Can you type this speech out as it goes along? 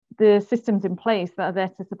the systems in place that are there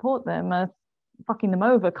to support them are fucking them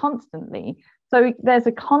over constantly. So there's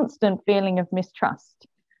a constant feeling of mistrust.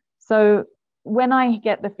 So when I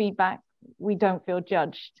get the feedback, we don't feel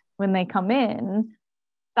judged when they come in,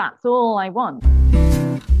 that's all I want.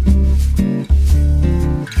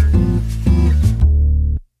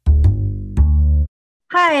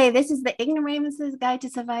 Hi, this is the Ignoramus's Guide to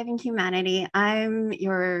Surviving Humanity. I'm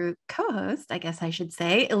your co-host, I guess I should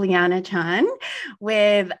say, Ileana Chan,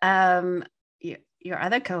 with your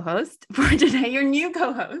other co-host for today, your new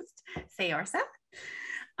co-host, Sayorsa.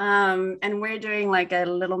 And we're doing like a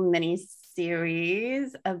little mini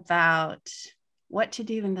series about what to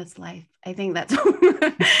do in this life. I think that's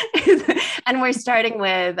and we're starting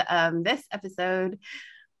with this episode,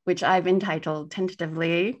 which I've entitled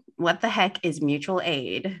tentatively, What the Heck is Mutual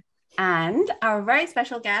Aid? And our very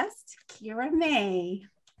special guest, Kira May.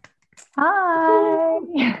 Hi.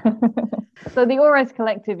 So the All-Rise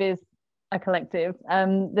Collective is a collective.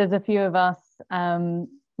 There's a few of us.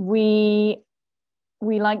 We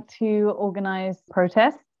like to organize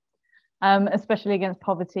protests, especially against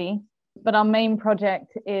poverty. But our main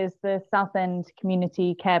project is the Southend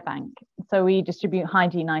Community Care Bank. So we distribute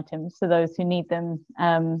hygiene items to those who need them.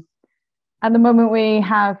 At the moment, we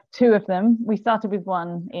have 2 of them. We started with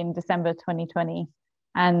 1 in December 2020.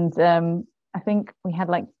 And I think we had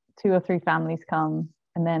like 2 or 3 families come.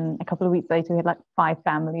 And then a couple of weeks later, we had like 5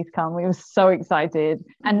 families come. We were so excited.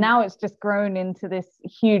 And now it's just grown into this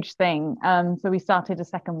huge thing. So we started a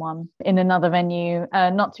second one in another venue,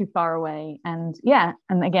 not too far away. And yeah,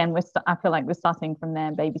 and again, I feel like we're starting from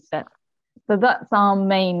there, baby steps. So that's our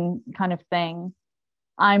main kind of thing.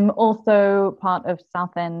 I'm also part of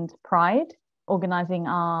Southend Pride, organizing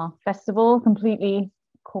our festival, completely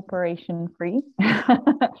corporation free.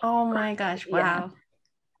 Oh my gosh, wow.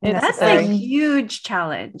 Yeah. That's a huge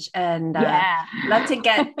challenge, and love to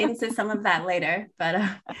get into some of that later, but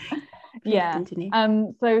continue.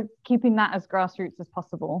 So keeping that as grassroots as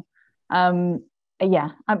possible. I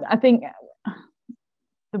think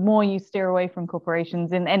the more you steer away from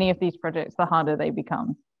corporations in any of these projects, the harder they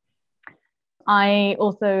become. I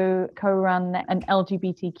also co-run an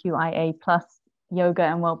LGBTQIA+ yoga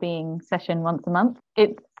and wellbeing session once a month.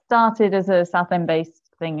 It started as a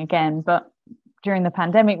Southend-based thing again, but during the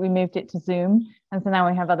pandemic, we moved it to Zoom. And so now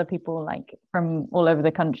we have other people like from all over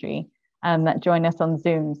the country that join us on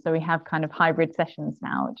Zoom. So we have kind of hybrid sessions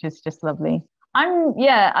now, which is just lovely. I'm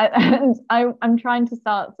trying to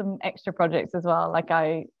start some extra projects as well. Like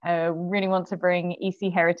I really want to bring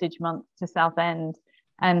EC Heritage Month to Southend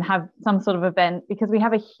and have some sort of event, because we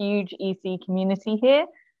have a huge EC community here.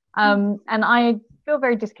 And I feel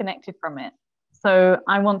very disconnected from it. So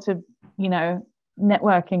I want to,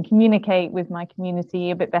 network and communicate with my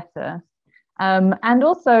community a bit better, and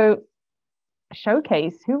also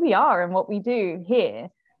showcase who we are and what we do here,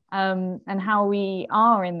 and how we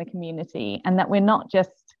are in the community, and that we're not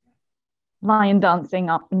just lion dancing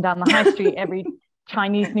up and down the high street every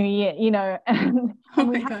Chinese New Year, and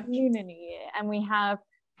we have Lunar New Year, and we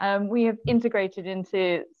have integrated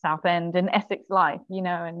into Southend and Essex life,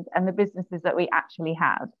 and the businesses that we actually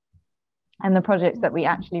have and the projects that we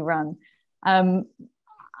actually run.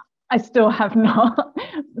 I still have not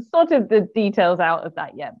sorted the details out of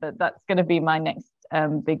that yet, but that's going to be my next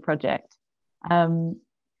big project. Those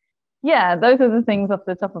are the things off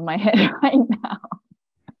the top of my head right now.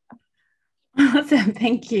 Awesome,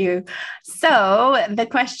 thank you. So the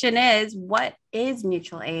question is, what is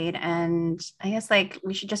mutual aid? And I guess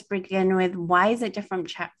we should just begin with, why is it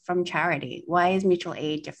different from charity? Why is mutual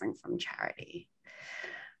aid different from charity?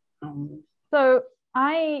 So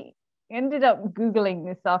I ended up Googling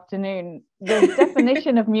this afternoon the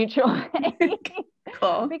definition of mutual aid.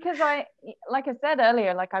 Cool. Because like I said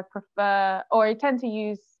earlier, I prefer, or I tend to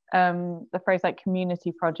use the phrase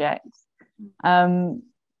community projects. And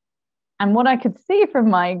what I could see from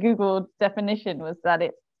my Google definition was that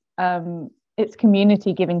it's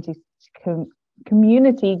community giving to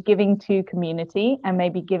community, and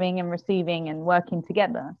maybe giving and receiving and working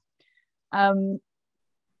together.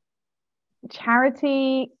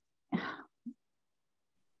 Charity,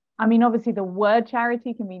 obviously the word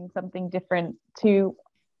charity can mean something different to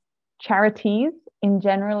charities in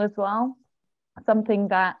general as well. Something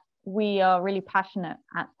that we are really passionate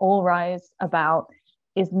at All Rise about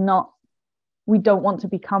is we don't want to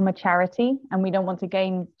become a charity, and we don't want to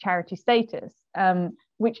gain charity status,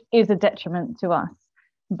 which is a detriment to us.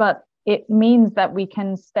 But it means that we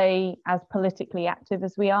can stay as politically active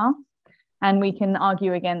as we are, and we can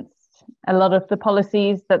argue against a lot of the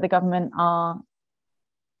policies that the government are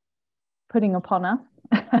putting upon us,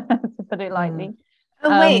 to put it lightly.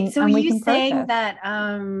 Oh, wait. So and we you can saying process.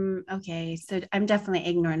 that, okay, so I'm definitely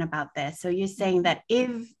ignorant about this. So you're saying that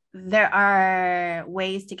if there are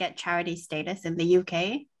ways to get charity status in the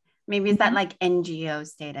UK, maybe is that Mhm. like NGO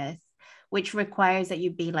status, which requires that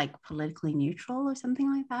you be like politically neutral or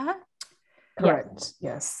something like that? Yes. Correct.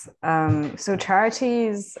 Yes. So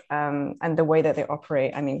charities and the way that they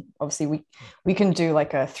operate. I mean, obviously, we can do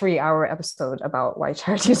like a 3-hour episode about why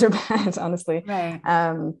charities are bad, honestly. Right.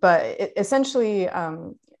 But essentially,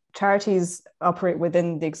 charities operate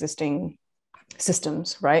within the existing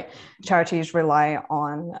systems, right? Charities rely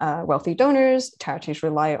on wealthy donors, charities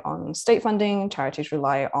rely on state funding, charities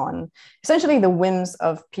rely on essentially the whims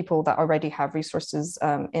of people that already have resources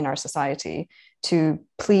in our society to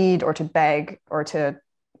plead or to beg or to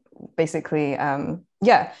basically,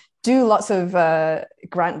 do lots of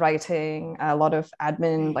grant writing, a lot of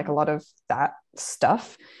admin, like a lot of that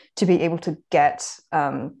stuff to be able to get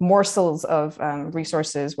morsels of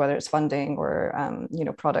resources, whether it's funding or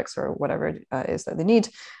products or whatever it is that they need,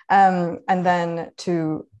 and then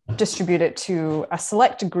to distribute it to a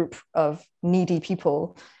select group of needy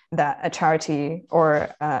people that a charity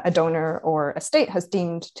or a donor or a state has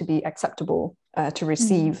deemed to be acceptable to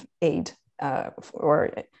receive aid,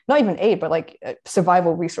 or not even aid, but like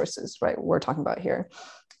survival resources, right? We're talking about here.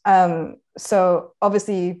 So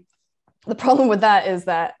obviously, the problem with that is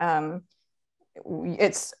that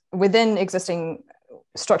it's within existing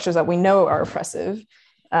structures that we know are oppressive,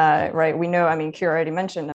 right? We know, I mean, Kira already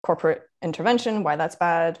mentioned corporate intervention, why that's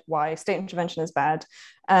bad, why state intervention is bad,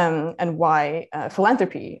 and why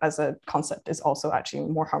philanthropy as a concept is also actually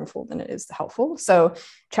more harmful than it is helpful. So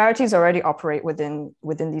charities already operate within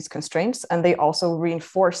these constraints, and they also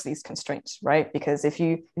reinforce these constraints, right? Because if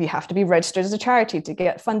you have to be registered as a charity to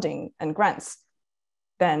get funding and grants,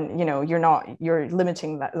 then you're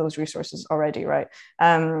limiting those resources already, right?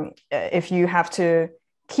 If you have to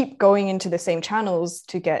keep going into the same channels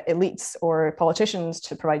to get elites or politicians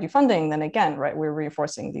to provide you funding, then again, right, we're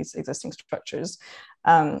reinforcing these existing structures.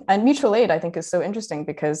 And mutual aid, I think, is so interesting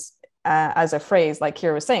because as a phrase, like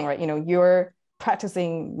Kira was saying, right, you're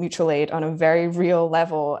practicing mutual aid on a very real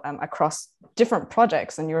level across different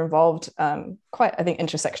projects, and you're involved quite, I think,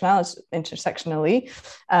 intersectionally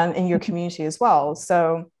in your community as well.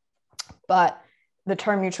 So, but the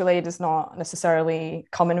term mutual aid is not necessarily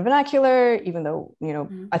common in vernacular, even though,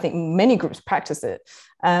 I think many groups practice it.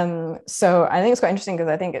 So I think it's quite interesting because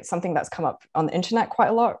I think it's something that's come up on the internet quite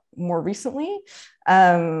a lot more recently.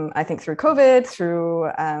 I think through COVID, through,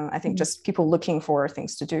 I think just people looking for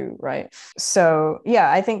things to do, right? So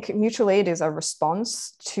yeah, I think mutual aid is a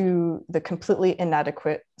response to the completely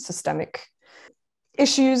inadequate systemic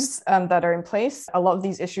issues that are in place. A lot of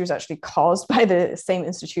these issues are actually caused by the same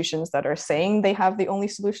institutions that are saying they have the only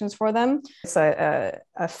solutions for them. It's a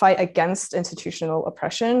fight against institutional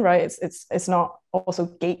oppression, right? It's not also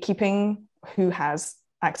gatekeeping who has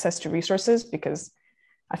access to resources, because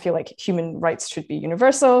I feel like human rights should be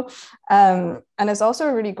universal. And it's also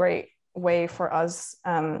a really great way for us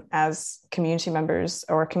as community members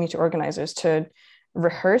or community organizers to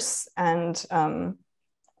rehearse and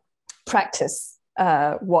practice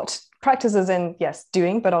what practices in, yes,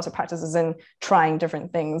 doing, but also practices in trying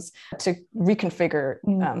different things to reconfigure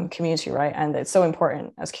community, right? And it's so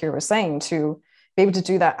important, as Kira was saying, to be able to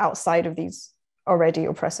do that outside of these already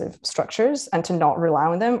oppressive structures and to not rely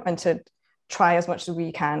on them, and to try as much as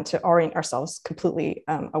we can to orient ourselves completely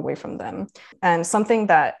away from them. And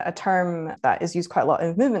a term that is used quite a lot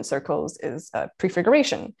in movement circles is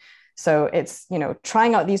prefiguration. So it's,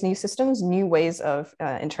 trying out these new systems, new ways of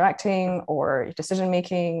interacting or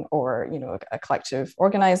decision-making or, a collective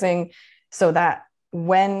organizing, so that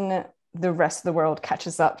when the rest of the world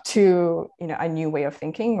catches up to, a new way of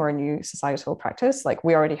thinking or a new societal practice, like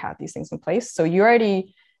we already have these things in place. So you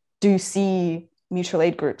already do see mutual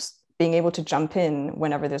aid groups being able to jump in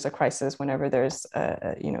whenever there's a crisis, whenever there's,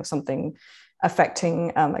 something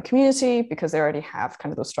affecting a community, because they already have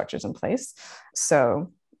kind of those structures in place.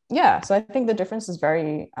 So yeah, so I think the difference is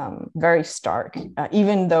very, very stark,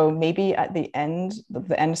 even though maybe at the end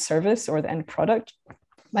service or the end product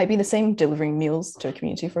might be the same, delivering meals to a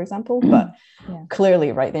community, for example, but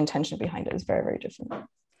clearly, right, the intention behind it is very, very different.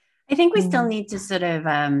 I think we still need to sort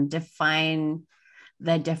of define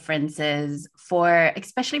the differences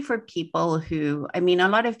especially for people who, I mean, a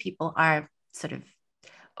lot of people are sort of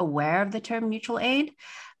aware of the term mutual aid,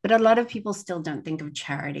 but a lot of people still don't think of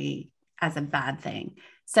charity as a bad thing.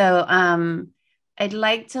 So I'd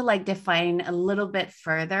like to define a little bit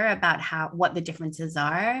further about what the differences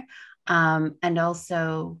are, and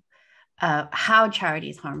also how charity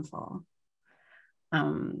is harmful.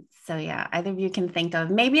 So yeah, either of you can think of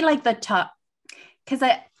maybe the top because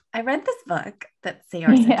I read this book that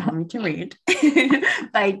Sayora told me to read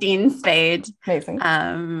by Dean Spade. Amazing.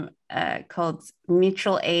 Called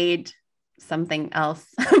Mutual Aid, something else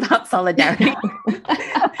about solidarity.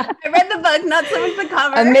 I read the book, not so much the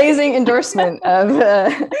cover. Amazing endorsement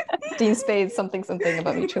of Dean Spade's something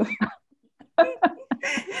about mutual.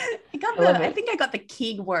 I think I got the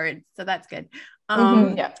key words, so that's good.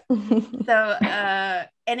 Yeah. So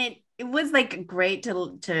and it was like great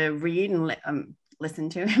to read and listen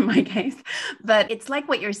to in my case, but it's like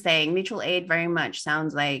what you're saying. Mutual aid very much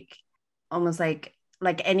sounds like almost like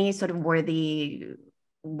any sort of worthy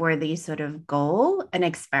sort of goal, an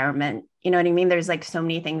experiment. You know what I mean? There's like so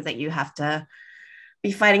many things that you have to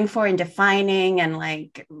be fighting for and defining, and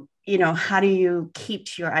like, you know, how do you keep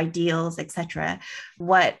to your ideals, etc.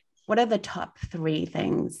 What are the top 3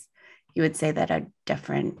 things you would say that are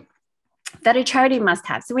different that a charity must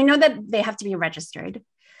have? So we know that they have to be registered.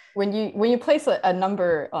 When you place a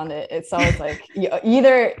number on it, it's always like you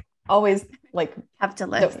either always like have to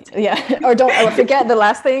list, or forget the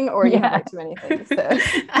last thing, or you have like too many things. So.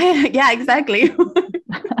 Yeah, exactly.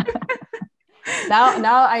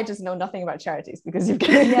 Now I just know nothing about charities because you've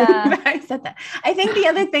given I said that. I think the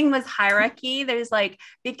other thing was hierarchy. There's like,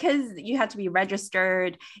 because you have to be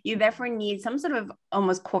registered, you therefore need some sort of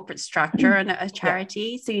almost corporate structure in a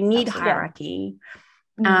charity. So you need hierarchy.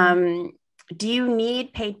 Do you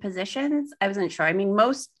need paid positions? I wasn't sure. I mean,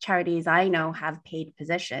 most charities I know have paid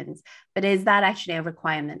positions, but is that actually a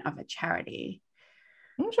requirement of a charity?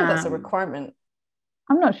 I'm not sure that's a requirement.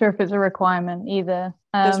 I'm not sure if it's a requirement either.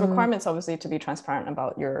 There's requirements, obviously, to be transparent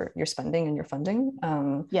about your spending and your funding.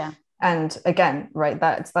 And again, right,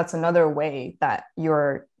 that's another way that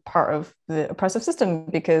you're part of the oppressive system,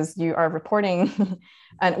 because you are reporting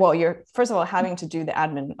and you're first of all having to do the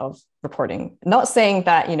admin of reporting. Not saying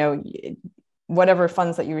that, you know, whatever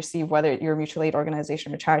funds that you receive, whether you're a mutual aid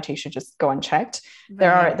organization or charity, should just go unchecked.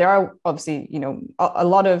 Right. There are obviously, you know, a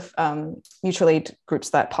lot of mutual aid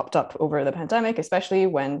groups that popped up over the pandemic, especially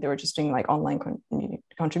when they were just doing like online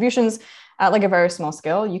contributions at like a very small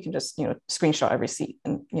scale. You can just, you know, screenshot every receipt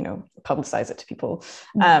and, you know, publicize it to people.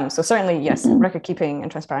 So certainly, yes, record keeping and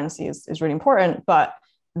transparency is really important, but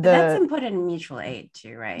that's important in mutual aid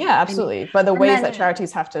too, right? Yeah, absolutely. But the ways that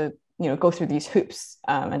charities have to, you know, go through these hoops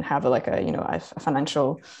and have a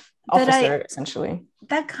financial officer, essentially.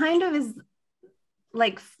 That kind of is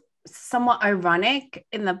like somewhat ironic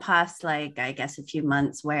in the past, like, I guess a few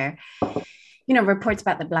months, where, you know, reports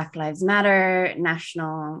about the Black Lives Matter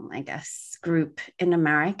national, I guess, group in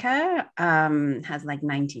America has like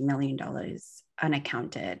 $90 million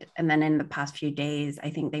unaccounted. And then in the past few days, I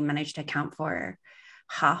think they managed to account for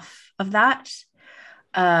half of that.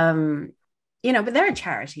 You know, but they're a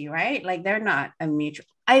charity, right? Like, they're not a mutual.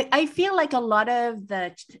 I feel like a lot of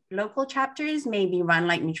the local chapters may be run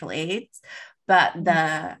like mutual aids, but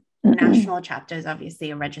the national chapter is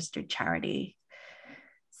obviously a registered charity.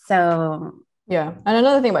 So yeah, and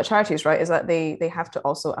another thing about charities, right, is that they have to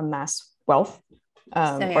also amass wealth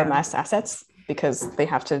or amass assets, because they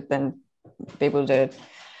have to then be able to.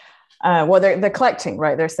 They're collecting,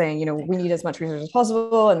 right? They're saying, you know, we need as much resources as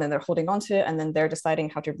possible, and then they're holding on to it, and then they're deciding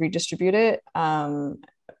how to redistribute it,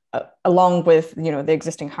 along with, you know, the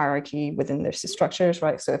existing hierarchy within their structures,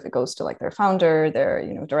 right? So if it goes to like their founder, their,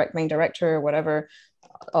 you know, main director, whatever,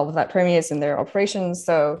 all of that permeates in their operations.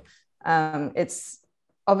 So it's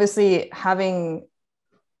obviously having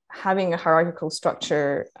a hierarchical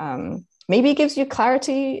structure. Maybe it gives you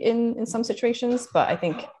clarity in some situations, but I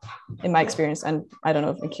think in my experience, and I don't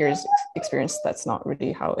know if Akira's experience, that's not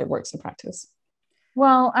really how it works in practice.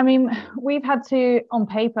 Well, I mean, we've had to, on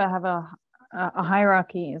paper, have a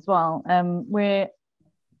hierarchy as well. We're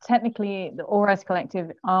technically, the All Rise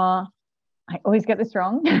Collective are, I always get this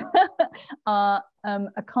wrong, are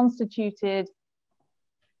a constituted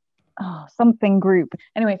something group.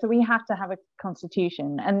 Anyway, so we have to have a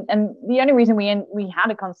constitution, and the only reason we had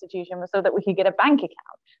a constitution was so that we could get a bank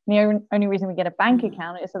account. And the only reason we get a bank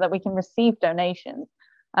account is so that we can receive donations.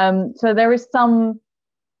 So there is some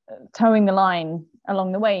towing the line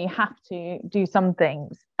along the way. You have to do some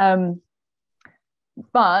things,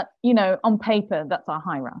 but, you know, on paper, that's our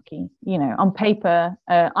hierarchy. You know, on paper,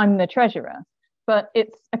 I'm the treasurer, but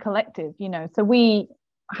it's a collective, you know, so we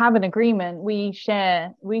have an agreement. We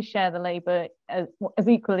share the labor as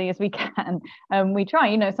equally as we can. We try,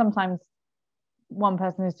 you know, sometimes one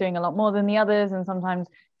person is doing a lot more than the others, and sometimes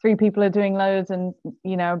 3 people are doing loads, and,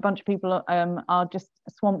 you know, a bunch of people are just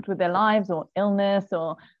swamped with their lives or illness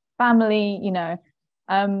or family, you know.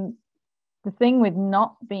 the thing with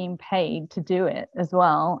not being paid to do it as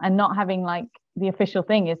well, and not having like the official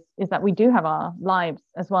thing, is that we do have our lives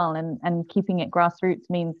as well, and keeping it grassroots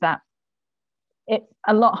means that it's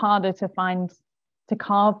a lot harder to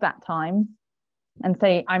carve that time and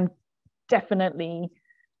say, I'm definitely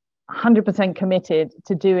 100% committed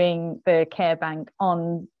to doing the care bank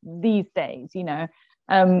on these days.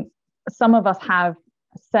 Some of us have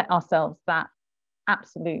set ourselves that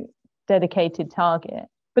absolute dedicated target,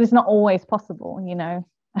 but it's not always possible.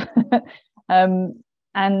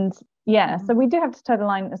 And yeah, so we do have to toe the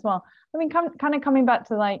line as well. I mean, kind of coming back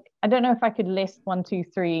to like, I don't know if I could list 1, 2,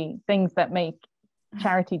 3 things that make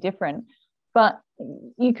charity different, but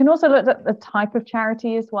you can also look at the type of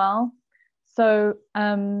charity as well. So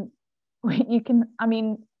you can, I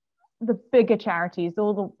mean, the bigger charities,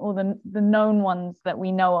 all the known ones that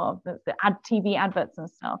we know of, the TV adverts and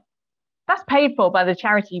stuff, that's paid for by the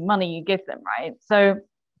charity money you give them, right? So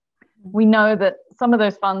we know that some of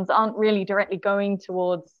those funds aren't really directly going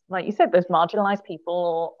towards, like you said, those marginalized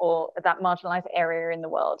people or that marginalized area in the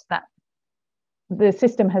world that the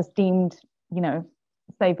system has deemed,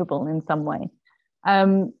 savable in some way.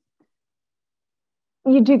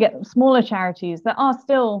 You do get smaller charities that are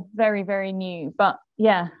still very, very new. But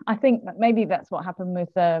yeah, I think that maybe that's what happened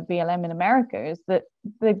with BLM in America, is that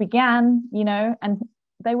they began, and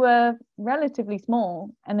they were relatively small.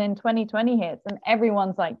 And then 2020 hits and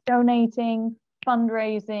everyone's like donating,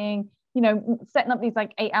 fundraising, setting up these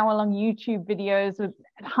like 8-hour-long YouTube videos with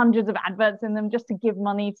hundreds of adverts in them just to give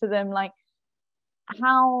money to them. Like,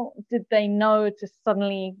 how did they know to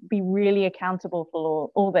suddenly be really accountable for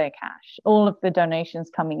all their cash, all of the donations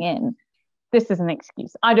coming in? This is an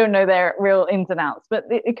excuse. I don't know their real ins and outs, but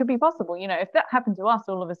it could be possible. If that happened to us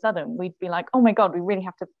all of a sudden, we'd be like, oh my God, we really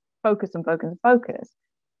have to focus and focus and focus.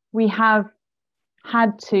 We have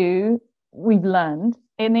had to, we've learned,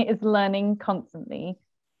 and it is learning constantly,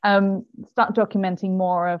 start documenting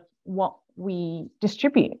more of what we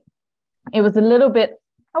distribute. It was a little bit,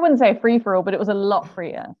 I wouldn't say free for all, but it was a lot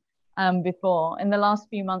freer before. In the last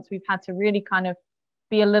few months, we've had to really kind of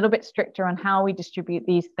be a little bit stricter on how we distribute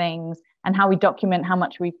these things and how we document how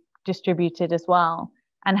much we've distributed as well,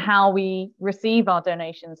 and how we receive our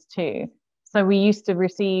donations too. So we used to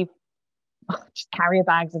receive just carrier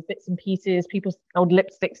bags of bits and pieces, people's old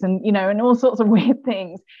lipsticks and, and all sorts of weird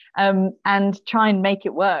things, and try and make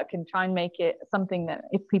it work and try and make it something that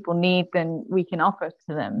if people need, then we can offer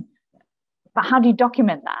to them. But how do you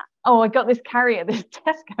document that? Oh, I got this carrier, this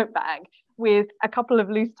Tesco bag with a couple of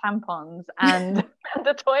loose tampons and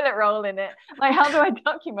the toilet roll in it. Like, how do I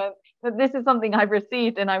document that this is something I've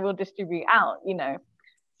received and I will distribute out,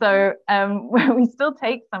 So we still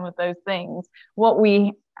take some of those things. What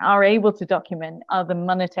we are able to document are the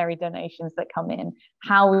monetary donations that come in,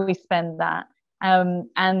 how we spend that, and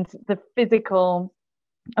the physical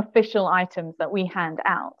official items that we hand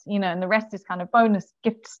out, and the rest is kind of bonus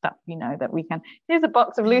gift stuff, that we can, here's a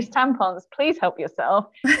box of loose tampons, please help yourself,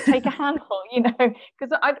 take a handful,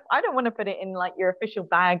 because I don't want to put it in like your official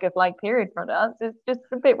bag of like period products. It's just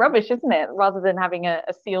a bit rubbish, isn't it, rather than having a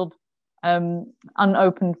sealed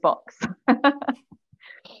unopened box.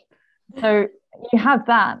 So you have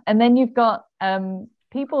that, and then you've got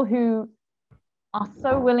people who are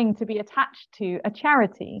so willing to be attached to a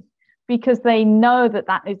charity because they know that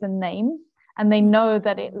that is a name and they know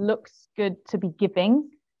that it looks good to be giving.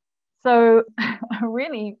 So a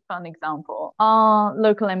really fun example, our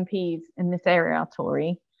local MPs in this area are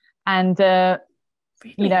Tory, and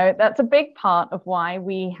that's a big part of why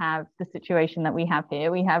we have the situation that we have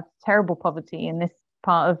here. We have terrible poverty in this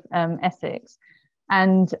part of Essex.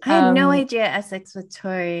 And I had no idea Essex was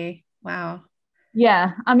Tory. Wow.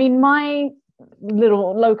 Yeah, I mean, my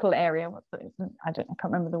little local area, I can't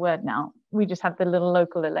remember the word now. We just have the little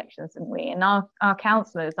local elections, didn't we? And our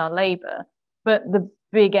councillors are Labour, but the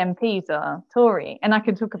big MPs are Tory. And I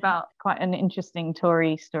can talk about quite an interesting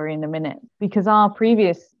Tory story in a minute, because our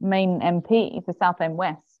previous main MP for Southend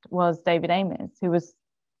West was David Amess, who was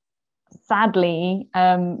sadly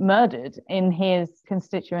murdered in his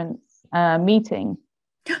constituents' meeting.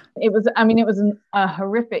 It was a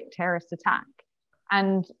horrific terrorist attack.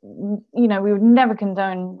 And, we would never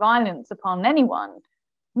condone violence upon anyone,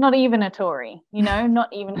 not even a Tory,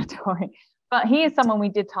 not even a Tory. But he is someone we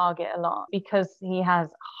did target a lot because he has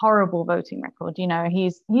a horrible voting record.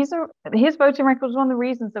 His voting record is one of the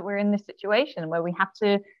reasons that we're in this situation where we have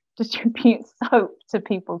to distribute soap to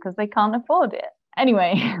people because they can't afford it.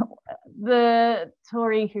 Anyway, the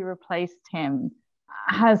Tory who replaced him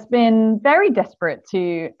has been very desperate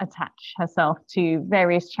to attach herself to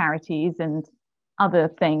various charities and other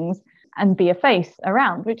things. and be a face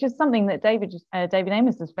around, which is something that David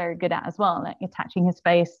Amos is very good at as well, like attaching his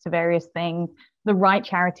face to various things. The right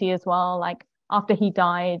charity as well. Like after he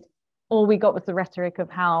died, all we got was the rhetoric of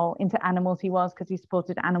how into animals he was, because he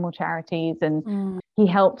supported animal charities and he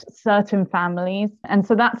helped certain families. And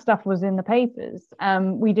so that stuff was in the papers.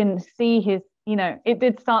 We didn't see his, it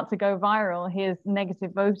did start to go viral, his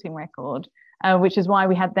negative voting record, which is why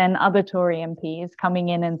we had then other Tory MPs coming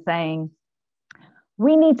in and saying,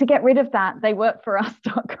 we need to get rid of that. They work for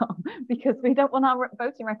us.com because we don't want our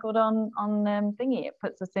voting record on thingy. It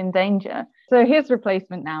puts us in danger. So his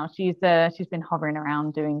replacement now, she's been hovering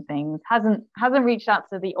around doing things. Hasn't reached out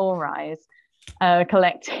to the All Rise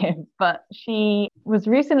collective, but she was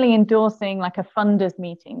recently endorsing like a funders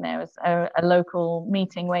meeting. There was a local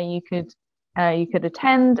meeting where you could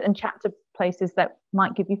attend and chat to places that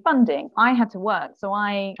might give you funding. I had to work, so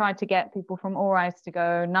I tried to get people from All Rise to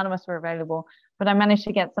go. None of us were available, but I managed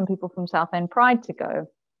to get some people from Southend Pride to go.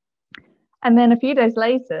 And then a few days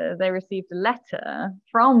later, they received a letter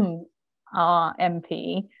from our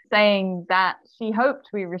MP saying that she hoped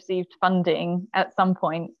we received funding at some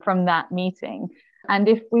point from that meeting. And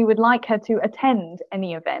if we would like her to attend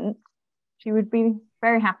any event, she would be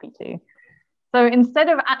very happy to. So instead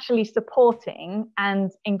of actually supporting and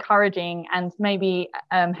encouraging and maybe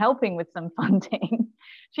helping with some funding,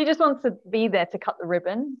 she just wants to be there to cut the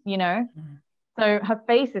ribbon, So her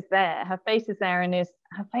face is there. Her face is there, and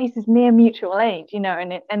her face is near mutual aid,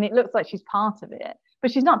 and it looks like she's part of it.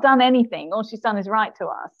 But she's not done anything. All she's done is write to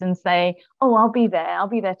us and say, "Oh, I'll be there. I'll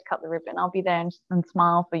be there to cut the ribbon. I'll be there and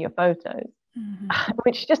smile for your photos."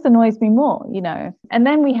 Which just annoys me more, And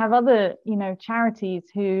then we have other, charities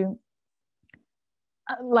who,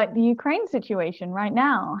 like the Ukraine situation right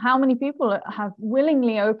now, how many people have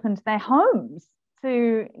willingly opened their homes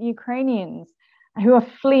to Ukrainians who are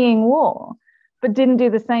fleeing war, but didn't do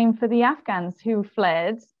the same for the Afghans who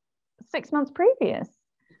fled 6 months previous.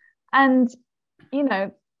 And, we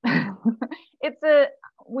know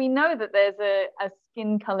that there's a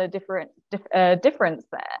skin color difference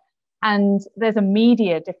there. And there's a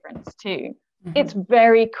media difference too. It's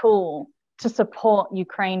very cool to support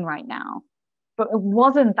Ukraine right now, but it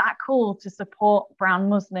wasn't that cool to support brown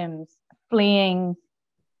Muslims fleeing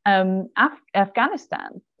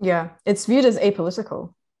Afghanistan. Yeah, it's viewed as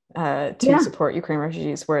apolitical to support Ukraine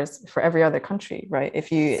refugees, whereas for every other country, right?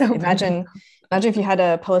 If you imagine if you had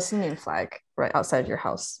a Palestinian flag right outside your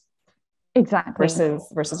house, exactly,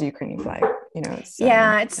 versus the Ukrainian flag, it's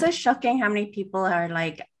it's so shocking how many people are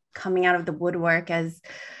like coming out of the woodwork as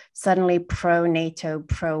suddenly pro-NATO,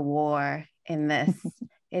 pro-war in this.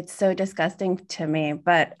 It's so disgusting to me,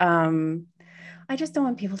 but I just don't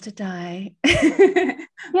want people to die.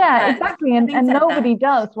 Yeah, exactly. And nobody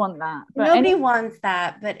does want that. Nobody wants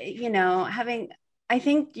that. But, I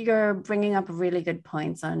think you're bringing up really good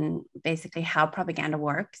points on basically how propaganda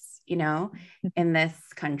works, in this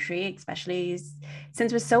country, especially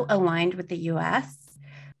since we're so aligned with the US.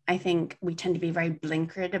 I think we tend to be very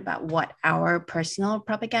blinkered about what our personal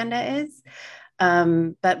propaganda is.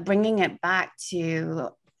 But bringing it back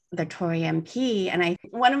to the Tory MP, and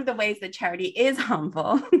one of the ways that charity is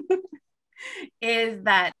harmful is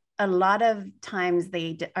that a lot of times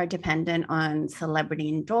they are dependent on celebrity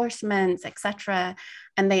endorsements, etc.,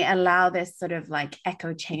 and they allow this sort of like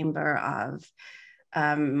echo chamber of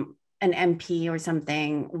an MP or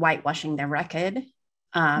something whitewashing their record,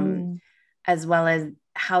 as well as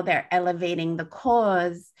how they're elevating the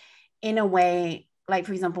cause in a way, like,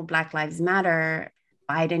 for example, Black Lives Matter.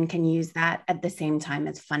 Biden can use that at the same time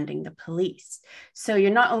as funding the police. So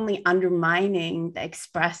you're not only undermining the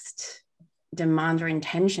expressed demands or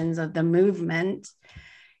intentions of the movement,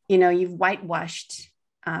 you've whitewashed,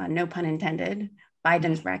 no pun intended,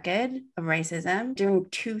 Biden's record of racism, doing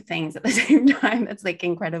two things at the same time. That's like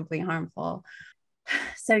incredibly harmful.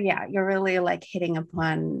 So yeah, you're really like hitting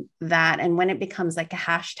upon that. And when it becomes like a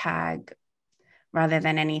hashtag rather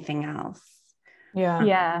than anything else.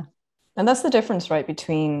 Yeah. And that's the difference, right,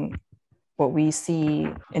 between what we see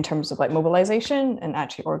in terms of like mobilization and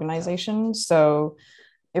actually organization. So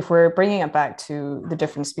if we're bringing it back to the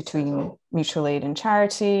difference between mutual aid and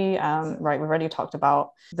charity, right, we've already talked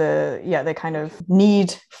about the kind of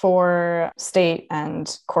need for state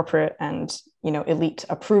and corporate and, elite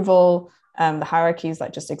approval, the hierarchies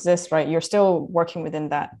that just exist, right? You're still working within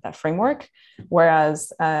that framework,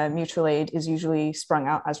 whereas mutual aid is usually sprung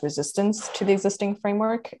out as resistance to the existing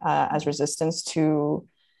framework, as resistance to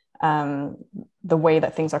the way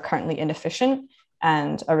that things are currently inefficient.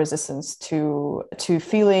 and a resistance to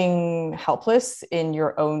feeling helpless in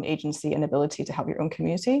your own agency and ability to help your own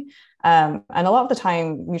community. And a lot of the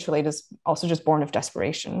time, mutual aid is also just born of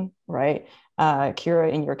desperation, right?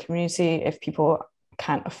 Kira, in your community, if people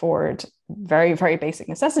can't afford very, very basic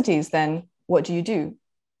necessities, then what do?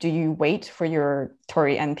 Do you wait for your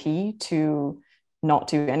Tory MP to not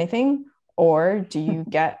do anything? Or do you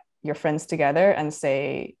get your friends together and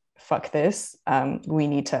say, fuck this, we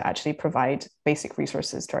need to actually provide basic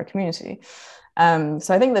resources to our community? So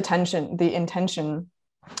I think the intention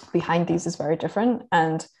behind these is very different.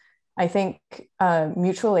 And I think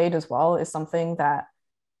mutual aid as well is something that,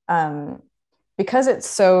 because it's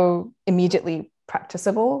so immediately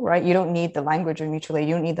practicable, right? You don't need the language of mutual aid,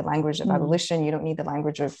 you don't need the language of abolition, you don't need the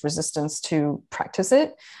language of resistance to practice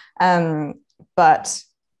it. But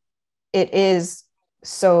it is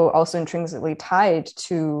so also intrinsically tied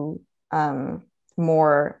to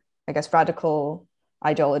more, I guess, radical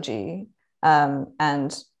ideology,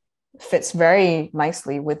 and fits very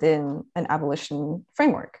nicely within an abolition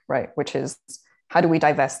framework, right? Which is, how do we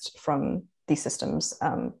divest from these systems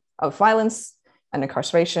of violence and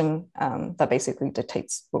incarceration that basically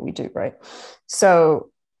dictates what we do, right?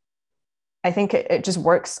 So I think it just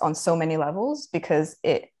works on so many levels, because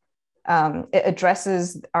it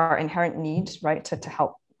addresses our inherent need, right, to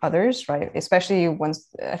help others, right? Especially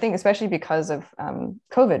because of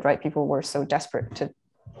COVID, right? People were so desperate to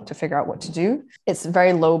figure out what to do. It's a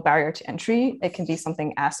very low barrier to entry. It can be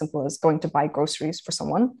something as simple as going to buy groceries for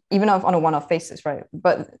someone, even on a one-off basis, right?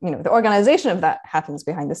 But the organization of that happens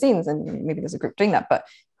behind the scenes, and maybe there's a group doing that, but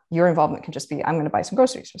your involvement can just be, I'm going to buy some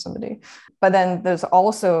groceries for somebody. But then there's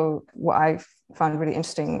also what I've found really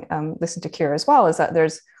interesting, listening to Kira as well, is that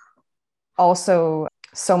there's also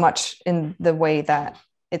so much in the way that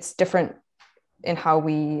it's different in how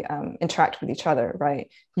we interact with each other, right?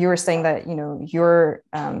 You were saying that your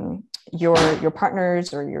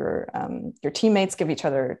partners or your teammates give each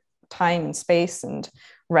other time and space and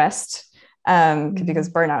rest, because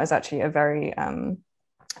burnout is actually a very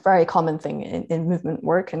very common thing in movement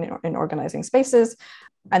work and in organizing spaces,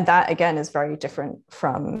 and that again is very different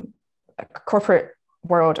from a corporate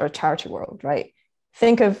world or charity world, right?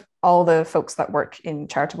 Think of all the folks that work in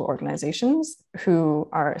charitable organizations who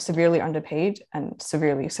are severely underpaid and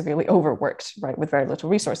severely overworked, right, with very little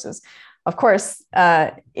resources. Of course,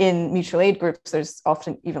 in mutual aid groups, there's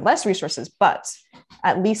often even less resources, but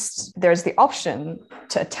at least there's the option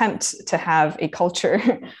to attempt to have a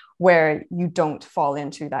culture where you don't fall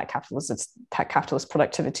into that capitalist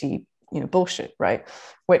productivity, bullshit, right?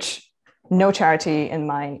 Which no charity, in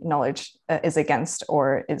my knowledge, is against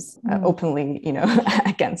or is openly,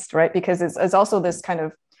 against, right? Because it's also this kind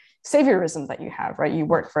of saviorism that you have, right? You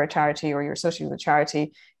work for a charity or you're associated with a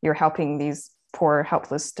charity, you're helping these poor,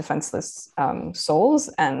 helpless, defenseless souls,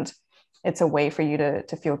 and it's a way for you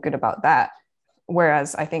to feel good about that.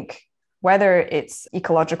 Whereas I think whether it's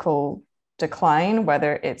ecological decline,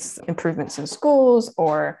 whether it's improvements in schools,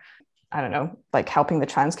 or I don't know, like helping the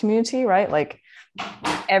trans community, right? Like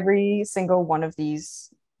every single one of these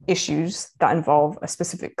issues that involve a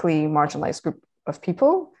specifically marginalized group of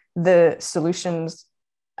people, the solutions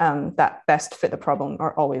that best fit the problem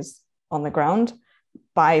are always on the ground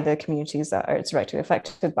by the communities that it's directly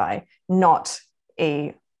affected by, not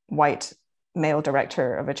a white male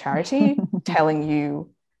director of a charity telling you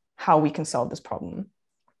how we can solve this problem.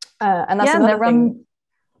 And that's another thing.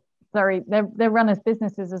 They're run as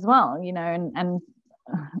businesses as well, and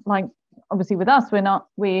like, obviously with us,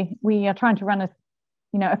 we are trying to run as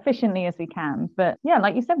efficiently as we can, but yeah,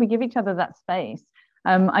 like you said, we give each other that space.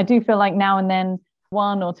 I do feel like now and then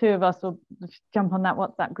one or two of us will jump on that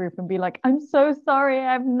WhatsApp group and be like, I'm so sorry,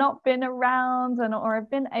 I've not been around, or I've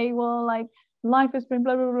been AWOL, like life has been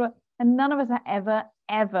blah blah blah, and none of us are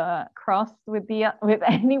ever crossed with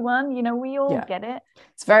anyone. We all get it.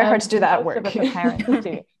 It's very hard to do that at work. Most of us are parents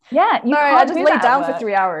too. Yeah, sorry, I just laid down for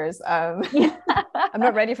 3 hours. I'm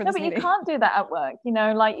not ready for this meeting. You can't do that at work.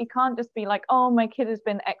 Like you can't just be like, oh, my kid has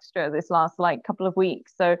been extra this last couple of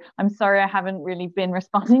weeks, so I'm sorry I haven't really been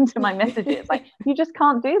responding to my messages. Like you just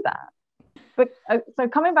can't do that. But so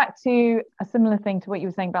coming back to a similar thing to what you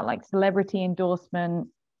were saying about like celebrity endorsement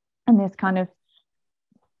and this kind of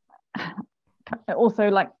also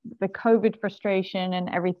like the COVID frustration and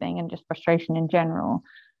everything, and just frustration in general.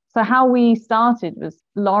 So how we started was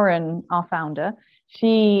Lauren, our founder,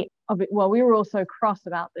 we were also cross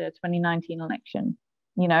about the 2019 election.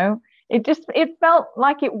 It felt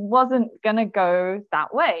like it wasn't going to go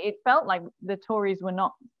that way. It felt like the Tories were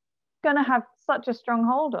not going to have such a strong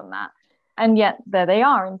hold on that. And yet there they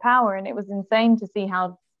are in power. And it was insane to see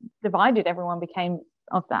how divided everyone became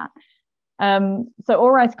of that. So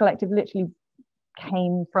All Rise Collective literally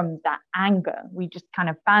came from that anger. We just kind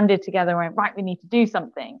of banded together and went, right, we need to do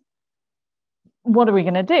something. What are we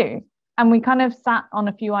going to do? And we kind of sat on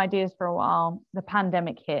a few ideas for a while. The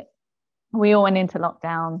pandemic hit. We all went into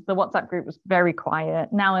lockdown. The WhatsApp group was very quiet,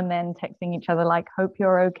 now and then texting each other like, hope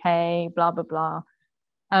you're okay, blah, blah, blah.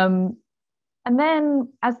 And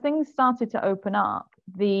then as things started to open up,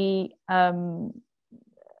 the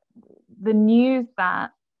news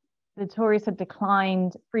that the Tories had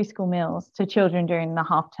declined free school meals to children during the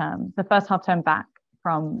half term, the first half term back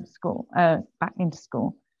from school, back into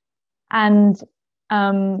school. And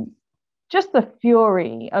just the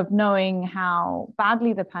fury of knowing how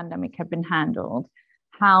badly the pandemic had been handled,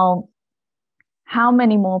 how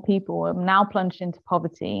many more people are now plunged into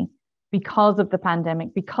poverty because of the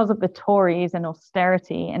pandemic, because of the Tories and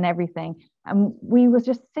austerity and everything. And we were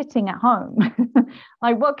just sitting at home.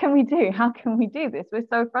 Like, what can we do? How can we do this? We're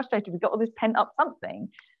so frustrated. We've got all this pent up something.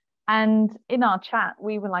 And in our chat,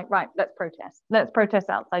 we were like, right, let's protest. Let's protest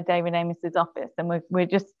outside David Amos's office. And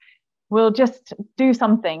we'll just do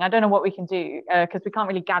something. I don't know what we can do because we can't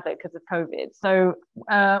really gather because of COVID. So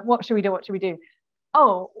what should we do? What should we do?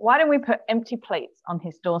 Oh, why don't we put empty plates on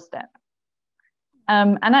his doorstep?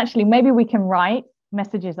 And actually, maybe we can write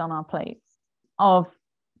messages on our plates of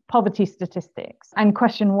poverty statistics and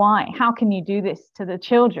question why. How can you do this to the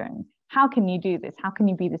children? How can you do this? How can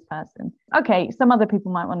you be this person? Okay, some other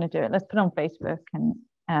people might want to do it. Let's put on Facebook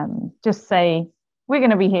and just say, we're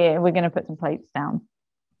going to be here. We're going to put some plates down.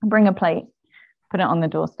 Bring a plate, put it on the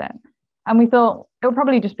doorstep. And we thought it'll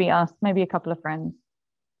probably just be us, maybe a couple of friends.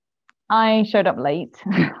 I showed up late.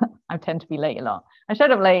 I tend to be late a lot. I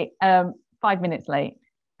showed up late, 5 minutes late,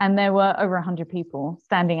 and there were over 100 people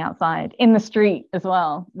standing outside in the street as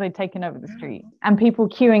well. They'd taken over the street, and people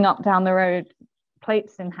queuing up down the road,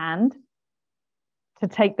 plates in hand, to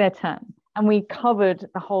take their turn. And we covered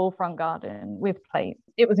the whole front garden with plates.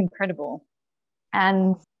 It was incredible.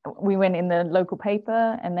 And we went in the local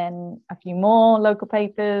paper, and then a few more local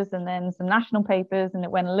papers, and then some national papers, and it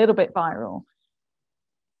went a little bit viral.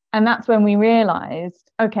 And that's when we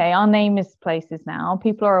realized, okay, our name is places now.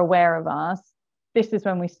 People are aware of us. This is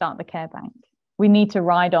when we start the care bank. We need to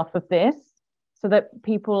ride off of this so that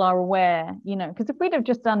people are aware, you know, because if we'd have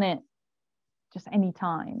just done it just any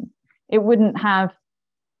time, it wouldn't have,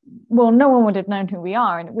 well, no one would have known who we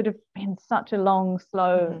are, and it would have been such a long,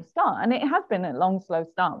 slow start. And it has been a long, slow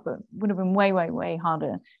start, but would have been way, way, way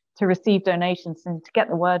harder to receive donations and to get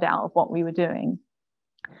the word out of what we were doing.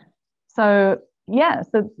 So yeah,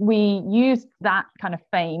 so we used that kind of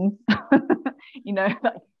fame, you know,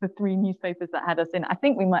 like the 3 newspapers that had us in. I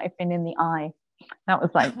think we might have been in the Eye. That was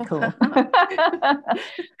like cool.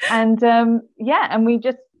 And and we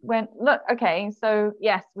just went, look, okay, so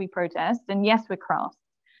yes, we protest, and yes, we're cross.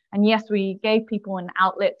 And yes, we gave people an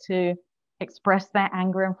outlet to express their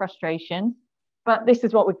anger and frustration, but this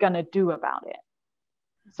is what we're going to do about it.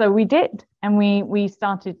 So we did, and we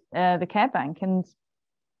started the care bank, and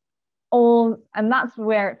that's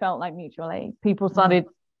where it felt like mutual aid. People started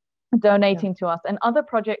donating to us, and other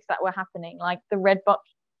projects that were happening, like the Red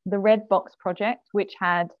Box project, which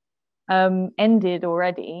had ended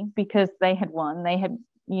already because they had won. They had,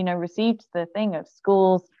 you know, received the thing of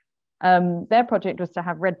schools. Their project was to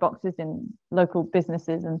have red boxes in local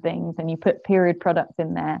businesses and things, and you put period products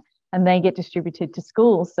in there, and they get distributed to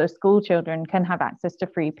schools, so school children can have access to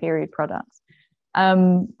free period products.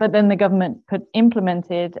 But then the government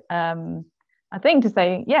implemented a thing to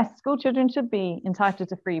say, yes, school children should be entitled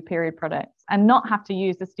to free period products and not have to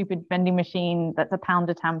use the stupid vending machine that's £1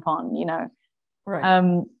 a tampon, you know.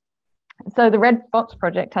 Right. So the Red Box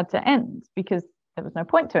project had to end because there was no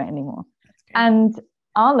point to it anymore. And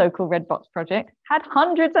our local Red Box project had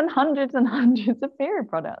hundreds and hundreds and hundreds of period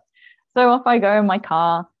products. So off I go in my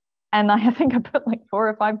car, and I think I put like 4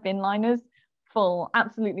 or 5 bin liners full,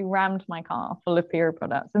 absolutely rammed my car full of period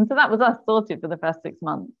products. And so that was us sorted for the first 6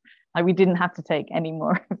 months. Like, we didn't have to take any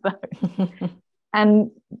more of those.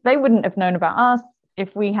 And they wouldn't have known about us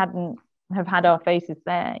if we hadn't have had our faces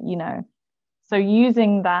there, you know. So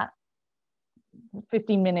using that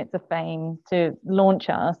 15 minutes of fame to launch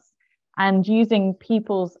us, and using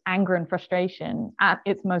people's anger and frustration at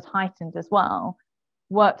its most heightened as well,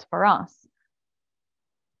 worked for us.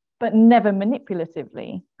 But never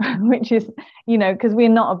manipulatively, which is, you know, because we're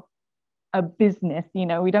not a business, you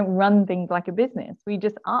know, we don't run things like a business. We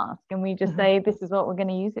just ask, and we just say, this is what we're going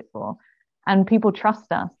to use it for. And people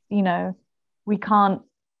trust us, you know. We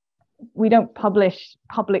don't publish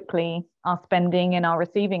publicly our spending and our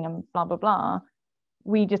receiving and blah, blah, blah.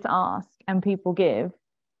 We just ask, and people give,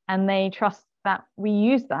 and they trust that we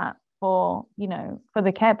use that for, you know, for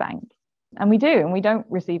the care bank. And we do, and we don't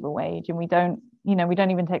receive a wage, and we don't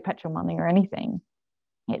even take petrol money or anything.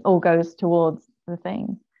 It all goes towards the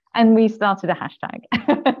thing. And we started a hashtag.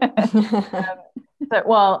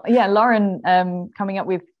 Lauren coming up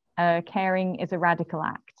with caring is a radical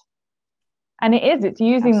act. And it is, it's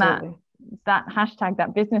using that hashtag,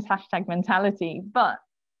 that business hashtag mentality, but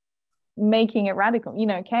making it radical.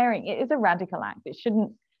 Caring, it is a radical act. It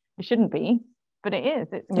shouldn't be, but it is.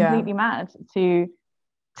 It's completely mad to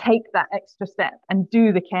take that extra step and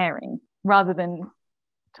do the caring rather than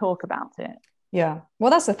talk about it. Yeah.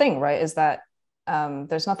 Well, that's the thing, right? Is that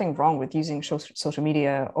there's nothing wrong with using social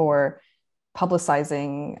media or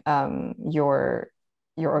publicizing your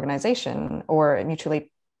organization or mutual aid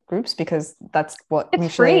groups, because that's what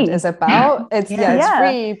mutual aid is about. It's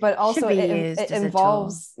free, but also it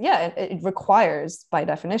involves it requires, by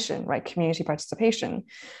definition, right, community participation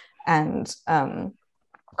and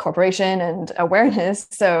cooperation and awareness.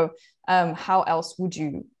 So how else would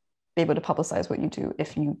you be able to publicize what you do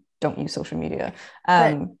if you don't use social media?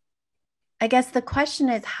 I guess the question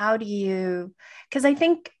is, how do you, because I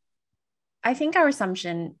think our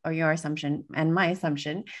assumption, or your assumption and my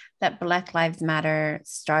assumption, that Black Lives Matter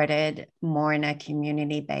started more in a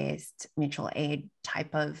community-based mutual aid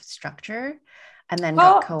type of structure and then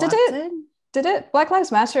got co-opted. Did it? Black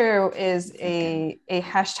Lives Matter is a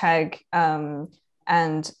hashtag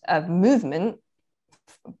and a movement,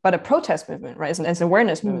 but a protest movement, right? It's an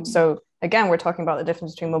awareness movement. So again, we're talking about the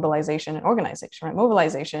difference between mobilization and organization, right?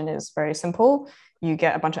 Mobilization is very simple. You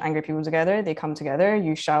get a bunch of angry people together, they come together,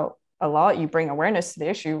 you shout a lot, you bring awareness to the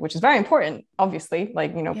issue, which is very important, obviously.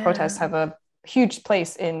 Protests have a huge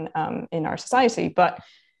place in our society, but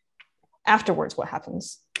afterwards, what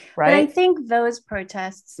happens, right? But I think those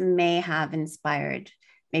protests may have inspired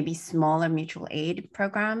maybe smaller mutual aid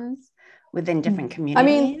programs within different communities. I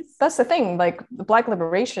mean, that's the thing. Like, the Black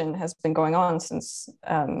liberation has been going on since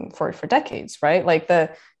for decades, right? Like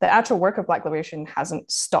the actual work of Black liberation hasn't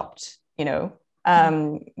stopped.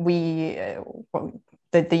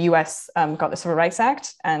 The US got the Civil Rights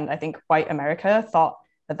Act, and I think white America thought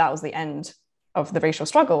that was the end of the racial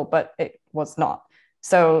struggle, but it was not.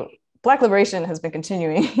 So Black liberation has been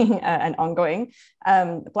continuing and ongoing.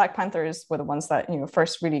 Black Panthers were the ones that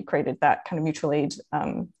first really created that kind of mutual aid,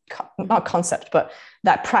 not concept, but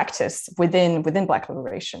that practice within Black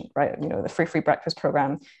liberation, right? The Free Breakfast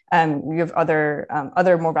Program. You have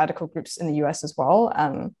other more radical groups in the US as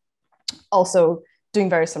well, also doing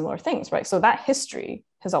very similar things, right? So that history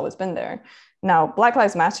has always been there. Now, Black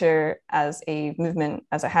Lives Matter as a movement,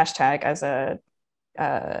 as a hashtag, as a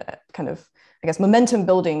kind of, I guess, momentum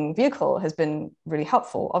building vehicle has been really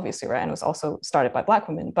helpful, obviously, right? And it was also started by Black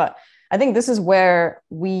women. But I think this is where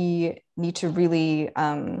we need to really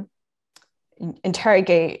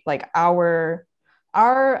interrogate like our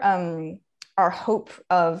hope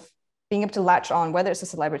of being able to latch on, whether it's a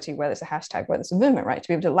celebrity, whether it's a hashtag, whether it's a movement, right? To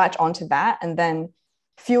be able to latch onto that and then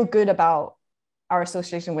feel good about our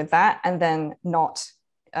association with that, and then not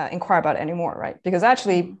inquire about it anymore, right? Because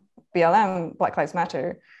actually BLM, Black Lives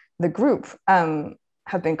Matter, the group,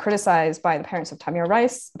 have been criticized by the parents of Tamir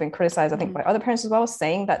Rice, have been criticized, I think, by other parents as well,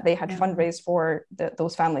 saying that they had fundraised for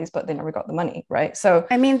those families, but they never got the money, right? So,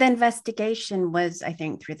 I mean, the investigation was, I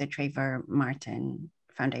think, through the Trayvon Martin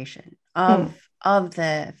Foundation of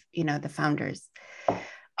the, the founders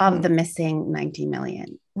of the missing 90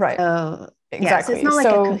 million. Right. So, exactly. So it's not like a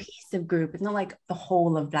cohesive group. It's not like the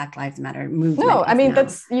whole of Black Lives Matter movement. No, I mean,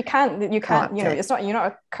 you can't, it's not, you're not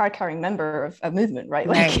a card carrying member of a movement, right?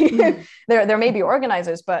 Like there may be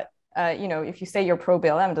organizers, but if you say you're pro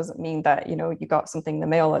BLM, doesn't mean that, you got something in the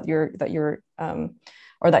mail that you're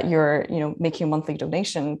making a monthly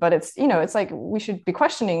donation. But it's, it's like, we should be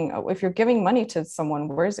questioning, if you're giving money to someone,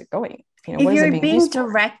 where is it going? If you're being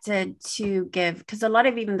directed to give, because a lot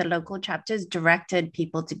of even the local chapters directed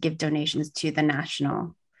people to give donations to the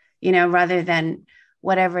national, rather than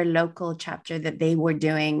whatever local chapter that they were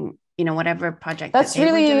doing, whatever project that's that they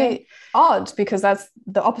really were doing. Odd, because that's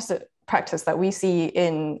the opposite practice that we see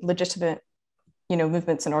in legitimate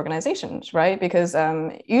movements and organizations, right? Because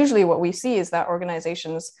usually what we see is that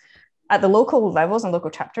organizations at the local levels and local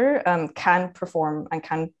chapter can perform and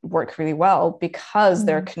can work really well because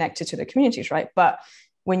they're connected to the communities, right? But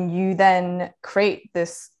when you then create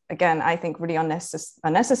this, again, I think really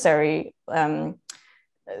unnecessary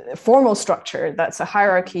formal structure that's a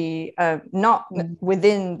hierarchy, not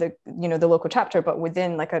within the local chapter, but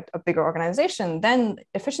within like a bigger organization, then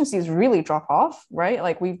efficiencies really drop off, right?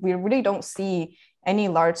 Like we really don't see any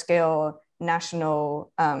large scale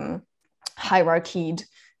national hierarchied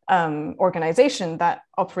organization that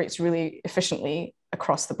operates really efficiently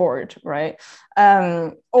across the board, right?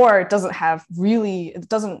 Or it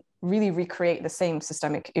doesn't really recreate the same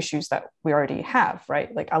systemic issues that we already have,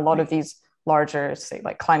 right? Like a lot of these larger, say,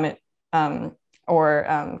 like climate or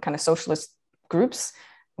kind of socialist groups,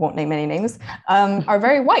 won't name any names, are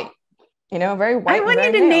very white, very white. I want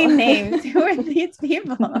you to name names. Who are these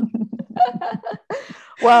people?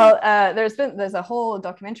 Well, there's a whole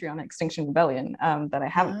documentary on Extinction Rebellion that I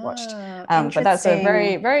haven't watched, but that's a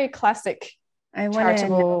very, very classic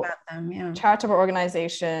charitable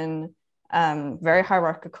organization, very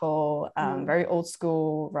hierarchical, very old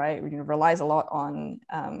school, right? Relies a lot on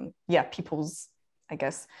people's, I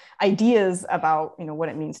guess, ideas about what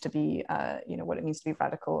it means to be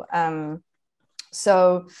radical.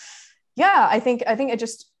 So yeah, I think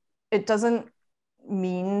it doesn't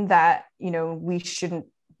mean that we shouldn't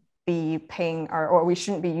be paying we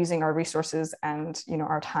shouldn't be using our resources and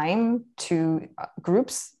our time to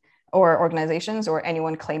groups or organizations or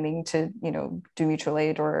anyone claiming to do mutual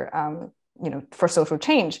aid or for social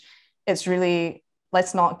change. It's really,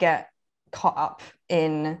 let's not get caught up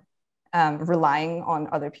in relying on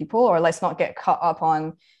other people, or let's not get caught up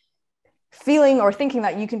on feeling or thinking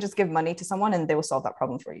that you can just give money to someone and they will solve that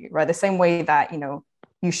problem for you, right? The same way that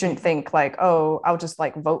you shouldn't think like, oh, I'll just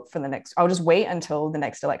I'll just wait until the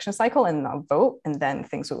next election cycle and I'll vote and then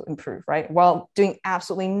things will improve, right? While doing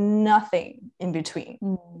absolutely nothing in between,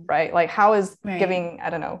 right? Like how is giving, I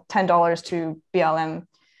don't know, $10 to BLM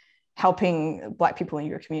helping Black people in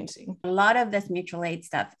your community? A lot of this mutual aid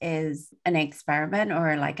stuff is an experiment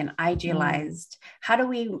or like an idealized, how do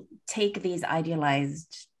we take these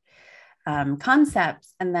idealized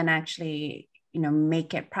concepts and then actually,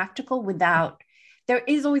 make it practical without, there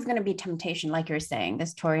is always going to be temptation, like you're saying,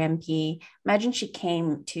 this Tory MP, imagine she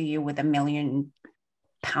came to you with £1 million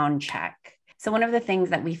check. So one of the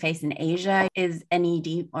things that we face in Asia is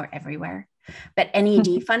NED, or everywhere, but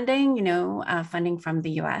NED funding, funding from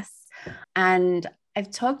the US. And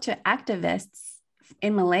I've talked to activists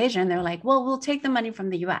in Malaysia and they're like, well, we'll take the money from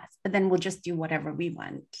the US, but then we'll just do whatever we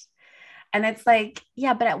want. And it's like,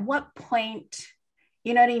 yeah, but at what point,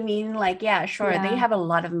 you know what I mean? Like, yeah, sure. They have a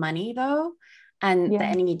lot of money though, and the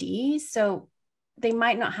NED. So they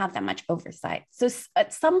might not have that much oversight. So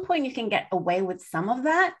at some point you can get away with some of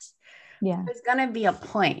that. Yeah. There's going to be a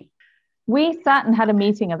point. We sat and had a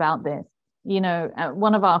meeting about this.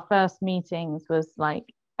 One of our first meetings was like,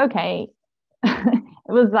 okay, it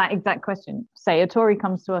was that exact question. Say a Tory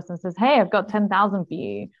comes to us and says, hey, I've got 10,000 for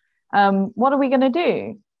you. What are we going to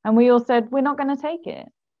do? And we all said, we're not going to take it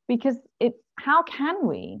because how can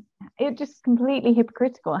we? It's just completely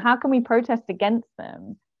hypocritical. How can we protest against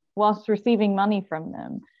them whilst receiving money from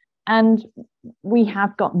them? And we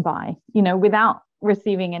have gotten by, without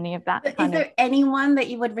receiving any of that. Is there anyone that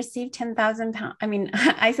you would receive £10,000? I mean,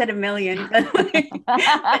 I said $1 million, but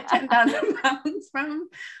 £10,000 from?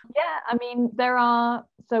 Yeah, I mean,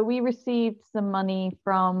 so we received some money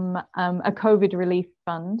from a COVID relief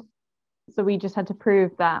fund. So we just had to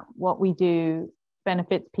prove that what we do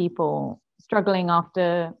benefits people struggling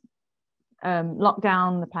after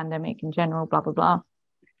lockdown, the pandemic in general, blah, blah, blah.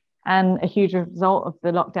 And a huge result of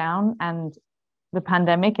the lockdown and the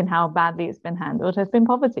pandemic and how badly it's been handled has been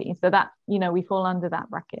poverty. So that, we fall under that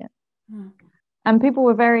bracket. And people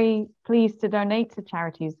were very pleased to donate to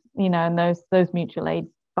charities, and those mutual aid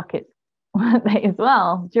buckets, weren't they, as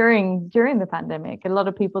well, during the pandemic. A lot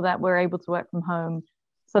of people that were able to work from home,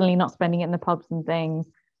 suddenly not spending it in the pubs and things,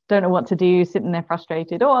 don't know what to do, sitting there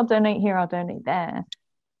frustrated, oh, I'll donate here, I'll donate there.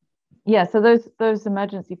 Yeah, so those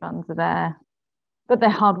emergency funds are there, but they're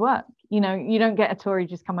hard work. You don't get a Tory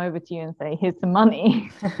just come over to you and say, here's some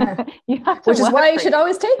money. You have to, which is why you should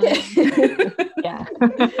always take it. Yeah.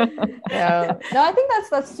 Yeah. No, I think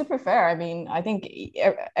that's super fair. I mean, I think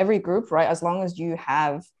every group, right, as long as you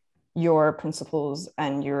have your principles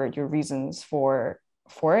and your reasons for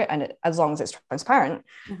it, and as long as it's transparent,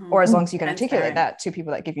 or as long as you can articulate that to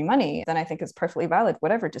people that give you money, then I think it's perfectly valid,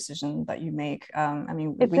 whatever decision that you make. I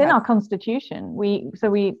mean, it's in our constitution. We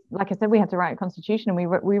like I said, we had to write a constitution,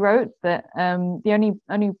 and we wrote that the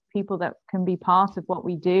only people that can be part of what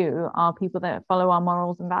we do are people that follow our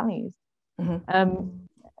morals and values.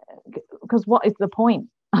 Because what is the point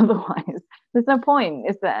otherwise? There's no point,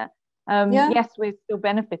 is there? Yes, we're still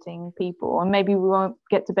benefiting people, and maybe we won't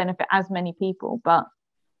get to benefit as many people, but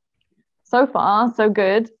so far so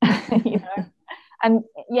good. And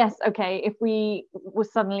yes, okay, if we were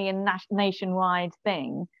suddenly a nationwide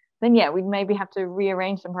thing, then yeah, we'd maybe have to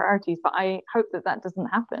rearrange some priorities, but I hope that doesn't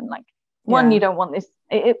happen. Like, you don't want this.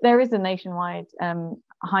 There is a nationwide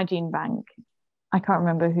hygiene bank I can't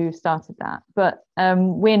remember who started that, but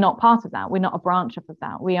we're not part of that. We're not a branch of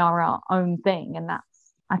that. We are our own thing. And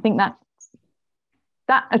I think that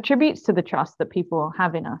attributes to the trust that people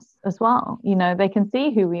have in us as well. You know, they can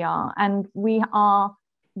see who we are, and we are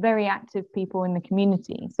very active people in the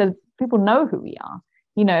community. So people know who we are.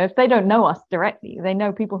 You know, if they don't know us directly, they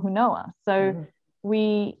know people who know us. So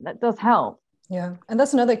that does help. Yeah. And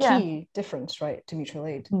that's another key difference, right, to mutual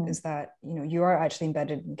aid, is that, you know, you are actually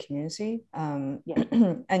embedded in community, and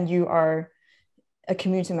you are a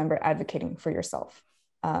community member advocating for yourself,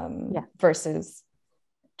 versus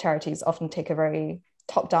charities often take a very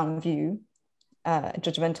top-down view,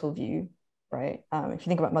 judgmental view, right? If you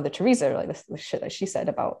think about Mother Teresa, like the shit that she said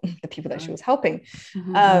about the people that she was helping,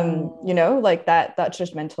 you know, like that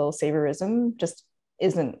judgmental saviorism just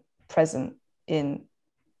isn't present in,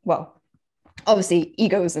 well, obviously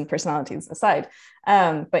egos and personalities aside,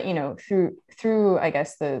 but you know, through I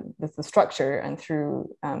guess the structure and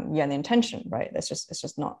through the intention, right? It's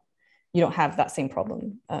just not, you don't have that same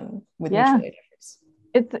problem with mutual aid efforts.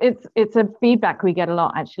 It's a feedback we get a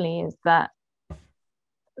lot, actually, is that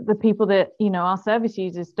the people that, you know, our service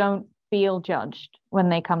users don't feel judged when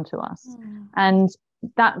they come to us. And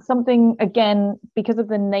that's something, again, because of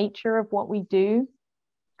the nature of what we do.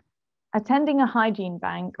 Attending a hygiene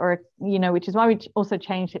bank, or, you know, which is why we also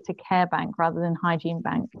changed it to care bank rather than hygiene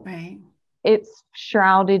bank. Right. It's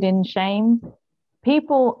shrouded in shame.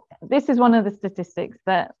 People, this is one of the statistics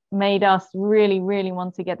that made us really, really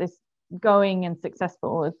want to get this going and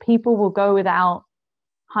successful. People will go without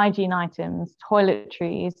hygiene items,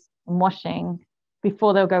 toiletries, and washing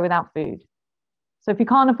before they'll go without food. So if you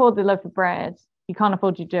can't afford the loaf of bread, you can't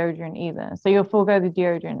afford your deodorant either. So you'll forego the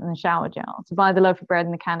deodorant and the shower gel to buy the loaf of bread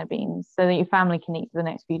and the can of beans so that your family can eat for the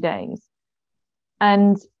next few days.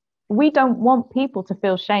 And we don't want people to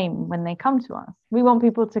feel shame when they come to us. We want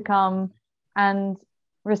people to come and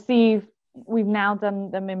receive, we've now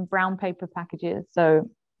done them in brown paper packages. So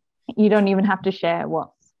you don't even have to share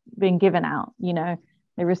what's been given out. You know,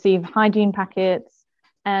 they receive hygiene packets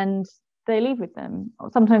and they leave with them.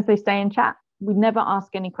 Sometimes they stay and chat. We never ask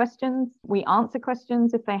any questions. We answer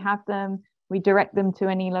questions if they have them. We direct them to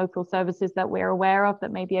any local services that we're aware of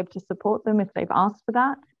that may be able to support them if they've asked for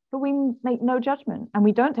that. But we make no judgment. And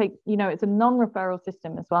we don't take, you know, it's a non-referral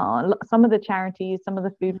system as well. Some of the charities, some of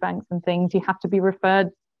the food banks and things, you have to be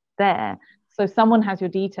referred there. So someone has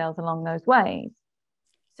your details along those ways.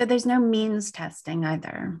 So there's no means testing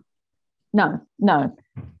either. No,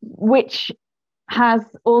 which has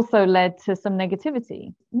also led to some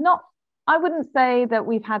negativity. I wouldn't say that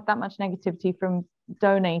we've had that much negativity from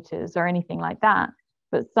donators or anything like that,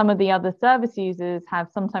 but some of the other service users have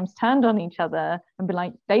sometimes turned on each other and been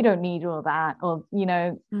like, they don't need all that, or, you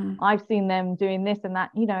know, I've seen them doing this and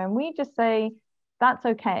that, you know, and we just say, that's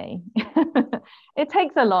okay. It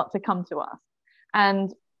takes a lot to come to us,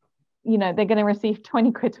 and, you know, they're going to receive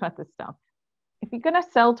 20 quid worth of stuff. If you're going to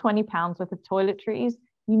sell 20 pounds worth of toiletries,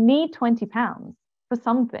 you need 20 pounds for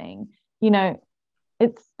something. You know,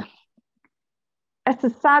 it's a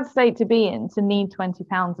sad state to be in, to need 20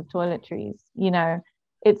 pounds of toiletries. You know,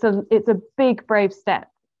 it's a big, brave step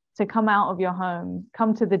to come out of your home,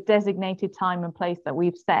 come to the designated time and place that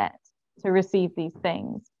we've set to receive these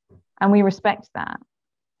things. And we respect that.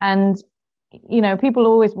 And, you know, people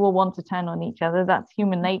always will want to turn on each other. That's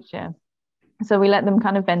human nature. So we let them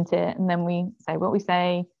kind of vent it, and then we say what we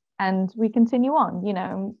say, and we continue on. You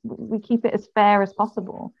know, we keep it as fair as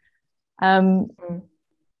possible.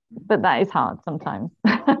 But that is hard sometimes.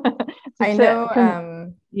 I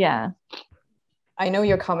know. I know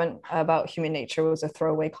your comment about human nature was a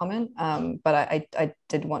throwaway comment, but I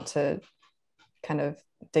did want to kind of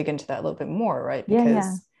dig into that a little bit more, right?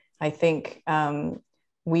 Because I think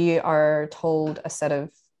we are told a set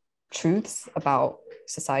of truths about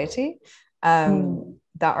society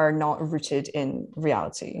that are not rooted in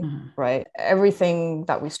reality, right? Everything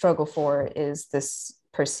that we struggle for is this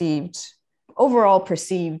overall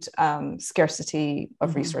perceived scarcity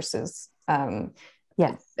of resources.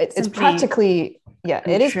 It's practically,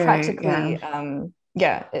 it is practically,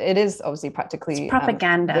 it is obviously practically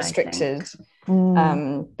propaganda, restricted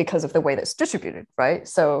because of the way that's distributed, right?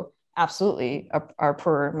 So absolutely, our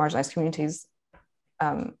poor marginalized communities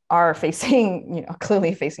are facing, you know,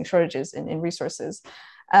 clearly facing shortages in resources,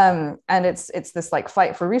 and it's this like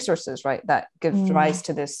fight for resources, right, that gives rise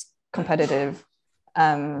to this competitive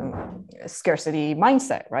scarcity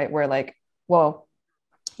mindset, right, where like, well,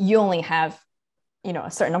 you only have, you know, a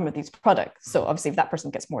certain number of these products, so obviously if that person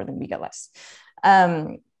gets more, then we get less.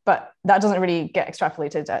 But that doesn't really get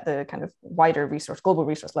extrapolated at the kind of wider global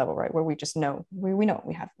resource level, right, where we just know we know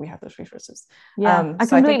we have those resources. I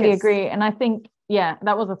completely agree. And I think,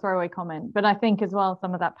 that was a throwaway comment. But I think as well,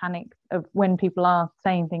 some of that panic of when people are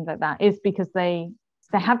saying things like that is because they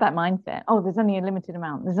have that mindset. Oh, there's only a limited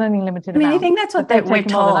amount. There's only a limited amount. I think that's what we're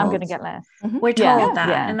told. More, I'm going to get less. We're told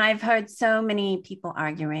that. And I've heard so many people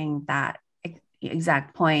arguing that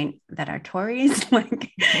exact point, that are Tories,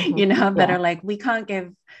 like, that are like, we can't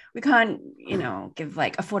give like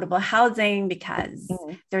affordable housing because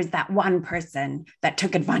there's that one person that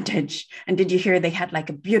took advantage. And did you hear they had like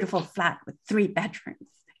a beautiful flat with 3 bedrooms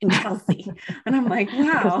in Chelsea? And I'm like,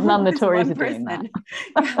 wow, none of the Tories are doing that.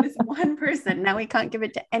 This one person, now we can't give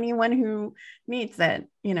it to anyone who needs it,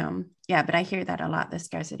 but I hear that a lot, the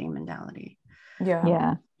scarcity mentality.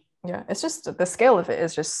 Yeah, it's just the scale of it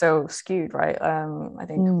is just so skewed, right? I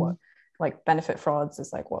think what like benefit frauds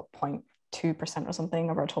is like 0.2% or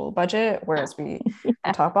something of our total budget, whereas we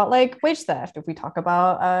talk about like wage theft, if we talk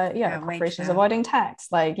about corporations avoiding tax,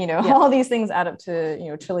 like all these things add up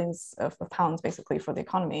to trillions of pounds basically for the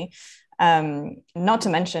economy. Not to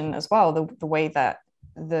mention as well the way that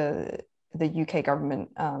the UK government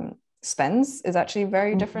spends is actually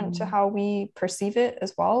very different to how we perceive it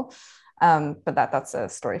as well. But that's a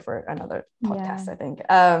story for another podcast, I think.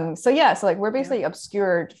 So like we're basically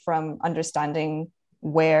obscured from understanding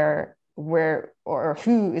where or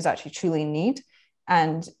who is actually truly in need.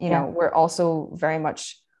 And, we're also very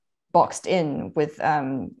much boxed in with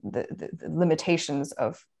the limitations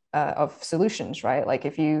of solutions, right? Like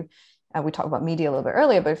if you, we talked about media a little bit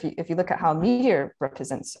earlier, but if you look at how media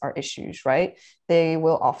represents our issues, right, they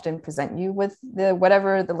will often present you with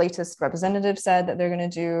whatever the latest representative said that they're going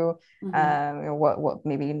to do, what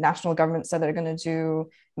maybe national government said they're going to do,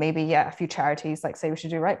 maybe a few charities like say we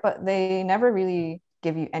should do, right, but they never really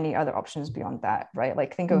give you any other options beyond that, right?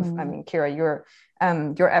 Like think of, I mean, Kira, your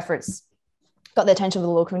efforts got the attention of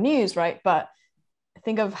the local news, right? But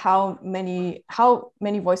think of how many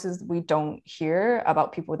voices we don't hear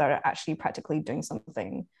about people that are actually practically doing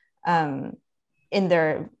something in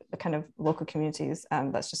their kind of local communities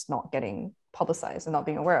that's just not getting publicized and not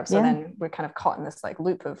being aware of. So then we're kind of caught in this like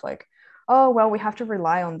loop of like, oh well, we have to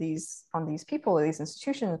rely on these people or these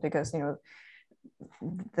institutions because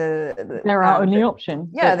they're our only option.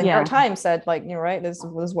 The New York Times said like, right, this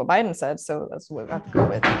is what Biden said, so that's what we have to go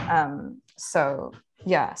with. So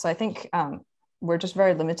I think we're just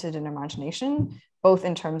very limited in imagination, both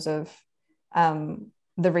in terms of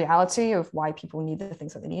the reality of why people need the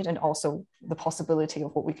things that they need, and also the possibility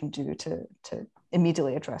of what we can do to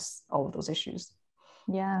immediately address all of those issues.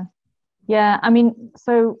 Yeah, I mean,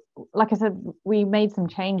 so like I said, we made some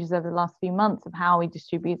changes over the last few months of how we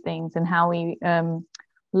distribute things and how we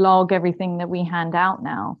log everything that we hand out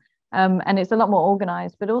now. And it's a lot more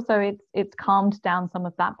organized, but also it's calmed down some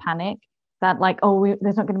of that panic that like,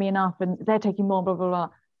 there's not going to be enough and they're taking more, blah, blah,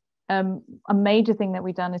 blah. A major thing that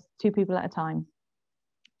we've done is 2 people at a time.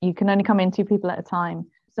 You can only come in 2 people at a time.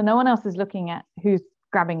 So no one else is looking at who's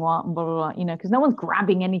grabbing what and blah, blah, blah, because no one's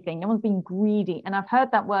grabbing anything. No one's being greedy. And I've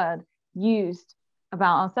heard that word used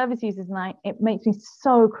about our service users and it makes me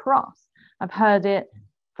so cross. I've heard it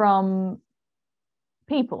from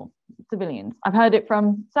people, civilians. I've heard it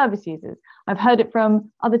from service users. I've heard it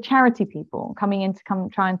from other charity people coming in to come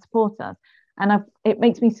try and support us. And it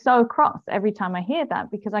makes me so cross every time I hear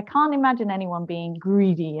that, because I can't imagine anyone being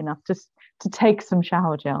greedy enough to take some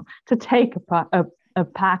shower gel, to take a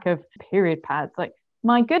pack of period pads. Like,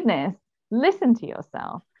 my goodness, listen to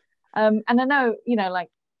yourself. And I know, like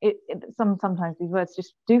sometimes these words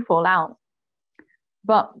just do fall out.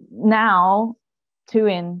 But now 2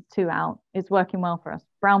 in, 2 out is working well for us.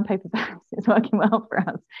 Brown paper bags is working well for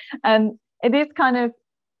us. And it is kind of,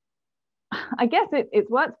 I guess it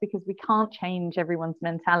works because we can't change everyone's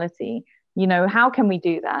mentality. How can we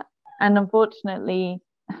do that? And unfortunately,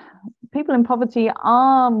 people in poverty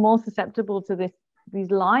are more susceptible to these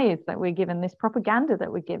lies that we're given, this propaganda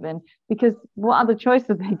that we're given, because what other choice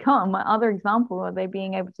have they got? What other example are they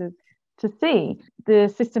being able to see?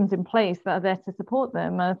 The systems in place that are there to support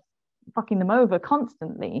them are fucking them over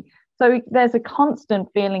constantly. So there's a constant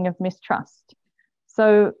feeling of mistrust.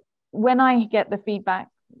 So when I get the feedback,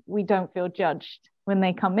 we don't feel judged when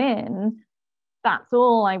they come in, that's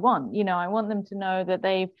all I want. I want them to know that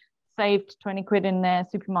they've saved 20 quid in their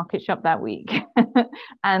supermarket shop that week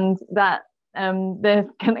and that they're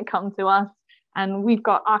going to come to us and we've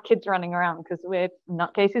got our kids running around because we're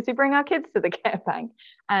nutcases who bring our kids to the care bank,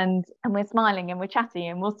 and we're smiling and we're chatty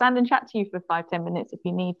and we'll stand and chat to you for 5-10 minutes if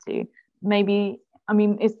you need to. Maybe, I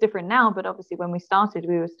mean, it's different now, but obviously when we started,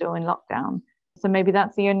 we were still in lockdown. So maybe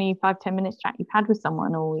that's the only 5-10 minutes chat you've had with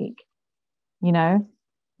someone all week,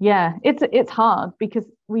 Yeah, it's hard because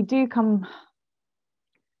we do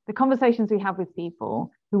the conversations we have with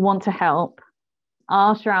people who want to help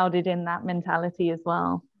are shrouded in that mentality as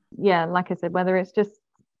well. Yeah, like I said, whether it's just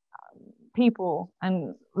people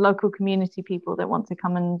and local community people that want to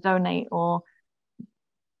come and donate or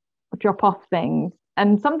drop off things.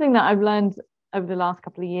 And something that I've learned over the last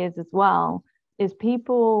couple of years as well is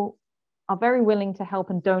people are very willing to help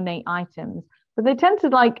and donate items, but they tend to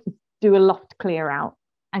like do a loft clear out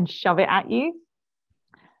and shove it at you.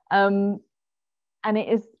 And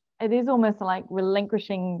it is almost like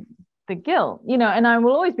relinquishing the guilt, you know, and I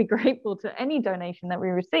will always be grateful to any donation that we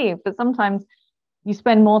receive, but sometimes you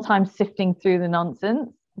spend more time sifting through the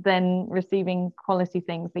nonsense than receiving quality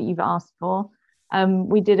things that you've asked for.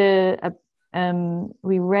 We did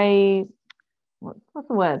we raised, what's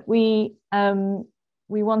the word? We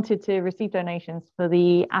wanted to receive donations for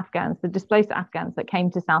the displaced Afghans that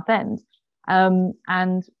came to Southend.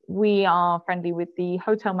 And we are friendly with the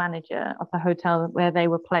hotel manager of the hotel where they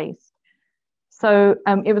were placed. So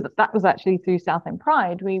that was actually through Southend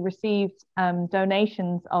Pride. We received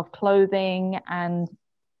donations of clothing and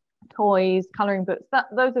toys, colouring books.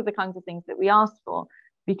 Those are the kinds of things that we asked for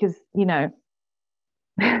because, you know,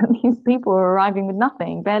 these people are arriving with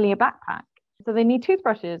nothing, barely a backpack. So they need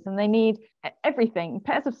toothbrushes and they need everything,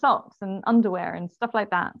 pairs of socks and underwear and stuff like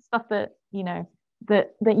that, stuff that, you know,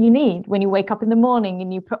 that you need when you wake up in the morning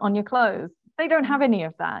and you put on your clothes. They don't have any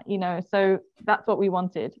of that, you know, so that's what we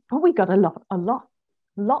wanted. But we got a lot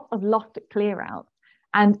of loft clear out,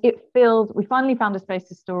 and we finally found a space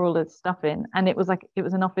to store all this stuff in, and it was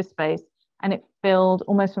an office space, and it filled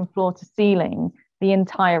almost from floor to ceiling the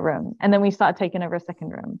entire room. And then we started taking over a second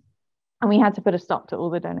room, and we had to put a stop to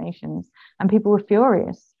all the donations, and people were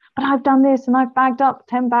furious. But I've done this and I've bagged up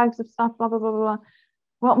 10 bags of stuff, blah, blah, blah, blah.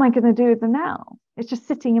 What am I going to do with them now? It's just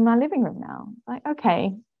sitting in my living room now. Like,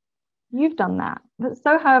 okay, you've done that, but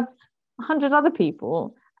so have 100 other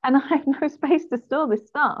people, and I have no space to store this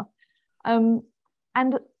stuff. And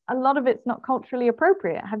a lot of it's not culturally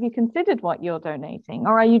appropriate. Have you considered what you're donating,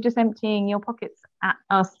 or are you just emptying your pockets at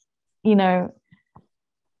us? You know,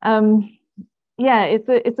 yeah,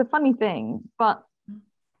 it's a funny thing, but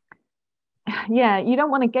yeah, you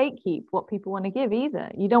don't want to gatekeep what people want to give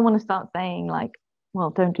either. You don't want to start saying like, well,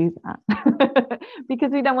 don't do that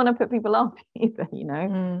because we don't want to put people off either, you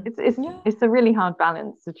know. It's a really hard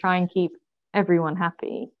balance to try and keep everyone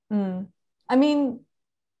happy. I mean,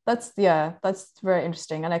 that's very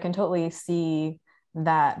interesting, and I can totally see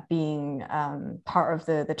that being part of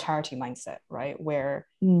the charity mindset, right, where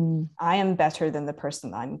I am better than the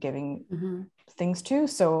person that I'm giving things to,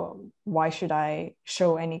 so why should I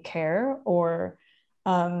show any care or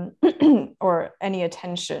or any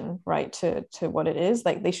attention, right, to what it is.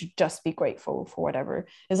 Like, they should just be grateful for whatever.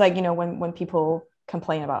 It's like, you know, when people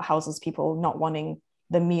complain about houseless people not wanting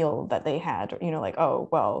the meal that they had, you know, like, oh,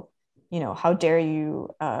 well, you know, how dare you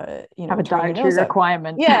you know, have a dietary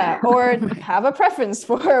requirement, yeah, or have a preference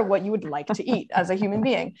for what you would like to eat as a human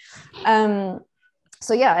being.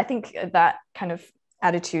 So yeah, I think that kind of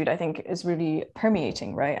attitude, I think, is really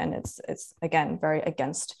permeating, right? And it's again very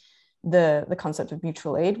against the concept of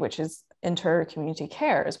mutual aid, which is inter-community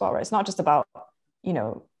care as well, right? It's not just about, you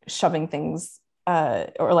know, shoving things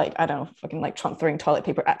or like, I don't know, fucking like throwing toilet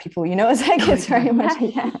paper at people, you know. It's like, it's very much,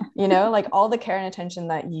 you know, like all the care and attention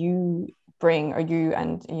that you bring, or you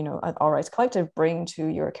and, you know, All Rise Collective bring to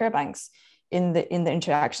your care banks in the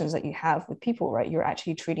interactions that you have with people, right? You're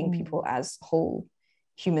actually treating people as whole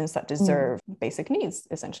humans that deserve basic needs,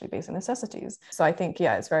 essentially basic necessities. So I think,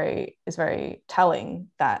 yeah, it's very telling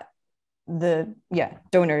that the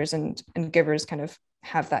donors and givers kind of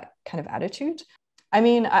have that kind of attitude. I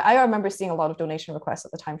mean, I remember seeing a lot of donation requests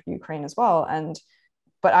at the time for Ukraine as well,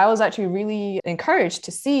 but I was actually really encouraged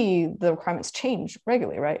to see the requirements change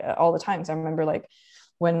regularly, right, all the time. So I remember like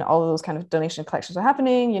when all of those kind of donation collections were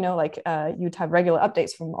happening, you know, like you'd have regular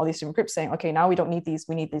updates from all these different groups saying, okay, now we don't need these,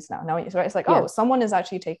 we need these now. Right? It's like, oh, someone is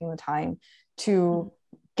actually taking the time to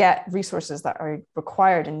get resources that are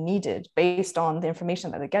required and needed based on the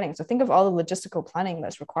information that they're getting. So think of all the logistical planning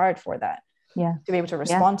that's required for that, to be able to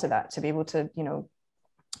respond to that, to be able to, you know,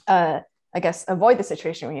 I guess avoid the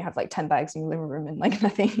situation where you have like 10 bags in your living room and like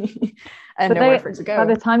nothing and nowhere for it to go. By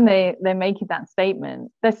the time they're making that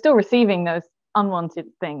statement, they're still receiving those unwanted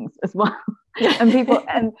things as well. And people,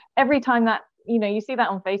 and every time that, you know, you see that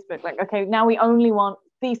on Facebook, like, okay, now we only want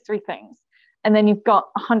these 3 things. And then you've got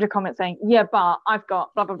 100 comments saying, yeah, but I've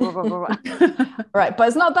got blah, blah, blah, blah, blah, blah. Right. But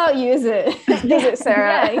it's not about you, is it? Is it,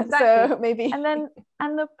 Sarah? Yeah, exactly. So maybe.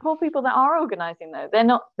 And the poor people that are organizing though,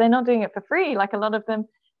 they're not doing it for free. Like a lot of them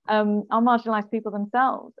are marginalized people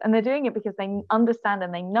themselves. And they're doing it because they understand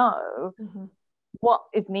and they know what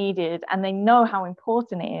is needed. And they know how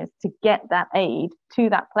important it is to get that aid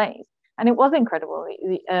to that place. And it was incredible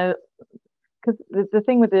because the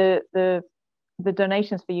thing with the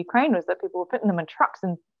donations for Ukraine was that people were putting them in trucks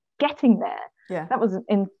and getting there. Yeah, that was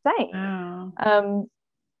insane. Wow.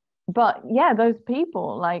 But yeah, those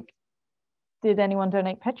people, like, did anyone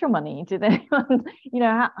donate petrol money? Did anyone,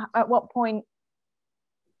 at what point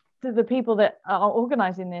do the people that are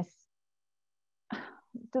organizing this,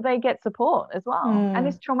 do they get support as well? And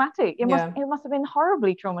it's traumatic. It must have been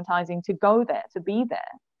horribly traumatizing to go there, to be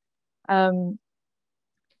there.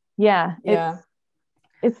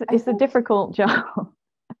 It's a difficult job.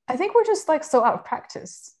 I think we're just like so out of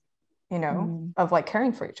practice, of like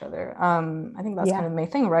caring for each other. I think that's kind of the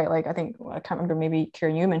main thing, right? Like, I can't remember, maybe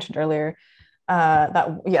Kieran, you mentioned earlier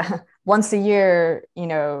once a year,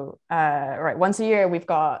 once a year we've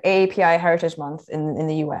got AAPI Heritage Month in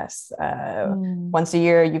the US. Once a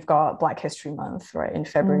year you've got Black History Month, right, in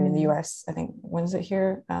February in the US. I think, when is it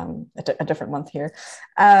here? A different month here,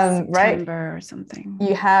 September or something.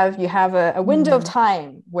 You have a window of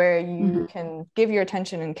time where you can give your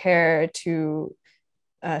attention and care to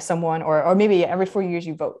someone, or maybe every 4 years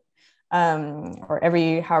you vote. Or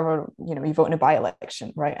however you vote in a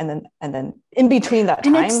by-election, right? And then in between that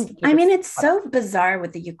time, it's so bizarre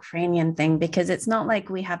with the Ukrainian thing, because it's not like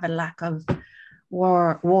we have a lack of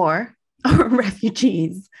war or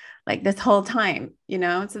refugees like this whole time,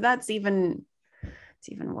 so that's even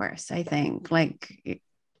worse, I think. Like,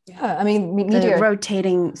 media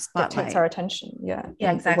rotating spotlight takes our attention. Yeah,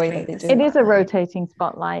 exactly. The way that they do. It is a rotating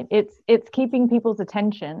spotlight. It's keeping people's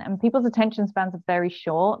attention, and people's attention spans are very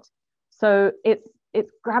short. So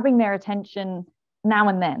it's grabbing their attention now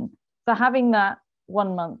and then. So having that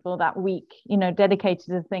 1 month or that week, dedicated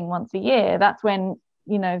to the thing once a year, that's when,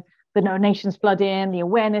 the donations flood in, the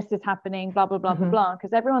awareness is happening, blah, blah, blah, blah, blah,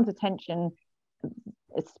 because everyone's attention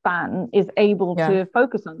span is able to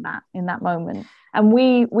focus on that in that moment. And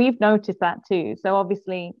we've noticed that too. So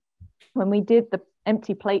obviously, when we did the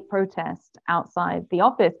empty plate protest outside the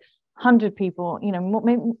office, 100 people,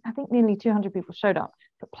 maybe, I think nearly 200 people showed up,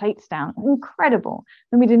 put plates down. Incredible.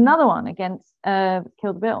 Then we did another one against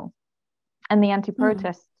Kill the Bill and the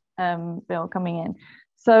anti-protest bill coming in.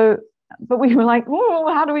 So, but we were like,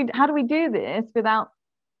 oh, how do we do this without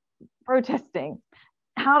protesting?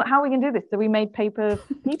 How are we going to do this? So we made paper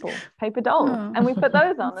dolls, and we put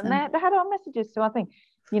those on, and they had our messages to our thing,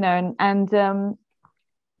 and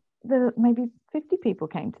maybe 50 people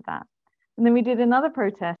came to that. And then we did another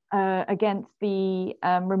protest against the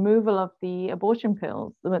removal of the abortion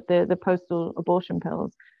pills, the postal abortion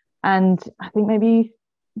pills. And I think maybe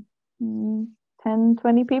 10,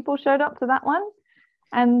 20 people showed up to that one.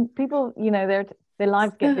 And people, their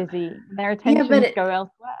lives get busy, their attentions go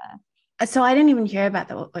elsewhere. So I didn't even hear about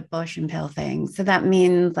the abortion pill thing. So that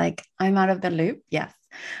means, like, I'm out of the loop. Yes.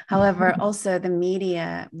 However, also the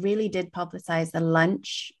media really did publicize the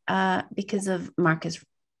lunch because of Marcus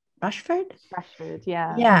Rashford,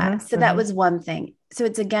 yeah. Yeah. So that was one thing. So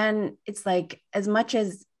it's like, as much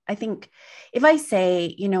as I think, if I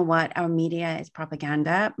say, our media is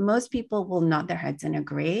propaganda, most people will nod their heads and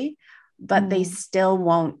agree, but they still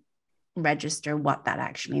won't register what that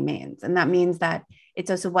actually means. And that means that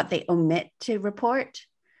it's also what they omit to report.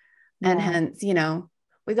 And hence, we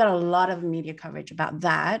got a lot of media coverage about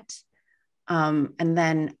that. And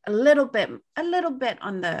then a little bit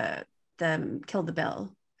on the Kill the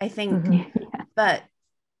Bill, I think, but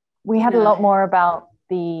we had a lot more about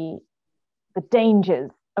the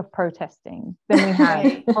dangers of protesting than we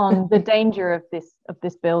had on the danger of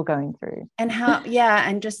this bill going through, and how,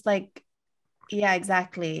 and just like,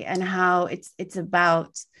 exactly, and how it's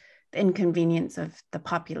about the inconvenience of the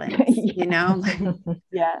populace,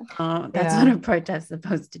 that's what a protest is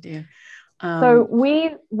supposed to do. So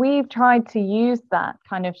we've tried to use that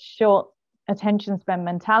kind of short attention span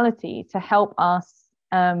mentality to help us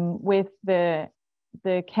with the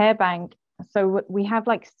care bank. So we have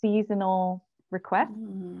like seasonal requests.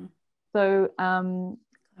 So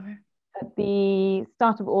at the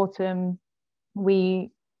start of autumn,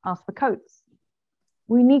 we asked for coats.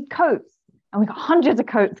 We need coats, and we got hundreds of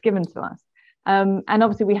coats given to us. And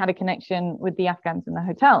obviously we had a connection with the Afghans in the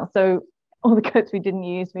hotel. So all the coats we didn't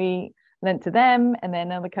use, we lent to them, and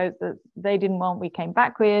then other coats that they didn't want, we came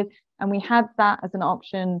back with, and we had that as an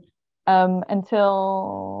option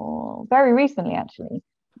until very recently, actually.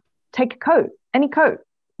 Take a coat, any coat.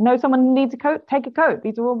 Know someone needs a coat, take a coat.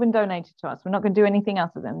 These have all been donated to us. We're not going to do anything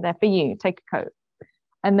else with them. They're for you. Take a coat.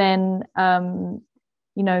 And then,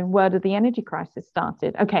 word of the energy crisis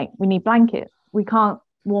started. Okay, we need blankets. We can't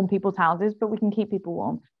warm people's houses, but we can keep people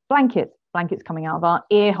warm. Blankets coming out of our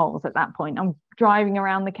ear holes at that point. I'm driving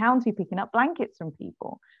around the county picking up blankets from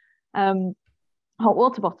people. Hot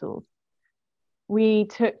water bottles.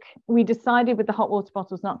 we decided with the hot water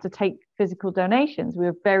bottles not to take physical donations. We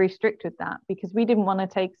were very strict with that because we didn't want to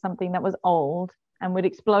take something that was old and would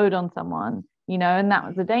explode on someone, and that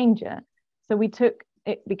was a danger. So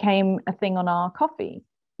it became a thing on our coffee.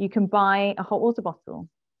 You can buy a hot water bottle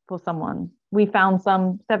for someone. We found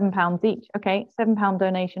some £7 each. Okay, £7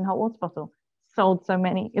 donation hot water bottle. Sold so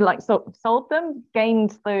many, sold them,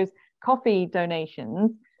 gained those coffee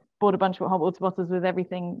donations, bought a bunch of hot water bottles with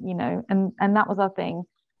everything, and that was our thing.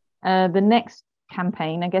 The next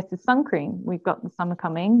campaign, I guess, is sun cream. We've got the summer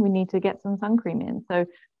coming. We need to get some sun cream in. So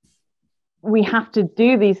we have to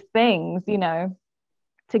do these things,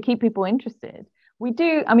 to keep people interested.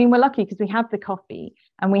 We're lucky because we have the coffee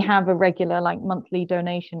and we have a regular monthly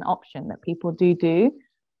donation option that people do.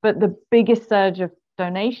 But the biggest surge of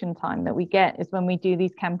donation time that we get is when we do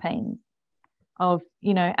these campaigns of,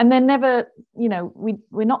 and they're never,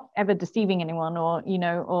 we're not ever deceiving anyone or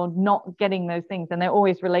not getting those things. And they're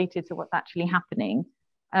always related to what's actually happening.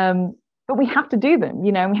 But we have to do them,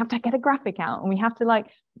 and we have to get a graphic out and we have to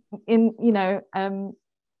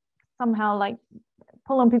somehow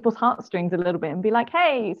pull on people's heartstrings a little bit and be like,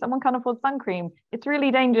 hey, someone can't afford sun cream. It's really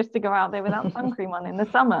dangerous to go out there without sun cream on in the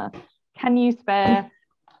summer. Can you spare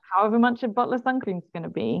however much a bottle of sun cream is going to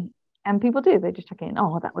be? And people do. They just check in.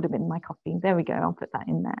 Oh, that would have been my coffee. There we go. I'll put that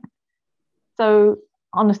in there. So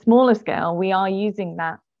on a smaller scale, we are using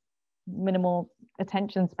that minimal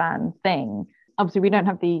attention span thing. Obviously, we don't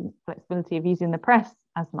have the flexibility of using the press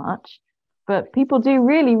as much, but people do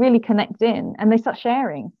really, really connect in and they start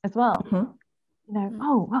sharing as well. Mm-hmm.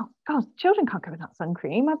 Oh, well, God, children can't go without sun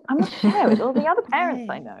cream. I must share with all the other parents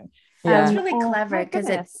I know. Yeah. It's really clever because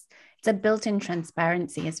it's a built-in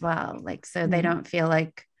transparency as well. So they don't feel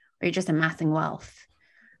like, or you're just amassing wealth.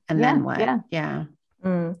 And then what? Yeah.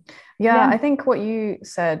 I think what you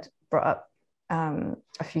said brought up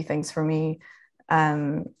a few things for me.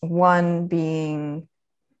 One being,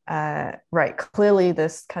 clearly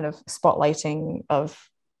this kind of spotlighting of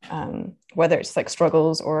whether it's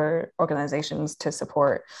struggles or organizations to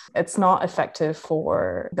support, it's not effective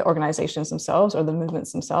for the organizations themselves or the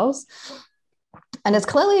movements themselves. And it's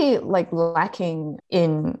clearly lacking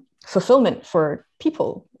in fulfillment for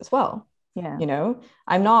people as well. Yeah. No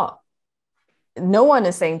one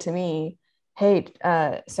is saying to me, hey,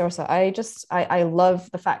 Sarasa, I love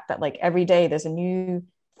the fact that every day there's a new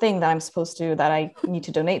thing that I'm supposed to, that I need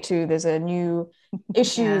to donate to. There's a new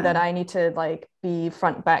issue that I need to be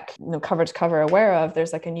front, back, cover to cover aware of.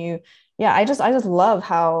 There's a new, I just love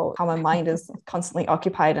how my mind is constantly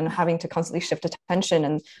occupied and having to constantly shift attention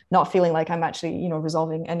and not feeling like I'm actually,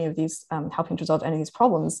 resolving any of these, helping to resolve any of these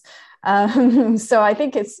problems. So I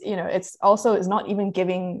think it's not even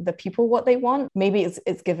giving the people what they want. Maybe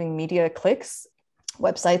it's giving media clicks,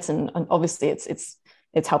 websites, and obviously it's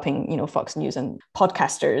helping, Fox News and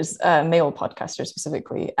podcasters, male podcasters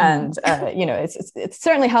specifically. And, it's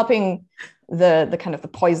certainly helping the kind of the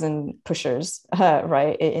poison pushers,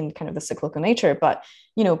 right, in kind of the cyclical nature. But,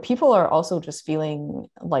 people are also just feeling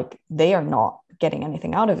like they are not getting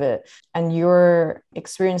anything out of it. And your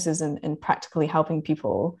experiences in practically helping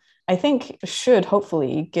people, I think, should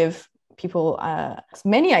hopefully give people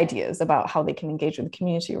many ideas about how they can engage with the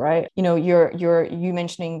community, right? You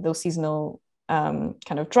mentioning those seasonal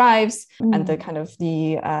kind of drives and the kind of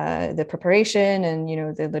the preparation and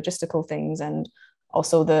the logistical things, and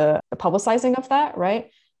also the publicizing of that, right?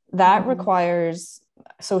 That requires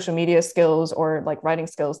social media skills or writing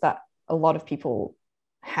skills that a lot of people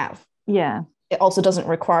have. Yeah. It also doesn't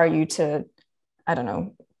require you to, I don't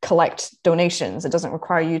know, collect donations. It doesn't even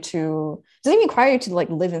require you to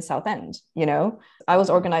live in Southend. I was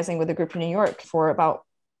organizing with a group in New York for about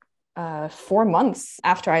 4 months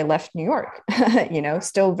after I left New York,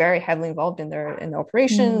 still very heavily involved in the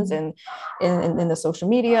operations and in the social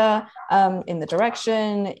media, in the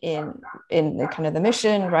direction, in the kind of the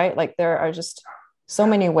mission, right? There are just so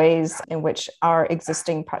many ways in which our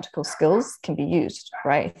existing practical skills can be used,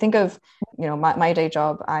 right? Think of, my day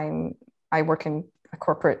job. I work in a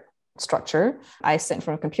corporate structure. I sit in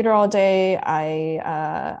front of a computer all day.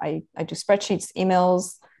 I do spreadsheets,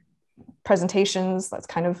 emails, presentations. That's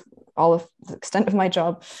kind of all of the extent of my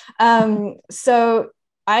job. So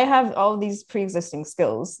I have all these pre-existing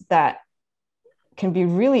skills that can be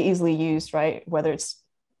really easily used, right? Whether it's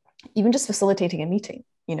even just facilitating a meeting,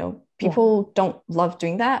 people don't love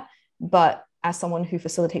doing that, but as someone who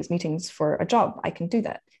facilitates meetings for a job, I can do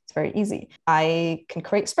that. It's very easy. I can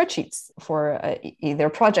create spreadsheets for either a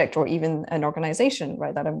project or even an organization,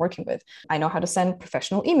 right, that I'm working with. I know how to send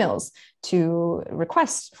professional emails to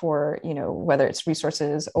requests for, whether it's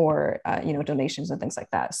resources or, donations and things like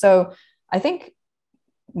that. So I think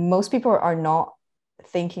most people are not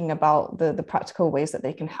thinking about the practical ways that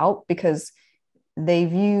they can help, because they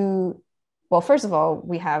view, well, first of all,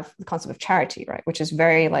 we have the concept of charity, right, which is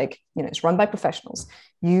very like, it's run by professionals.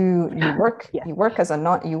 You work Yeah. you work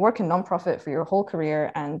you work in nonprofit for your whole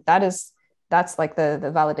career, and that's like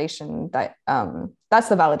the validation that that's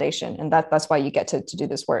the validation, and that's why you get to do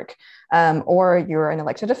this work. Or you're an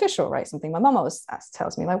elected official, right? Something my mom always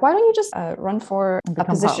tells me, like, why don't you just run for a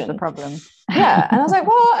position? The problem. Yeah. And I was like,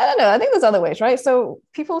 well, I don't know, I think there's other ways, right? So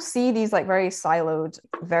people see these like very siloed,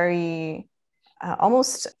 very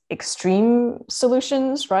almost extreme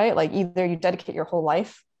solutions, right? Like either you dedicate your whole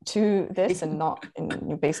life to this and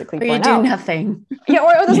you basically or you do out. nothing. Yeah,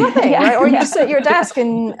 or there's nothing, right? Or you just sit at your desk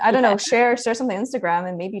and I don't know, share something on Instagram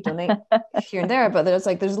and maybe donate here and there, but there's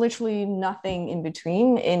literally nothing in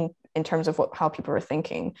between in terms of how people are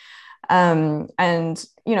thinking. And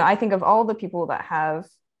I think of all the people that have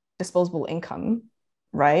disposable income,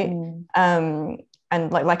 right? And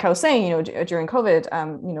like I was saying, during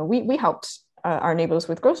COVID, we helped our neighbors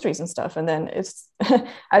with groceries and stuff, and then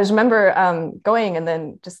I just remember going and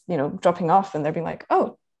then just dropping off, and they're being like,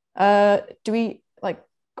 oh, do we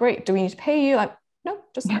need to pay you? Like, no,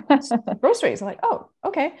 just groceries. I'm like, oh,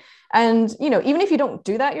 okay. And even if you don't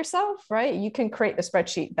do that yourself, right, you can create the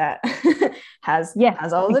spreadsheet that has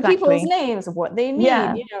all the people's names of what they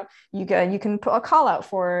need. You can put a call out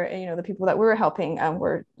for the people that we were helping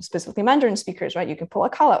were specifically Mandarin speakers, right? You can pull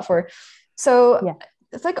a call out for. So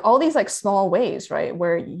it's like all these like small ways, right,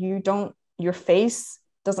 where your face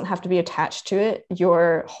doesn't have to be attached to it.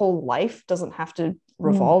 Your whole life doesn't have to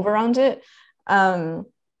revolve around it.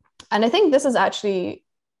 And I think this is actually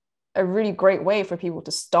a really great way for people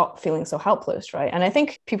to stop feeling so helpless, right? And I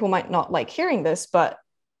think people might not like hearing this, but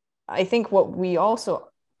I think what we also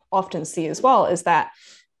often see as well is that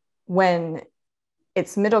when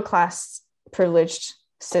it's middle class, privileged,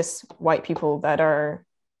 cis white people that are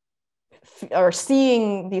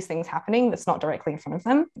seeing these things happening that's not directly in front of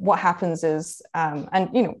them, what happens is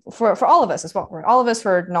for all of us as well, right? All of us who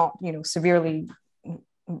are not severely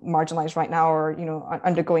marginalized right now or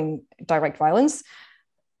undergoing direct violence,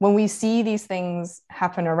 when we see these things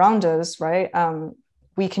happen around us, right,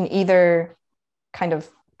 we can either kind of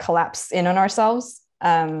collapse in on ourselves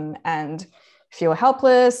and feel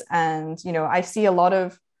helpless. And I see a lot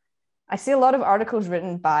of articles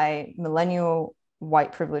written by millennial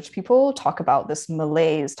white privileged people talk about this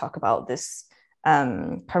malaise, talk about this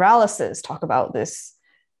paralysis, talk about this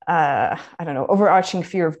I don't know, overarching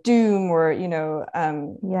fear of doom, or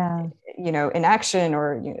inaction,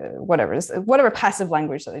 or whatever passive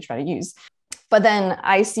language that they try to use. But then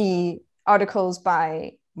I see articles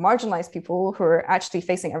by marginalized people who are actually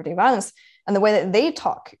facing everyday violence, and the way that they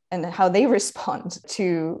talk and how they respond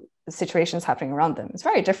to the situations happening around them is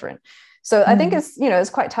very different. So I think it's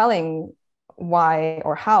quite telling why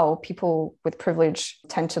or how people with privilege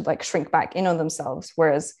tend to like shrink back in on themselves,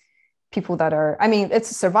 whereas people that are,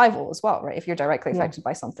 it's survival as well, right? If you're directly affected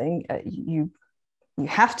by something, you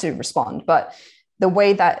have to respond. But the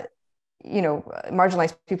way that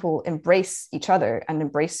marginalized people embrace each other and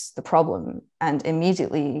embrace the problem and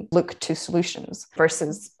immediately look to solutions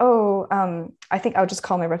versus, I think I'll just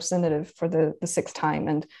call my representative for the sixth time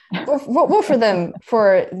and vote for them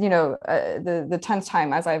for the 10th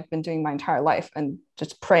time, as I've been doing my entire life, and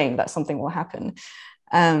just praying that something will happen.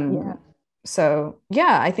 So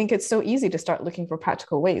I think it's so easy to start looking for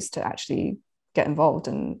practical ways to actually get involved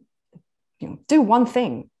and do one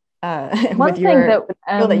thing with your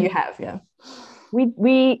skill that you have.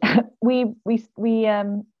 We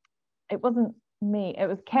it wasn't me, it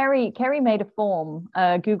was Kerry made a form,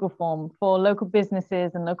 a Google form for local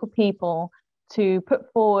businesses and local people to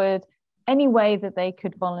put forward any way that they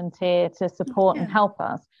could volunteer to support and help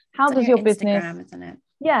us. How does your business, isn't it?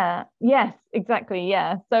 Yes, exactly.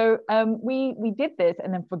 So we did this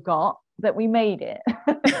and then forgot that we made it.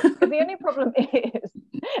 Because the only problem is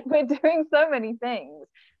we're doing so many things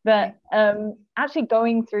that actually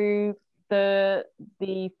going through the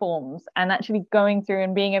forms and actually going through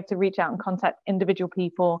and being able to reach out and contact individual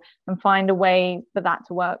people and find a way for that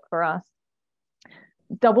to work for us.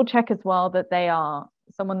 Double check as well that they are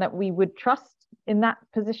someone that we would trust in that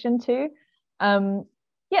position too.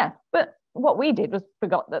 But what we did was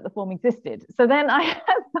forgot that the form existed. So then I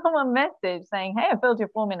had someone message saying, hey, I filled your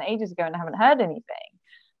form in ages ago and I haven't heard anything.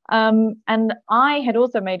 And I had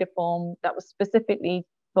also made a form that was specifically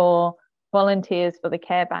for volunteers for the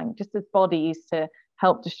Care Bank, just as bodies to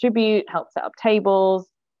help distribute, help set up tables,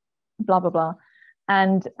 blah, blah, blah.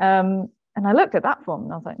 And I looked at that form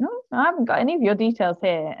and I was like, no, I haven't got any of your details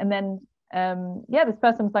here. And then this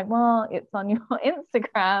person was like, well, it's on your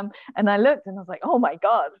Instagram. And I looked and I was like, oh my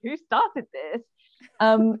God, who started this?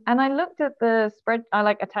 And I looked at the spread, I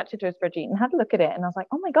like attached it to a spreadsheet and had a look at it. And I was like,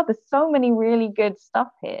 oh my God, there's so many really good stuff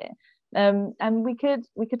here. And we could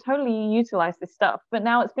totally utilize this stuff. But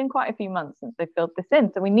now it's been quite a few months since they filled this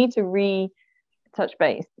in. So we need to touch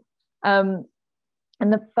base. And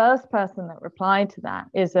the first person that replied to that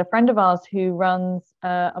is a friend of ours who runs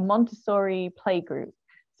a Montessori play group.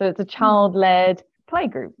 So it's a child-led play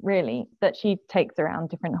group, really, that she takes around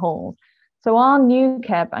different halls. So our new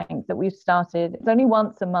care bank that we've started, it's only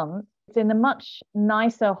once a month. It's in a much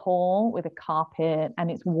nicer hall with a carpet, and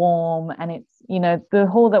it's warm, and it's, the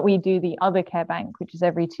hall that we do the other care bank, which is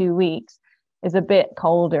every 2 weeks, is a bit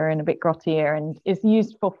colder and a bit grottier and is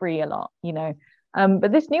used for free a lot,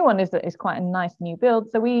 But this new one is quite a nice new build.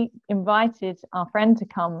 So we invited our friend to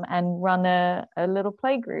come and run a little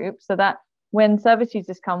play group so that when service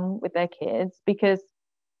users come with their kids, because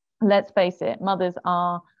let's face it, mothers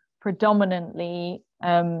are predominantly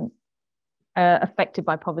affected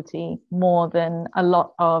by poverty more than a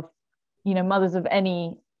lot of, mothers of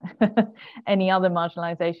any other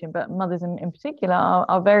marginalization, but mothers in particular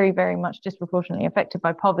are very, very much disproportionately affected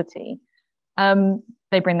by poverty.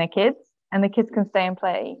 They bring their kids, and the kids can stay and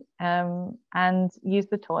play and use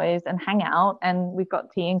the toys and hang out. And we've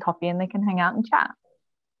got tea and coffee, and they can hang out and chat.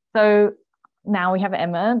 So now we have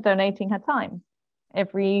Emma donating her time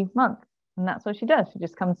every month. And that's what she does. She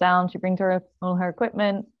just comes down, she brings her all her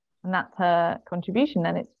equipment, and that's her contribution.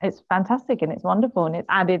 And it's fantastic, and it's wonderful. And it's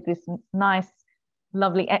added this nice,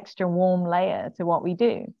 lovely, extra warm layer to what we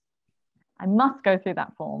do. I must go through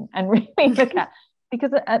that form and really look at,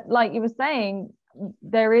 because like you were saying,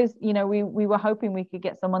 there is, we were hoping we could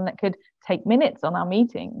get someone that could take minutes on our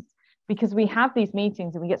meetings, because we have these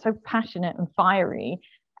meetings and we get so passionate and fiery.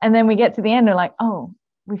 And then we get to the end and we're like, oh,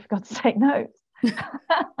 we forgot to take notes.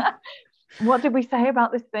 What did we say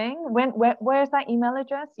about this thing? Where's that email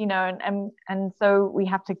address? And so we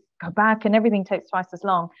have to go back, and everything takes twice as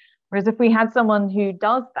long. Whereas if we had someone who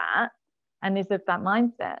does that and is of that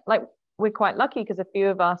mindset, like, we're quite lucky because a few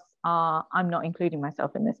of us are, I'm not including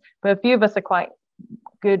myself in this, but a few of us are quite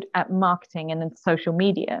good at marketing and in social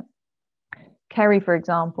media. Kerry, for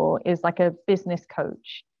example, is like a business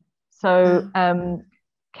coach. So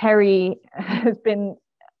Kerry has been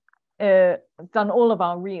done all of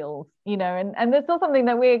our reels, and it's not something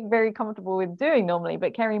that we're very comfortable with doing normally,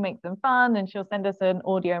 but Kerry makes them fun, and she'll send us an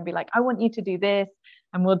audio and be like, I want you to do this,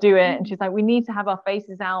 and we'll do it. And she's like, we need to have our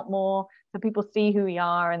faces out more so people see who we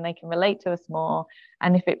are and they can relate to us more.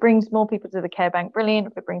 And if it brings more people to the care bank, brilliant.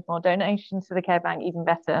 If it brings more donations to the care bank, even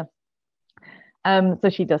better. So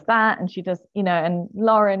she does that, and she does, and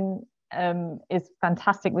Lauren is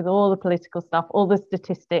fantastic with all the political stuff, all the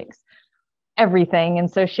statistics, everything.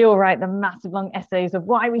 And so she'll write the massive long essays of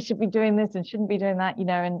why we should be doing this and shouldn't be doing that,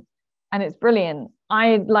 and it's brilliant.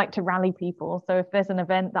 I like to rally people. So if there's an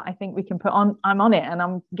event that I think we can put on, I'm on it, and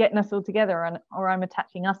I'm getting us all together, or I'm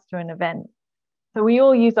attaching us to an event. So we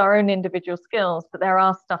all use our own individual skills, but there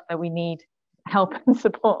are stuff that we need help and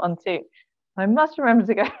support on too. So I must remember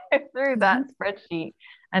to go through that spreadsheet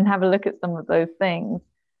and have a look at some of those things.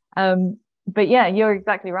 But yeah, you're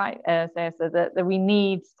exactly right, Sarah, so that we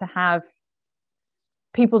need to have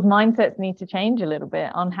people's mindsets need to change a little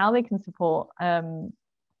bit on how they can support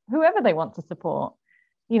whoever they want to support,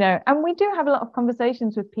 and we do have a lot of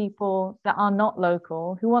conversations with people that are not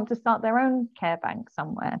local who want to start their own care bank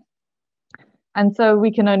somewhere. And so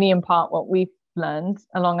we can only impart what we've learned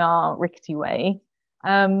along our rickety way.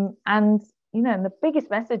 And the biggest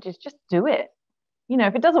message is just do it.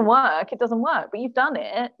 If it doesn't work, it doesn't work, but you've done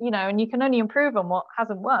it, and you can only improve on what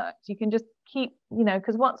hasn't worked. You can just keep,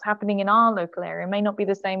 because what's happening in our local area may not be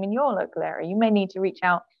the same in your local area. You may need to reach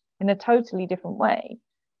out in a totally different way.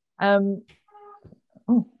 I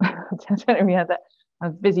don't know if you had that. A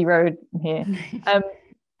busy road here.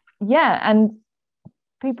 And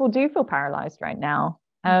people do feel paralyzed right now.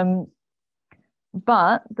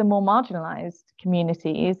 But the more marginalized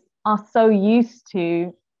communities are so used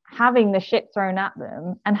to having the shit thrown at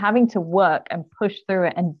them and having to work and push through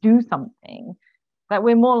it and do something, that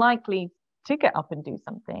we're more likely to get up and do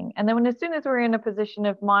something. And then as soon as we're in a position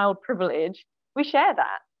of mild privilege, we share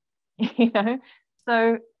that,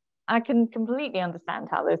 So I can completely understand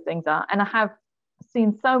how those things are. And I have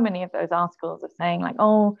seen so many of those articles of saying like,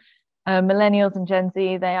 millennials and Gen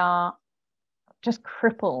Z, they are just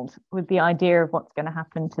crippled with the idea of what's going to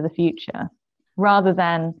happen to the future, rather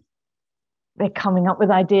than they're coming up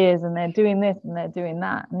with ideas and they're doing this and they're doing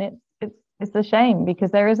that. And it's a shame,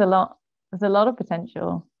 because there's a lot of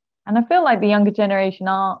potential. And I feel like the younger generation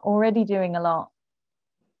are already doing a lot.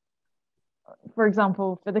 For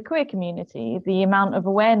example, for the queer community, the amount of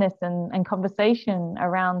awareness and conversation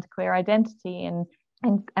around queer identity and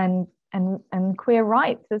and queer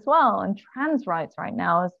rights as well, and trans rights right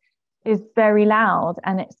now is very loud,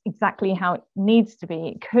 and it's exactly how it needs to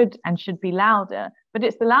be. It could and should be louder, but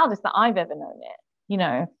it's the loudest that I've ever known it. You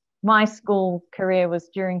know, my school career was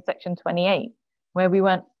during Section 28, where we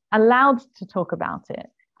weren't allowed to talk about it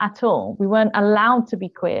at all. We weren't allowed to be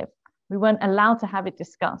queer. We weren't allowed to have it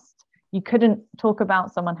discussed. You couldn't talk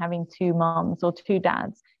about someone having two moms or two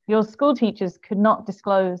dads. Your school teachers could not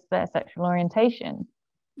disclose their sexual orientation.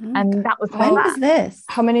 And that was when was this?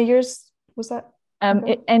 How many years was that?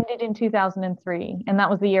 It ended in 2003, and that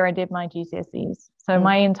was the year I did my GCSEs. So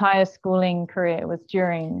my entire schooling career was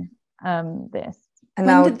during this. And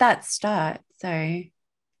when did that start? Sorry.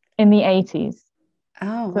 In the 80s.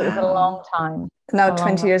 Oh, so wow. It was a long time. Now,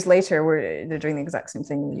 20 years later, they're doing the exact same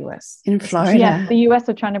thing in the US. In Florida. Yeah, the US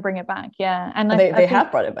are trying to bring it back. Yeah. And they think,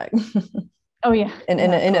 have brought it back. Oh, yeah.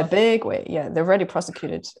 In a big way. Yeah. They've already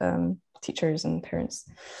prosecuted teachers and parents.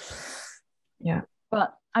 Yeah.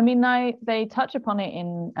 But I mean, they touch upon it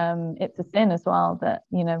in It's a Sin as well, that,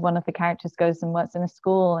 you know, one of the characters goes and works in a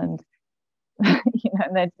school, and, you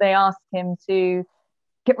know, they ask him to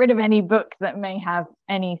get rid of any book that may have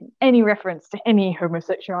any reference to any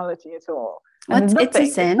homosexuality at all. What's It's a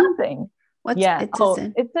Sin? Nothing. What's It's a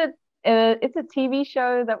Sin? It's a TV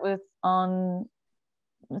show that was on,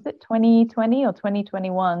 was it 2020 or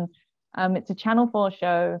 2021? It's a Channel 4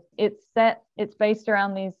 show. It's based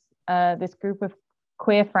around this group of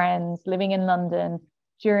queer friends living in London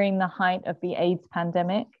during the height of the AIDS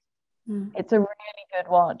pandemic. It's a really good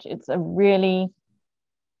watch. It's a really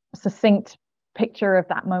succinct picture of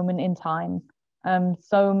that moment in time.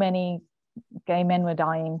 So many gay men were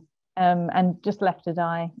dying, and just left to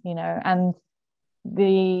die, you know, and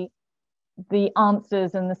the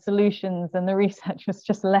answers and the solutions and the research was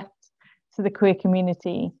just left to the queer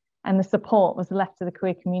community, and the support was left to the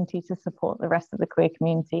queer community to support the rest of the queer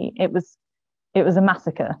community. It was a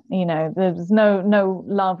massacre, you know. There was no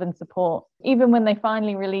love and support. Even when they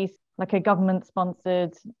finally released like a government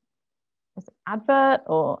sponsored advert,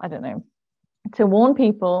 or I don't know, to warn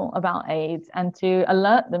people about AIDS and to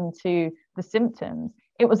alert them to the symptoms,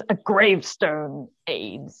 it was a gravestone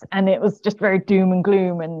AIDS, and it was just very doom and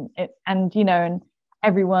gloom, and you know, and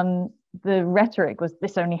everyone, the rhetoric was,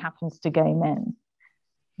 this only happens to gay men,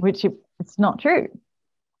 which it's not true.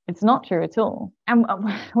 It's not true at all. And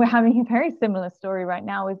we're having a very similar story right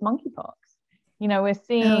now with monkeypox. You know, we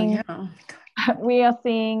are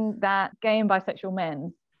seeing that gay and bisexual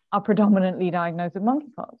men are predominantly diagnosed with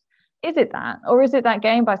monkeypox. Is it that? Or is it that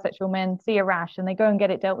gay and bisexual men see a rash and they go and get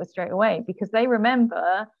it dealt with straight away because they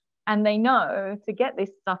remember and they know to get this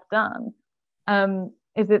stuff done?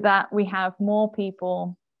 Is it that we have more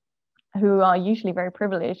people who are usually very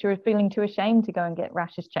privileged who are feeling too ashamed to go and get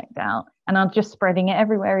rashes checked out and are just spreading it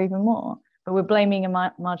everywhere even more? But we're blaming a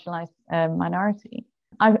marginalized minority.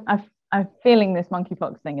 I'm feeling this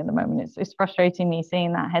monkeypox thing at the moment. It's frustrating me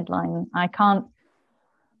seeing that headline. I can't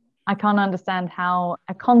understand how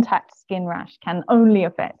a contact skin rash can only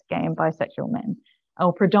affect gay and bisexual men,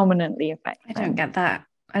 or predominantly affect them. I don't get that.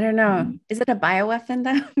 I don't know. Is it a bioweapon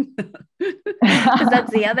then? Because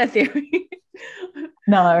that's the other theory.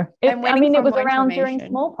 No, it was around during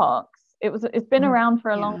smallpox. It's been around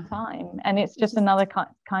for a long time, and it's just another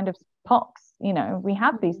kind of pox. You know, we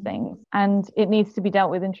have these things, and it needs to be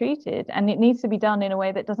dealt with and treated, and it needs to be done in a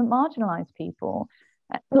way that doesn't marginalize people.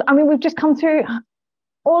 I mean, we've just come through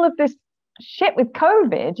all of this shit with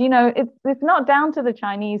COVID. You know, it's not down to the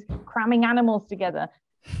Chinese cramming animals together.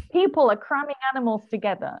 People are cramming animals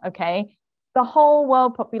together, okay? The whole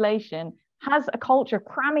world population has a culture of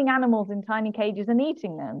cramming animals in tiny cages and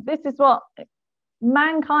eating them. This is what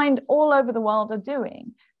mankind all over the world are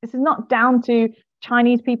doing. This is not down to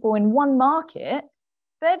Chinese people in one market.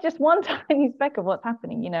 They're just one tiny speck of what's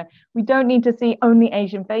happening. You know, we don't need to see only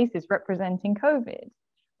Asian faces representing COVID.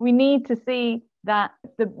 We need to see that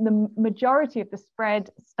the majority of the spread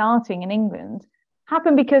starting in England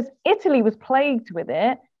happened because Italy was plagued with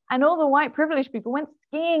it, and all the white privileged people went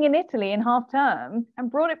skiing in Italy in half term and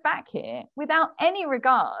brought it back here without any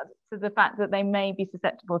regard to the fact that they may be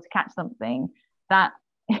susceptible to catch something that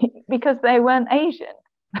because they weren't Asian.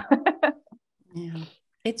 Yeah,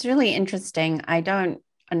 it's really interesting. I don't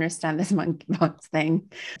understand this monkeypox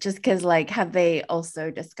thing, just because, like, have they also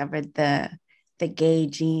discovered the gay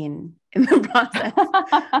gene in the process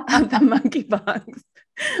of the monkeypox?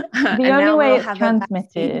 The only way it's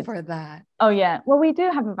transmitted for that. Oh yeah, well, we do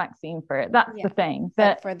have a vaccine for it. That's the thing.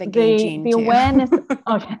 That for the gay gene the awareness.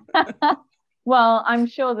 Well, I'm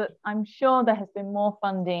sure there has been more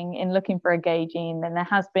funding in looking for a gay gene than there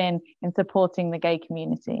has been in supporting the gay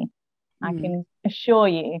community. I can assure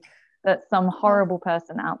you. that some horrible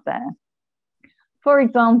person out there. For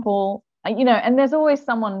example, and there's always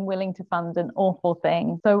someone willing to fund an awful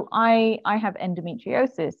thing. So I have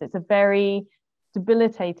endometriosis. It's a very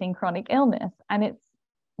debilitating chronic illness, and it's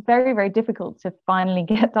very, very difficult to finally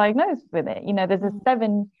get diagnosed with it. There's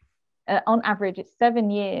on average, it's 7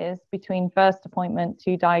 years between first appointment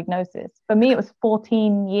to diagnosis. For me, it was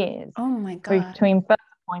 14 years. Oh my God. Between first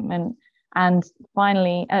appointment and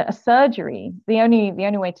finally a surgery. The only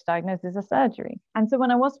way to diagnose is a surgery. And so when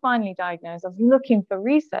I was finally diagnosed, I was looking for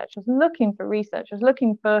research. I was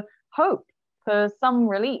looking for hope, for some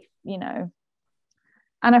relief, And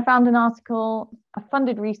I found an article, a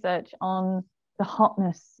funded research on the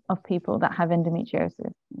hotness of people that have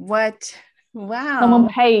endometriosis. What? Wow. Someone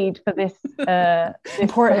paid for this.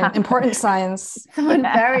 Important science. Someone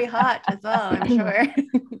very hot as well, I'm sure.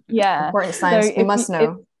 Yeah. Important science. So we must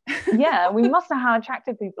know. We must know how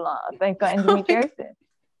attractive people are if they've got endometriosis.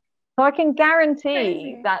 So I can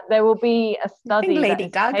guarantee that there will be a study. I think Lady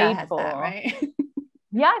Gaga has for. that, right?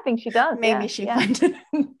 Yeah, I think she does. Maybe she funded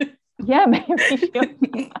it. Yeah, maybe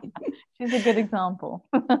she's a good example.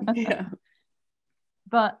 Yeah.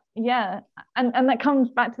 But yeah, and that comes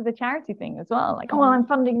back to the charity thing as well. Like, I'm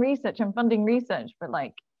funding research, but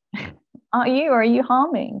like, are you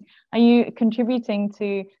harming? Are you contributing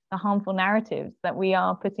to the harmful narratives that we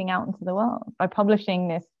are putting out into the world by publishing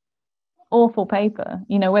this awful paper?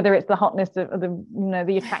 Whether it's the hotness of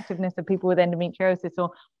the attractiveness of people with endometriosis,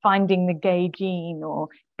 or finding the gay gene, or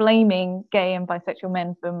blaming gay and bisexual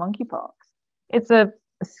men for monkeypox. It's a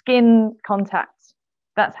skin contact.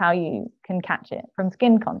 That's how you can catch it, from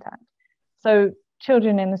skin contact. So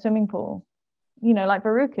children in the swimming pool, like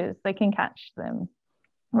verrucas, they can catch them,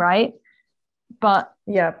 right? But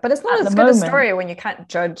it's not as good a story when you can't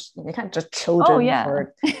judge children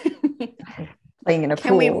for playing in a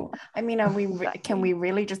pool. Can we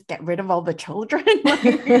really just get rid of all the children?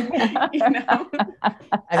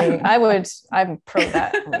 I'm pro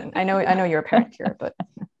that. I know you're a parent here, but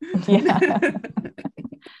yeah.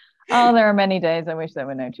 Oh, there are many days I wish there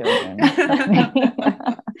were no children.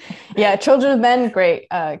 Yeah, Children of Men, great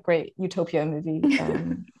utopia movie.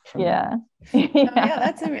 Yeah.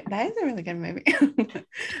 That is a really good movie.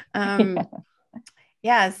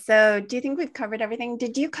 Yeah. So do you think we've covered everything?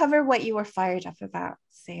 Did you cover what you were fired up about,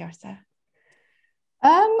 Sayarsa?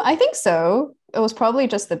 I think so. It was probably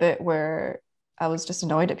just the bit where I was just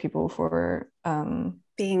annoyed at people for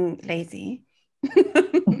being lazy.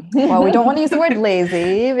 Well, we don't want to use the word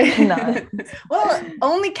lazy. No. Well,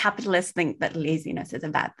 only capitalists think that laziness is a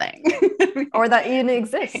bad thing, or that even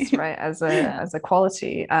exists, right, as a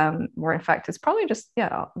quality. Where in fact it's probably just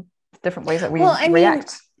different ways that we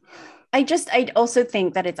react. I also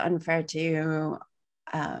think that it's unfair to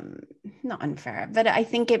not unfair, but I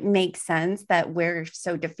think it makes sense that we're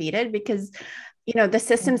so defeated because the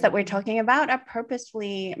systems that we're talking about are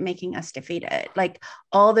purposefully making us defeated. Like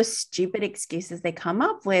all the stupid excuses they come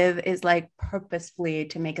up with is like purposefully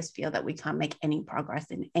to make us feel that we can't make any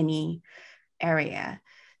progress in any area.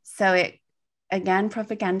 So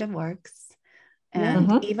propaganda works,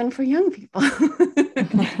 and even for young people.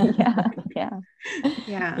 Yeah.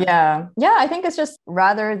 I think it's just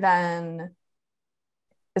rather than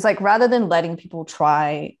letting people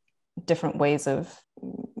try different ways of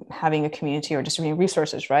having a community or distributing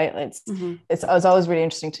resources, right? It's always really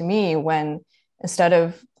interesting to me when instead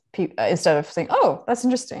of saying, oh, that's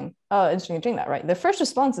interesting, interesting you're doing that, right, the first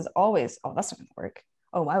response is always, oh, that's not gonna work,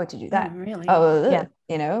 oh, why would you do that? Really?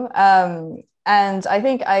 And I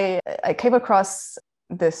think I came across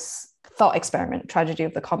this thought experiment, Tragedy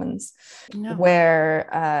of the Commons, where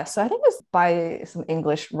so I think it was by some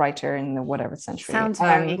English writer in the whatever century. Sounds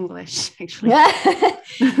very English, actually.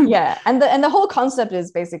 Yeah, and the whole concept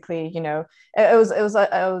is basically, it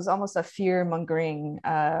was almost a fear-mongering,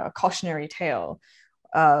 cautionary tale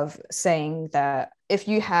of saying that if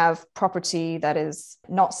you have property that is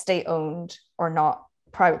not state-owned or not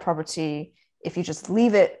private property, if you just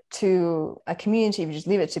leave it to a community, if you just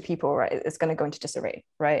leave it to people, right, it's going to go into disarray,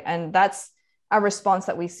 right? And that's a response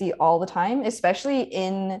that we see all the time, especially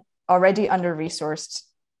in already under-resourced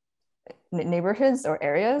neighborhoods or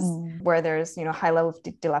areas where there's, high level of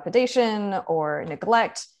dilapidation or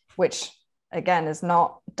neglect, which again is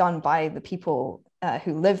not done by the people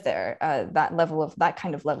who live there. That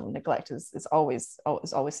kind of level of neglect is always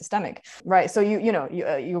systemic, right? So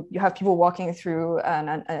you have people walking through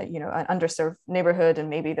an underserved neighborhood, and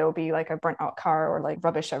maybe there'll be like a burnt out car or like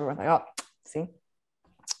rubbish everywhere. Like, oh, see,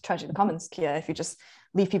 Tragedy of the Commons. Yeah, if you just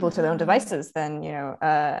leave people to their own devices, then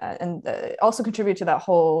and also contribute to that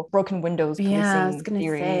whole broken windows policing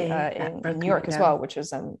theory in New York as well, which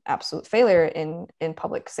is an absolute failure in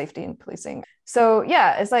public safety and policing. So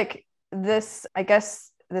yeah, it's like this, I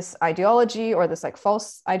guess, this ideology, or this like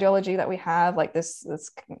false ideology that we have, like this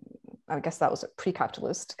I guess that was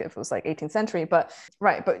pre-capitalist if it was like 18th century, but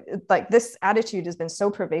like this attitude has been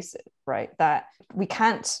so pervasive, right, that we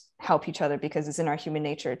can't help each other because it's in our human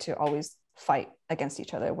nature to always fight against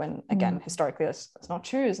each other, when again historically that's not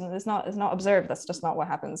true, and it's not observed. That's just not what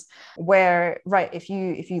happens. Where if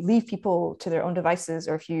you leave people to their own devices,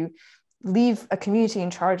 or if you leave a community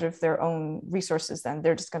in charge of their own resources, then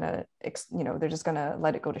they're just gonna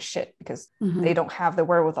let it go to shit, because they don't have the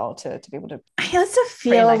wherewithal to be able to. I also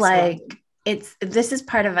feel like this is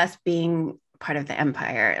part of us being part of the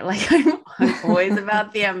empire. Like I'm always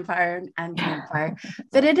about the empire and anti-empire,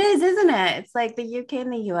 but it is, isn't it? It's like the UK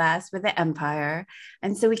and the US with the empire,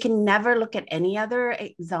 and so we can never look at any other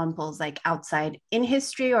examples like outside in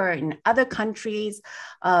history or in other countries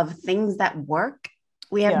of things that work.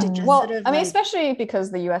 We have to just especially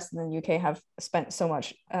because the US and the UK have spent so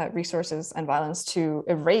much resources and violence to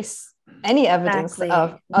erase any evidence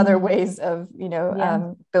of other ways of,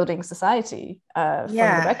 building society from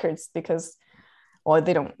the records, because we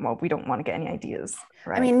don't want to get any ideas.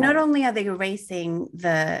 Right? I mean, not only are they erasing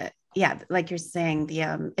like you're saying,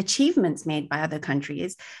 the achievements made by other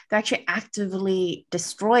countries, they're actually actively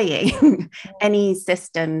destroying any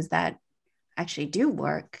systems that actually do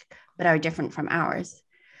work but are different from ours.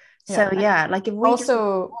 So like if we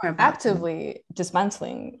also actively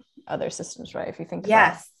dismantling other systems, right? If you think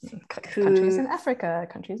about countries in Africa,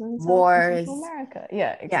 countries in wars, South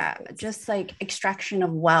America, just like extraction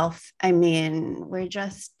of wealth. I mean, we're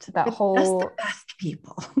just the best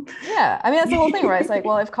people. I mean, that's the whole thing, right? It's like,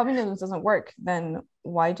 well, if communism doesn't work, then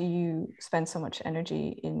why do you spend so much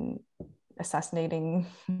energy in assassinating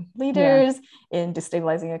leaders, in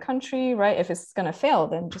destabilizing a country, right? If it's going to fail,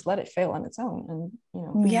 then just let it fail on its own. And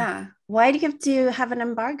why do you have to have an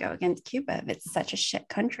embargo against Cuba if it's such a shit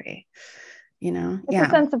country? It's a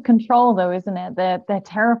sense of control, though, isn't it? They're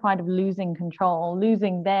terrified of losing control,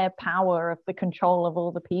 losing their power of the control of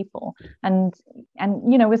all the people, and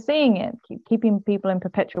we're seeing it, keeping people in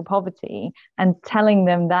perpetual poverty and telling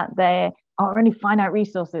them that there are only finite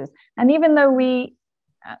resources. And even though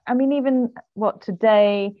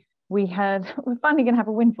today we're finally going to have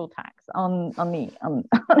a windfall tax on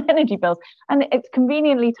energy bills, and it's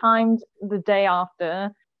conveniently timed the day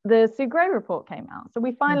after the Sue Gray report came out. So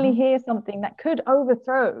we finally hear something that could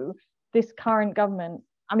overthrow this current government.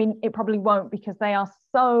 I mean, it probably won't, because they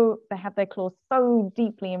have their claws so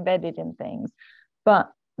deeply embedded in things,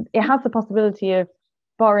 but it has the possibility of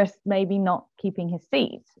Boris maybe not keeping his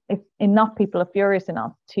seat. If enough people are furious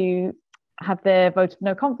enough to have their vote of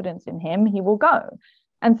no confidence in him, he will go.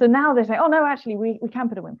 And so now they say, oh no, actually we can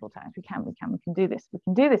put a windfall tax. We can do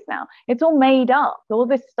this now. It's all made up. All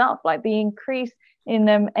this stuff, like the increase in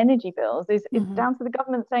energy bills is down to the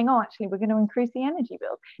government saying, oh, actually we're going to increase the energy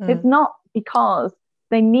bills. It's not because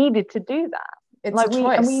they needed to do that. It's like a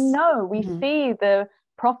choice. And we see the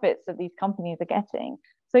profits that these companies are getting.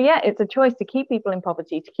 So it's a choice to keep people in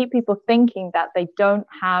poverty, to keep people thinking that they don't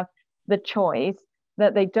have the choice,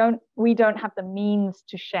 that we don't have the means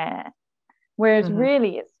to share. Whereas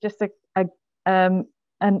really it's just an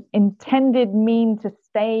intended mean to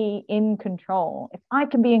stay in control. If I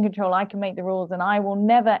can be in control, I can make the rules, and I will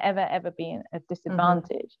never, ever, ever be at a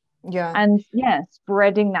disadvantage. And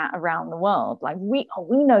spreading that around the world. Like we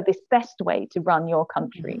know this best way to run your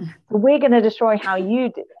country. So we're going to destroy how you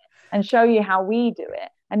do it and show you how we do it.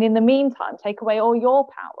 And in the meantime, take away all your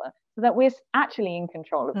power so that we're actually in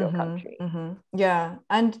control of your country. Yeah.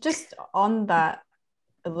 And just on that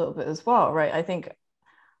a little bit as well, right? I think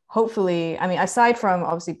hopefully, I mean, aside from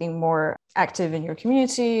obviously being more active in your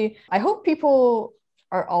community, I hope people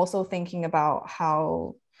are also thinking about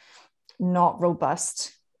how not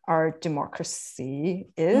robust our democracy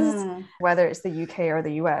is, whether it's the UK or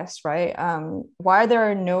the US, right? Why there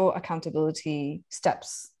are no accountability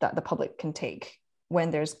steps that the public can take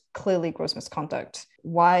when there's clearly gross misconduct?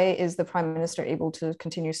 Why is the Prime Minister able to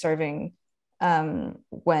continue serving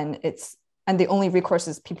when it's, and the only recourse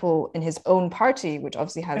is people in his own party, which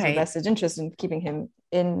obviously has a vested interest in keeping him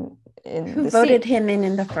in who voted him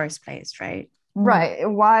in the first place, right? Right.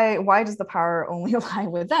 Why does the power only lie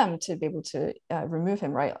with them to be able to remove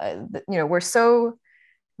him, right? We're so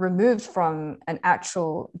removed from an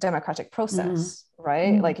actual democratic process,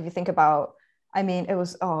 right? Like if you think about, I mean, it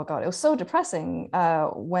was so depressing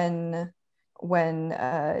when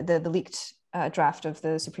the leaked draft of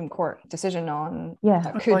the Supreme Court decision on Yeah.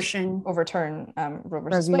 could Abortion. overturn Roe Roe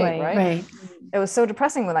versus v. Wade, Wade. right? Right. It was so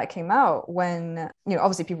depressing when that came out, when, you know,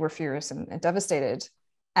 obviously people were furious and devastated.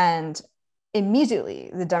 And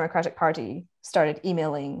immediately the Democratic Party started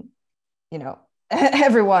emailing, you know,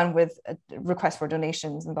 everyone with a request for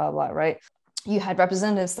donations and blah, blah, blah, right? You had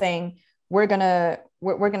representatives saying, we're gonna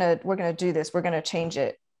do this, we're gonna change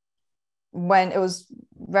it. When it was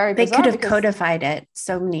very They bizarre, could have because codified it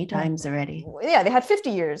so many times already. yeah, they had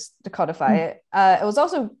 50 years to codify it. It was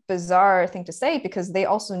also a bizarre thing to say, because they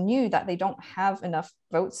also knew that they don't have enough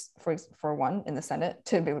votes for one in the Senate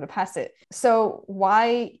to be able to pass it. So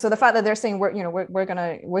the fact that they're saying we're gonna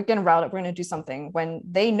route up, we're gonna do something, when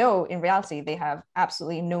they know in reality they have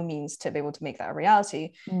absolutely no means to be able to make that a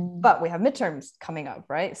reality. But we have midterms coming up,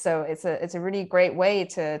 right? So it's a really great way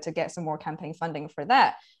to get some more campaign funding for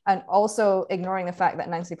that. And also ignoring the fact that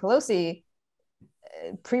Nancy Pelosi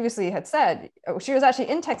previously had said she was actually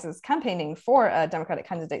in Texas campaigning for a Democratic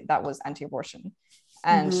candidate that was anti-abortion.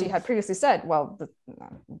 And she had previously said, well,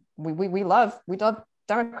 we love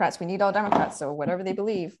Democrats. We need all Democrats. So whatever they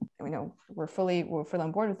believe, you know, we're fully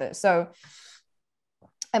on board with it. So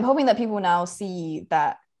I'm hoping that people now see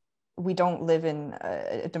that we don't live in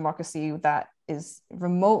a democracy that is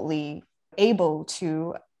remotely able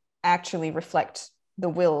to actually reflect the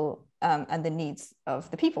will and the needs of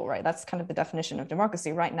the people, right? That's kind of the definition of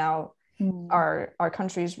democracy. Right now, our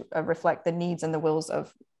countries reflect the needs and the wills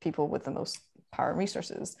of people with the most power and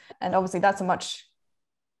resources. And obviously that's a much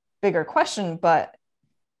bigger question, but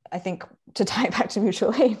I think to tie it back to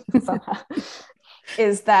mutual aid somehow,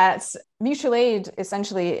 is that mutual aid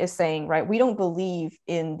essentially is saying, right, we don't believe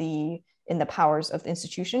in the powers of the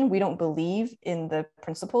institution. We don't believe in the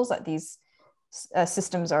principles that these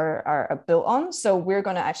systems are built on. So we're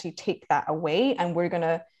going to actually take that away, and we're going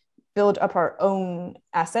to build up our own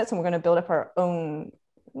assets, and we're going to build up our own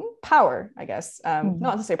power, I guess,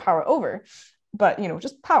 not to say power over, but, you know,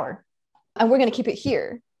 just power. And we're going to keep it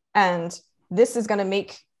here. And this is going to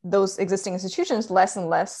make those existing institutions less and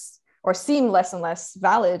less, or seem less and less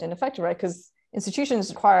valid and effective, right? Because institutions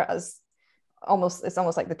require us it's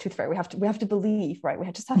almost like the tooth fairy. We have to believe, right?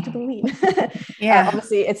 We just have to believe. Yeah.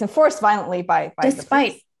 Obviously it's enforced violently by despite the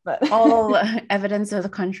police, but all evidence of the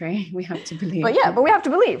contrary, we have to believe. But we have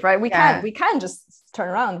to believe, right? We can just turn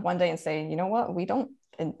around one day and say, you know what, we don't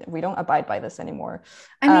abide by this anymore.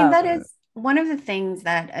 I mean, that is one of the things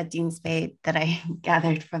that Dean Spade, that I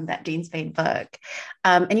gathered from that Dean Spade book,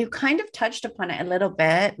 and you kind of touched upon it a little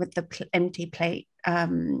bit with the empty plate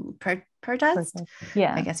protest.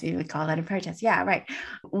 Yeah, I guess we would call that a protest. Yeah, right.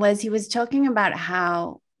 He was talking about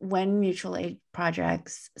how when mutual aid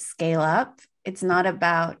projects scale up, it's not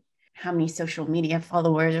about how many social media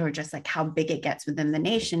followers or just like how big it gets within the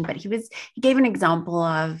nation, but he gave an example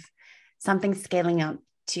of something scaling up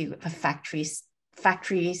to a factory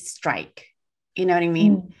strike. You know what I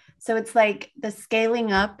mean? So it's like the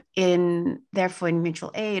scaling up in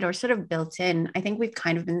mutual aid, or sort of built in, I think we've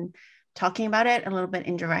kind of been talking about it a little bit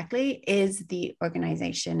indirectly, is the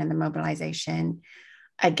organization and the mobilization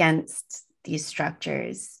against these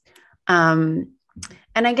structures. And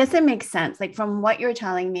I guess it makes sense. Like from what you're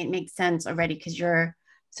telling me, it makes sense already, because you're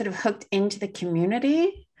sort of hooked into the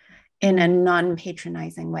community in a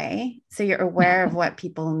non-patronizing way. So you're aware of what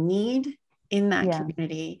people need in that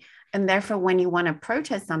community. And therefore, when you want to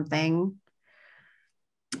protest something,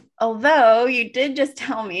 although you did just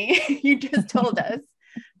tell me, you just told us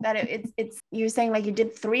that it's you're saying like you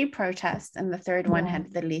did 3 protests and the third one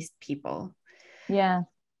had the least people. Yeah.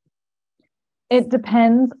 It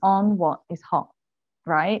depends on what is hot,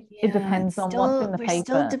 right? Yeah, it depends on what's in the paper. We're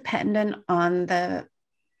still dependent on the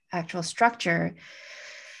actual structure.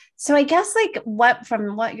 So I guess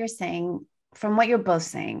from what you're both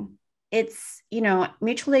saying, it's, you know,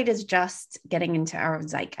 mutual aid is just getting into our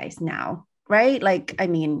zeitgeist now, right? Like, I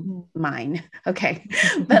mean, mine, okay.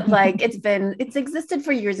 But like, it's existed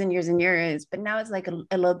for years and years and years, but now it's like a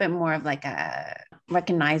little bit more of like a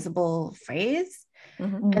recognizable phrase.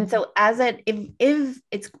 And so if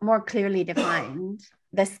it's more clearly defined,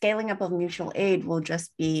 the scaling up of mutual aid will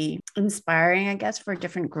just be inspiring, I guess, for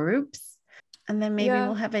different groups. And then maybe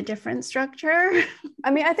we'll have a different structure. I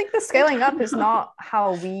mean, I think the scaling up is not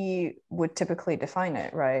how we would typically define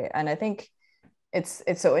it, right? And I think it's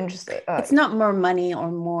so interesting. It's not more money or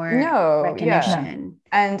more recognition.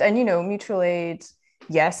 Yeah. And you know, mutual aid,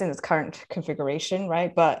 yes, in its current configuration,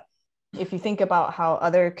 right? But if you think about how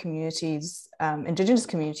other communities, Indigenous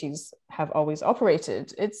communities, have always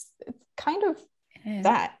operated, it's kind of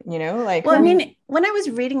that, you know, like. Well, I mean, when I was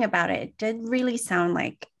reading about it, it did really sound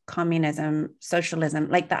like communism, socialism,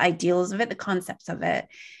 like the ideals of it, the concepts of it,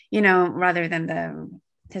 you know, rather than the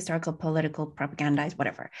historical, political, propagandized,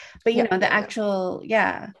 whatever. But you know, the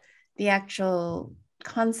actual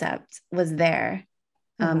concept was there.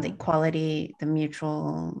 The equality, the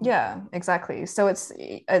mutual. Yeah, exactly. So it's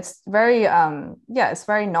very it's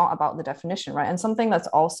very not about the definition, right? And something that's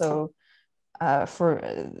also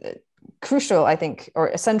crucial, I think, or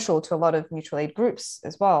essential to a lot of mutual aid groups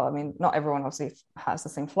as well. I mean, not everyone obviously has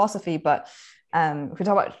the same philosophy, but if we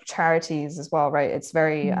talk about charities as well, right? It's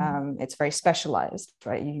very specialized,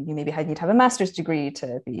 right? You maybe need to have a master's degree to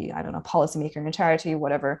be, I don't know, a policymaker in a charity,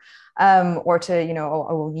 whatever, or to, you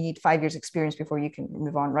know, you need 5 years experience before you can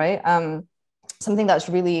move on, right? Something that's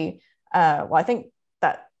really, I think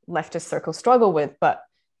that leftist circles struggle with, but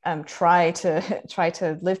try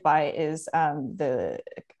to live by is the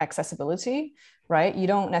accessibility, right? You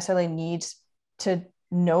don't necessarily need to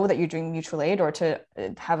know that you're doing mutual aid or to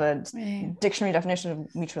have a dictionary definition of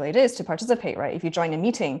mutual aid is to participate, right? If you join a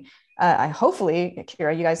meeting, hopefully,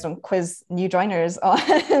 Kira, you guys don't quiz new joiners on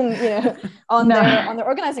on their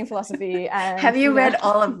organizing philosophy. And have you read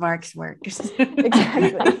all of Mark's work?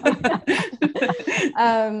 Exactly.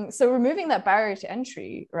 So removing that barrier to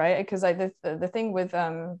entry, right? Because the thing with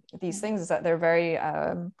these things is that they're very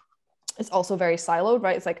it's also very siloed,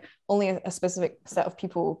 right? It's like only a specific set of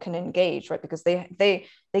people can engage, right? Because they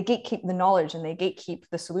gatekeep the knowledge and they gatekeep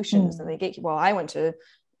the solutions and they gatekeep. Well, I went to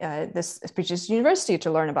this prestigious university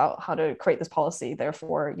to learn about how to create this policy.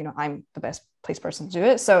 Therefore, you know, I'm the best placed person to do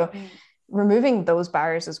it. So removing those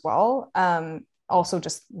barriers as well also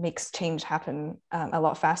just makes change happen a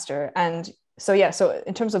lot faster. And so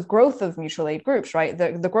in terms of growth of mutual aid groups, right?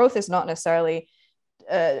 The growth is not necessarily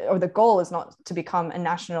or the goal is not to become a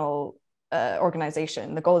national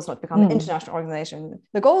organization. The goal is not to become an international organization.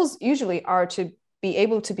 The goals usually are to be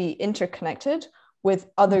able to be interconnected with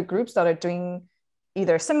other groups that are doing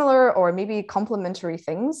either similar or maybe complementary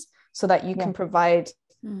things, so that you can provide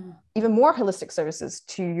even more holistic services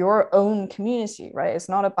to your own community, right? It's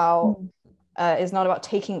not about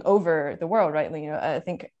taking over the world, right? You know, I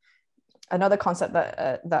think another concept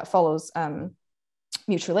that follows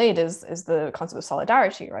mutual aid is the concept of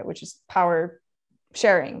solidarity, right? Which is power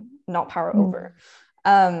sharing, not power over.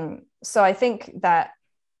 So I think that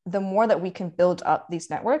the more that we can build up these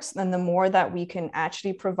networks, then the more that we can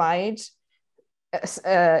actually provide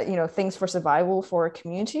things for survival for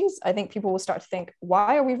communities. I think people will start to think,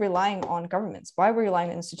 why are we relying on governments? Why are we relying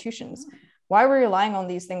on institutions? Why are we relying on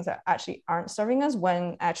these things that actually aren't serving us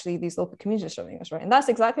when actually these local communities are serving us, right? And that's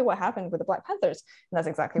exactly what happened with the Black Panthers. And that's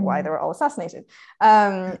exactly why they were all assassinated.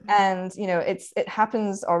 And, you know, it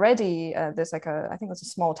happens already. There's like I think it's a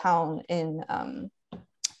small town in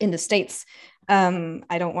the States.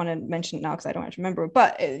 I don't want to mention it now because I don't actually remember,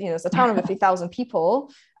 but it's a town of a few thousand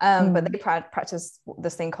people, but they practice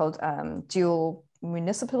this thing called dual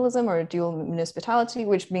municipalism or dual municipality,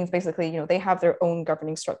 which means basically, they have their own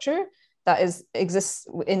governing structure that exists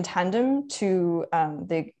in tandem to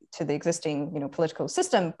the existing, political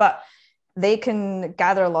system, but they can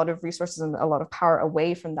gather a lot of resources and a lot of power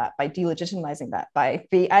away from that by delegitimizing that, by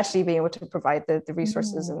actually being able to provide the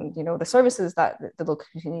resources and the services that the local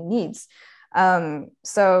community needs.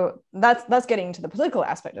 So that's getting into the political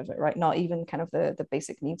aspect of it, right? Not even kind of the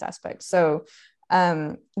basic needs aspect. So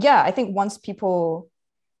I think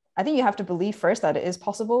I think you have to believe first that it is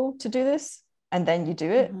possible to do this, and then you do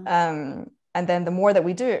it. And then the more that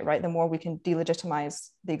we do it, right, the more we can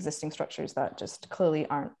delegitimize the existing structures that just clearly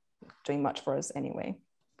aren't doing much for us anyway.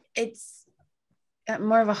 It's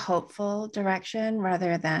more of a hopeful direction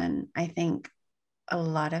rather than, I think, a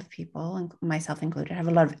lot of people, myself included, have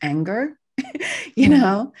a lot of anger.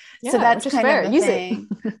 Yeah, so that's kind fair. of the thing.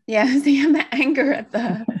 Yeah, so you have the anger at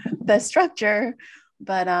the structure,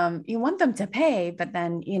 but you want them to pay. But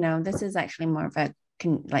then this is actually more of a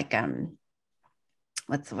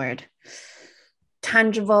what's the word?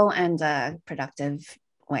 Tangible and productive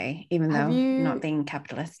way, even though not being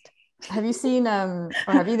capitalist. Have you seen or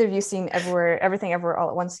have either of you seen Everything Everywhere All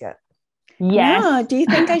at Once yet? Yes. No, do you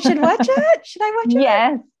think I should watch it? Should I watch it?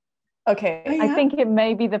 Yes. Okay. I think it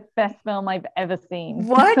may be the best film I've ever seen.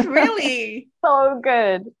 What? Really? So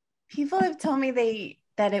good. People have told me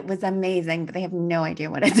that it was amazing, but they have no idea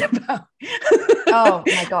what it's about. Oh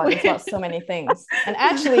my God, it's about so many things. And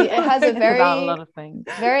actually it has a very, about a lot of things.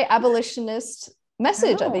 Very abolitionist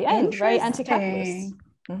message at the end, very anti-capitalist.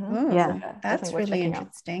 Yeah, that's really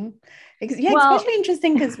interesting. Especially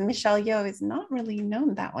interesting because Michelle Yeoh is not really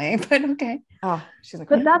known that way, but okay. Oh, she's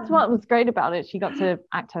incredible. But that's what was great about it. She got to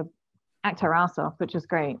act her ass off, which was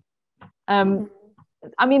great. I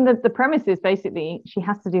mean, the premise is basically she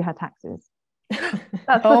has to do her taxes.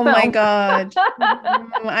 That's Oh the my film. God.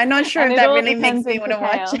 I'm not sure And if it that all really makes descends me into want to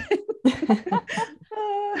watch chaos. it.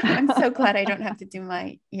 I'm so glad I don't have to do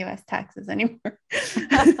my US taxes anymore.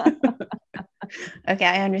 Okay,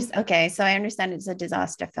 I understand. Okay, so I understand it's a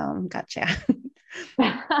disaster film. Gotcha.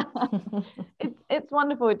 It's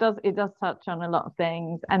wonderful. It does touch on a lot of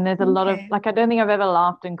things, and there's a lot of, Okay. like, I don't think I've ever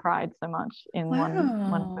laughed and cried so much in one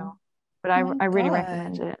Wow. film, but I Oh my I really God.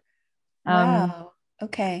 recommend it. Wow.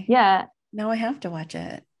 Okay. Yeah, Now I have to watch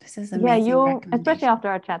it. This is yeah, amazing you'll, especially recommendation. after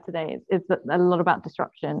our chat today, it's a lot about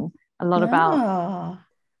disruption, a lot about Oh.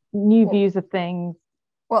 new Well, views of things.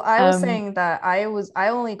 well, I was Um, saying that I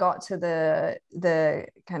only got to the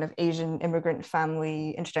kind of Asian immigrant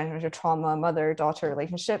family intergenerational trauma mother-daughter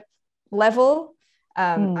relationship level.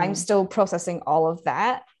 I'm still processing all of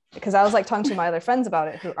that because I was like talking to my other friends about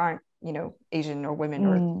it who aren't, Asian or women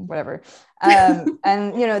or whatever. And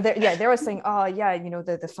they were saying, oh yeah,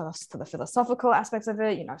 the philosophical aspects of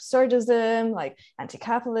it, surgism, like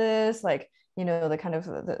anti-capitalist, like the kind of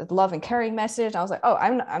the love and caring message. I was like, oh,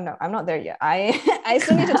 I'm not there yet. I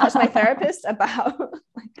still need to touch my therapist about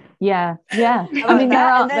yeah, I about mean,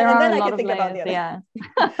 that, there are then a I lot can of think about layers, the other. yeah.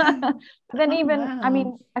 But then Oh, even, I wow.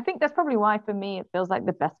 mean, I think that's probably why for me it feels like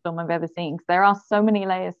the best film I've ever seen, because there are so many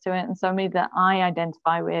layers to it and so many that I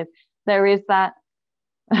identify with. There is that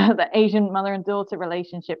the Asian mother and daughter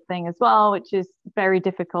relationship thing as well, which is very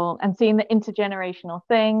difficult, and seeing the intergenerational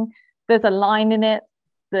thing. There's a line in it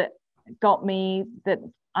that got me, that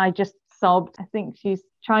I just sobbed. I think she's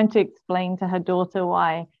trying to explain to her daughter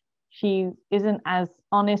why she isn't as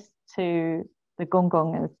honest to the Gong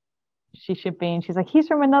Gong as she should be, and she's like, he's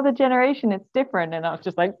from another generation, it's different, and I was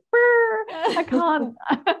just like, I can't.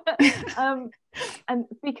 And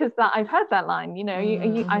because that, I've heard that line,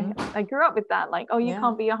 I grew up with that, like, oh, you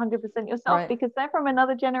can't be 100% yourself because they're from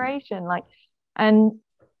another generation, like, and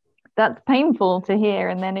that's painful to hear,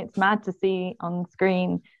 and then it's mad to see on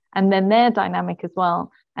screen, and then their dynamic as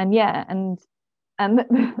well. And yeah, and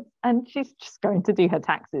and she's just going to do her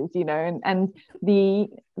taxes, and the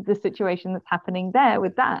situation that's happening there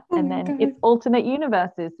with that. Oh and my then God. it's alternate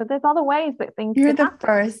universes, so there's other ways that things You're could the happen.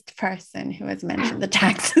 first person who has mentioned the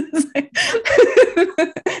taxes.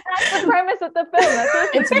 That's the premise of the film. That's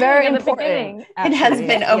what It's very at the important. beginning. It has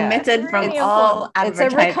been omitted from Really all important. It's a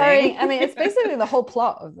advertising. recurring. I mean, it's basically the whole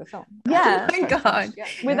plot of the film. Yeah. Oh my God.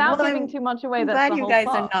 Without Well, giving I'm too much away, I'm that's glad the you whole guys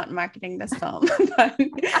plot. are not marketing this film,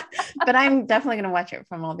 but I'm definitely going to watch it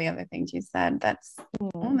from all the other things you said. That's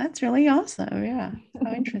really awesome. Yeah, so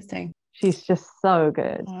interesting. She's just so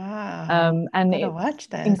good. Wow. And Gotta it's watch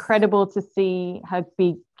this. incredible to see her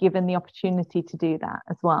be given the opportunity to do that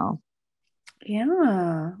as well. Yeah.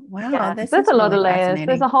 Wow. Yeah, This there's is a lot really of layers. fascinating.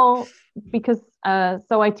 There's a whole, because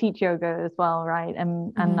so I teach yoga as well, right?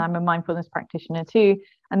 And I'm a mindfulness practitioner too.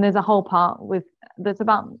 And there's a whole part that's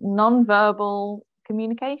about non-verbal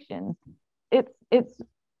communication. It's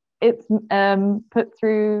put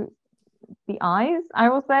through the eyes, I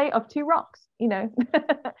will say, of two rocks, and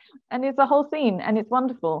it's a whole scene, and it's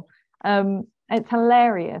wonderful. It's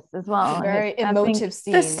hilarious as well. It's a very and emotive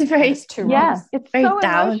scene. That's very it's two yeah, rocks. it's very so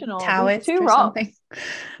emotional. Taoist These two or rocks. something.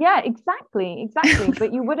 Yeah, exactly.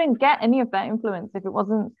 But you wouldn't get any of that influence if it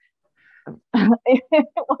wasn't an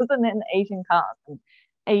Asian cast and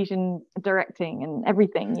Asian directing and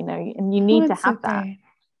everything, and you need to have that.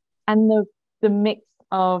 And the mix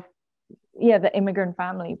of the immigrant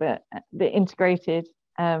family, but the integrated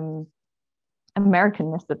Americanness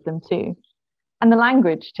of them too, and the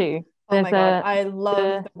language too. Oh my God, I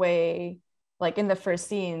love the way, like in the first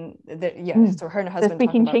scene, so her and her husband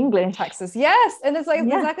speaking talking about Chinglish. taxes. Yes, and it's like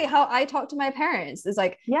exactly how I talk to my parents. It's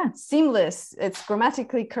like seamless. It's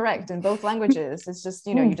grammatically correct in both languages. It's just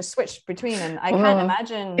you just switch between, and I can't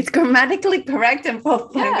imagine. It's grammatically correct in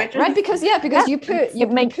both languages, right? Because you put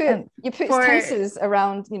tenses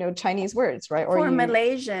around Chinese words, right? Or for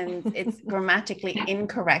Malaysians, it's grammatically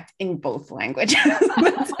incorrect in both languages.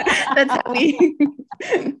 that's how we.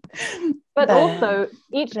 But also,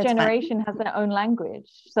 each generation has their own language.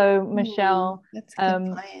 So Michelle, that's a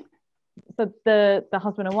good point. So the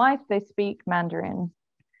husband and wife, they speak Mandarin,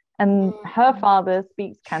 and her father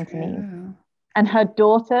speaks Cantonese, and her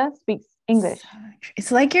daughter speaks English.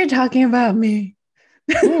 It's like you're talking about me.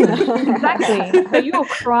 Exactly. So you'll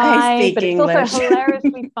cry, but it's English. also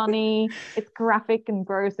hilariously funny. It's graphic and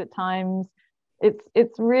gross at times.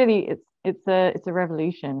 It's really it's a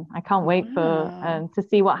revolution. I can't wait for to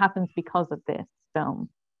see what happens because of this film.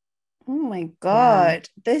 Oh my God.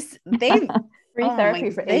 This Free Oh therapy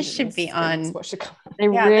my, for this agents should be is on. what should come. They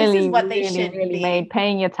Yeah, this is really, what they really, should really be. made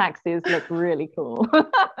paying your taxes look really cool.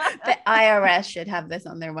 The IRS should have this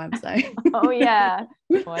on their website. Oh yeah.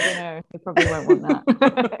 Well, I don't know. They probably won't want that.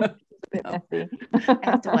 It's a bit messy. I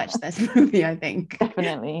have to watch this movie, I think.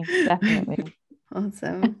 Definitely.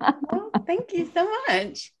 Awesome. Well, thank you so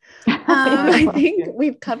much. You're I think welcome.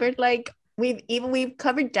 we've covered we've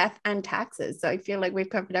covered death and taxes. So I feel like we've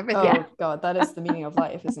covered everything. Oh God, that is the meaning of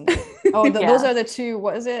life, isn't it? Oh, Yeah. those are the two.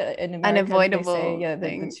 What is it in America? Unavoidable They say, yeah, the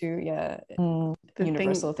things. two, yeah, Mm. The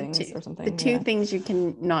universal thing- things the or something. The two yeah. things you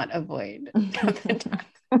cannot avoid.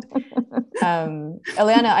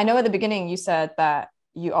 Eliana, I know at the beginning you said that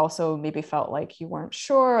you also maybe felt like you weren't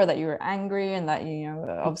sure, or that you were angry, and that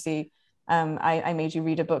obviously I made you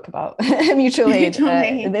read a book about mutual aid,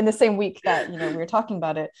 in the same week that we were talking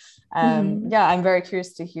about it. Yeah, I'm very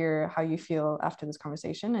curious to hear how you feel after this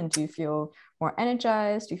conversation. And do you feel more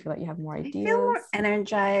energized? Do you feel like you have more ideas? I feel more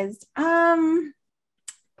energized.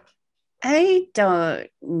 I don't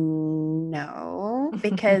know,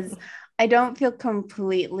 because I don't feel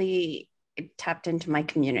completely tapped into my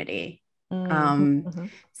community.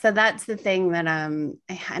 So that's the thing that and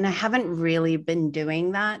I haven't really been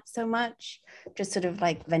doing that so much, just sort of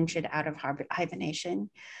like ventured out of hibernation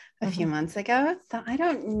a few months ago. So I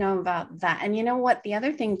don't know about that. And you know what, the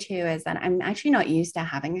other thing too is that I'm actually not used to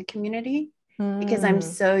having a community, because I'm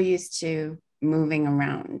so used to moving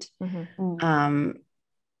around. The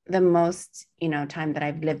most time that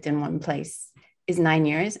I've lived in one place is 9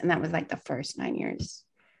 years, and that was like the first 9 years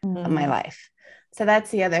of my life. So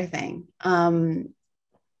that's the other thing.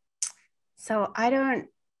 So I don't,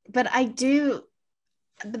 but I do,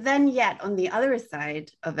 but then yet on the other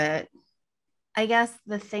side of it, I guess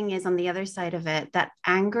the thing is, on the other side of it, that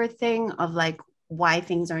anger thing of like why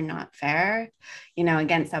things are not fair,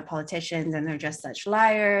 against our politicians, and they're just such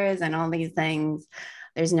liars and all these things.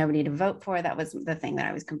 There's nobody to vote for. That was the thing that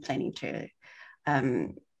I was complaining to. I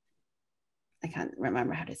can't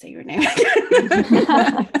remember how to say your name.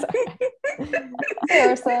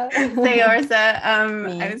 Sayorsa.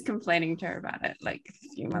 I was complaining to her about it like a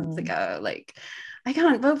few months ago. Like, I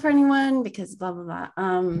can't vote for anyone because blah, blah,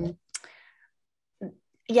 blah.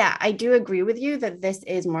 Yeah, I do agree with you that this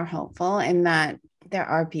is more hopeful, and that there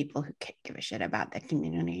are people who can't give a shit about their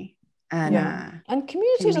community. And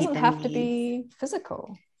community doesn't have to be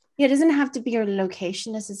physical. Yeah, it doesn't have to be your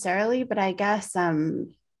location necessarily, but I guess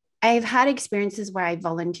I've had experiences where I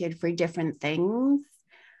volunteered for different things.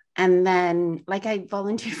 And then like I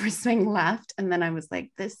volunteered for Swing Left, and then I was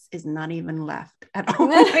like, this is not even left at all.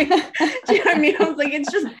 Like, do you know what I mean? I was like,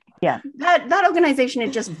 it's just that organization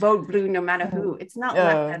is just vote blue no matter who. It's not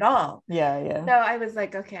left at all. Yeah. So I was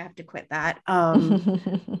like, okay, I have to quit that.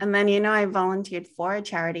 And then I volunteered for a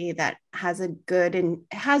charity that has good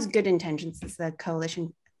intentions. It's the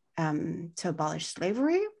Coalition to Abolish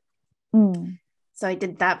Slavery. So I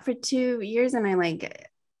did that for 2 years, and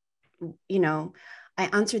I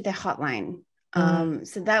answered the hotline.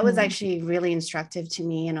 So that was actually really instructive to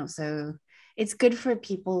me. And also it's good for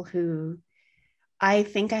people who, I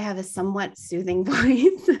think I have a somewhat soothing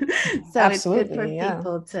voice. So Absolutely, it's good for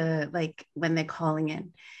people to like, when they're calling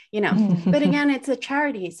in, but again, it's a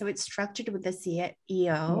charity. So it's structured with the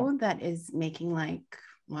CEO that is making like,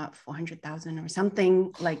 what, 400,000 or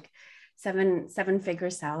something, like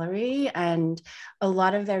seven-figure salary, and a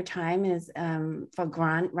lot of their time is for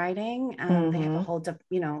grant writing. They have a whole,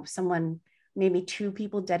 maybe 2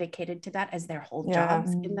 people dedicated to that as their whole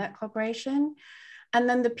jobs in that corporation. And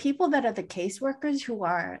then the people that are the caseworkers, who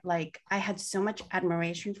are like, I had so much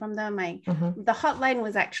admiration from them. The hotline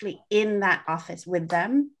was actually in that office with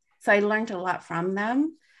them, so I learned a lot from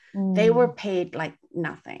them. They were paid like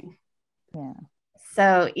nothing.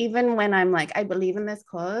 So even when I'm like, I believe in this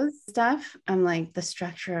cause stuff, I'm like, the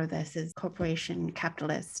structure of this is corporation,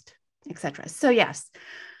 capitalist, etc. So yes,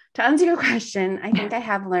 to answer your question, I think I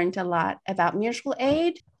have learned a lot about mutual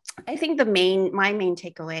aid. I think my main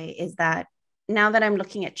takeaway is that now that I'm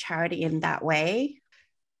looking at charity in that way,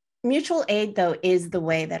 mutual aid though is the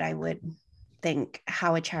way that I would think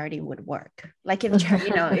how a charity would work. Like if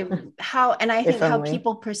how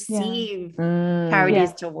people perceive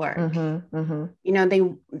charities to work.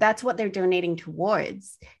 That's what they're donating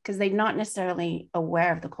towards, because they're not necessarily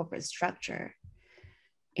aware of the corporate structure.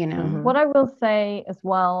 What I will say as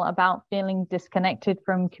well about feeling disconnected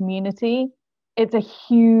from community, it's a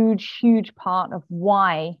huge part of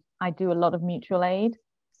why I do a lot of mutual aid.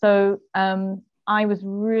 So I was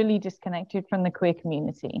really disconnected from the queer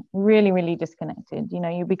community, really disconnected.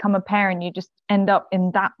 You become a parent, you just end up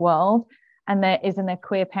in that world, and there isn't a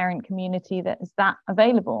queer parent community that is that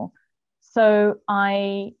available. So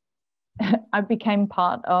I I became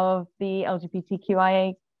part of the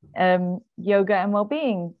LGBTQIA yoga and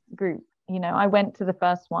well-being group. I went to the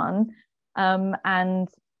first one, and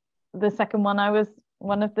the second one I was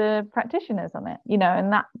one of the practitioners on it.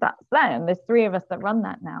 And that's there. And there's three of us that run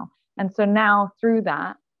that now. And so now through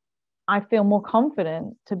that, I feel more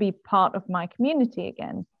confident to be part of my community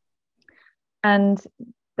again. And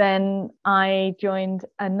then I joined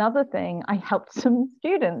another thing. I helped some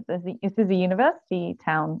students. This is a university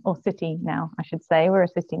town, or city now, I should say. We're a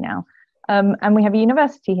city now. And we have a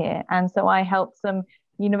university here. And so I helped some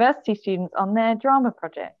university students on their drama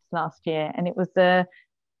project last year. And it was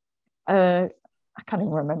I can't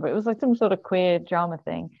even remember. It was like some sort of queer drama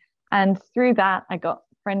thing. And through that, I got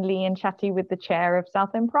friendly and chatty with the chair of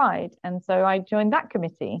Southend Pride. And so I joined that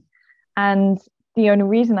committee. And the only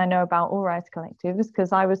reason I know about All Rise Collective is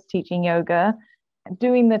because I was teaching yoga,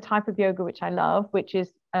 doing the type of yoga which I love, which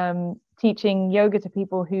is teaching yoga to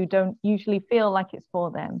people who don't usually feel like it's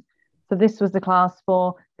for them. So this was the class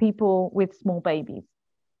for people with small babies,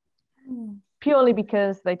 purely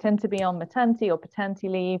because they tend to be on maternity or paternity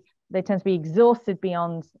leave. They tend to be exhausted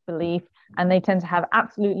beyond belief, and they tend to have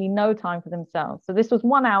absolutely no time for themselves. So this was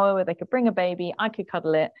 1 hour where they could bring a baby, I could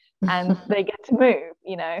cuddle it, and they get to move,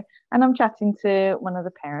 And I'm chatting to one of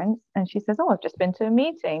the parents, and she says, I've just been to a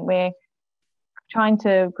meeting. We're trying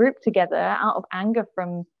to group together out of anger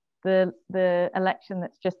from the election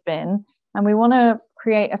that's just been. And we want to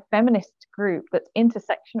create a feminist group that's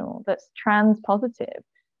intersectional, that's trans positive,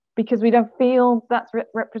 because we don't feel that's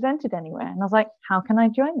represented anywhere. And I was like, how can I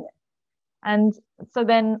join this? And so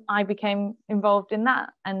then I became involved in that.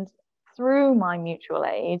 And through my mutual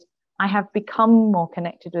aid, I have become more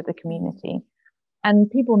connected with the community. And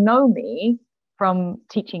people know me from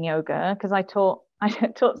teaching yoga, because I taught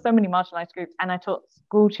so many marginalized groups, and I taught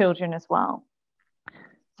school children as well.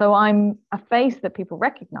 So I'm a face that people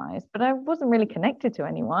recognize, but I wasn't really connected to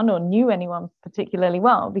anyone or knew anyone particularly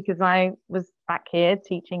well, because I was back here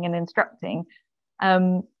teaching and instructing.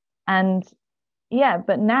 But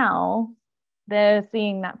now they're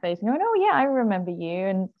seeing that face and going, oh yeah, I remember you.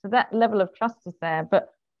 And so that level of trust is there. But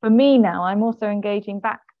for me now, I'm also engaging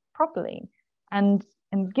back properly and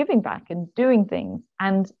giving back and doing things.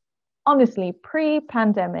 And honestly,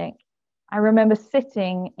 pre-pandemic, I remember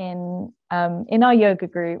sitting in our yoga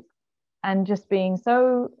group and just being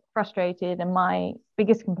so frustrated. And my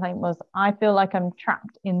biggest complaint was, I feel like I'm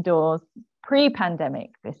trapped indoors.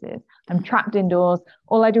 Pre-pandemic, I'm trapped indoors.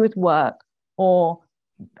 All I do is work, or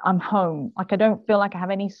I'm home. Like, I don't feel like I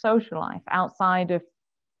have any social life outside of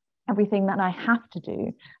everything that I have to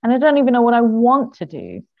do. And I don't even know what I want to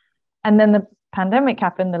do. And then the pandemic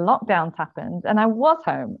happened, the lockdowns happened, and I was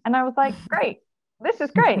home. And I was like, great. This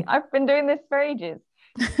is great. I've been doing this for ages.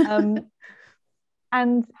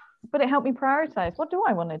 But it helped me prioritize. What do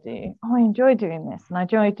I want to do? Oh, I enjoy doing this and I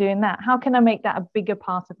enjoy doing that. How can I make that a bigger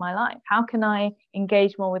part of my life? How can I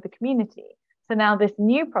engage more with the community? So now this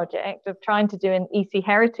new project of trying to do an EC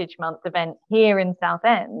Heritage Month event here in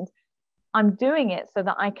Southend, I'm doing it so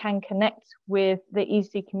that I can connect with the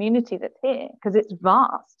EC community that's here, because it's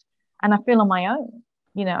vast and I feel on my own.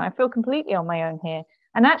 I feel completely on my own here.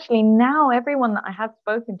 And actually now everyone that I have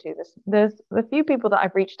spoken to, there's the few people that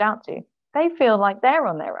I've reached out to, they feel like they're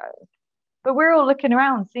on their own. But we're all looking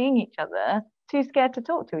around, seeing each other, too scared to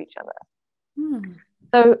talk to each other.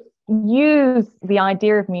 So use the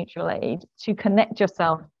idea of mutual aid to connect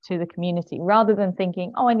yourself to the community, rather than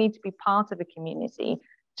thinking, I need to be part of a community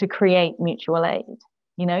to create mutual aid.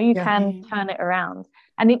 You can turn it around.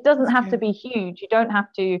 And it doesn't have to be huge. You don't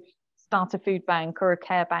have to start a food bank or a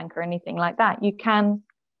care bank or anything like that. You can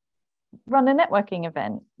run a networking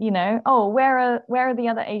event, where are the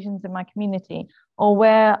other Asians in my community, or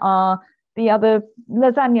where are the other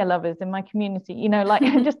lasagna lovers in my community,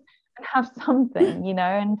 just have something,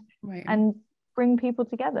 and bring people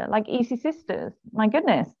together, like EC Sisters. My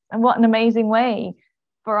goodness, and what an amazing way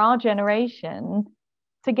for our generation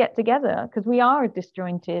to get together, because we are a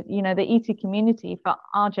disjointed, the EC community for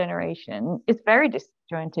our generation is very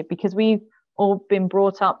disjointed, because we've all been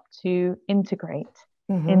brought up to integrate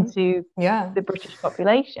into the British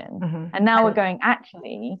population. And now we're going,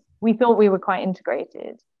 actually, we thought we were quite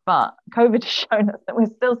integrated, but COVID has shown us that we're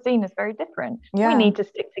still seen as very different. We need to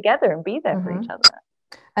stick together and be there for each other.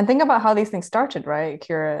 And think about how these things started, right,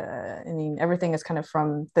 Kira? I mean, everything is kind of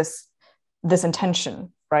from this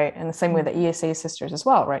intention, right? In the same way that ESA Sisters as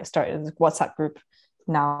well, right, started a WhatsApp group,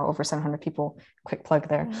 now over 700 people. Quick plug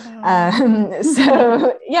there.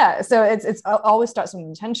 So it's always starts with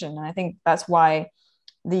intention, and I think that's why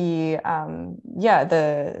the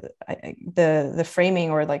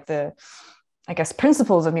framing, or like the I guess,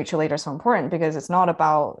 principles of mutual aid are so important, because it's not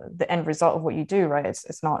about the end result of what you do, right?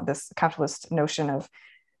 It's not this capitalist notion of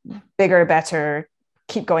bigger, better,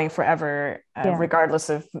 keep going forever, regardless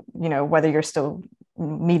of, you know, whether you're still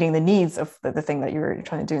meeting the needs of the thing that you're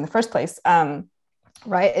trying to do in the first place.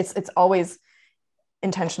 Right? It's always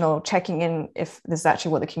intentional, checking in if this is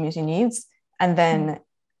actually what the community needs, and then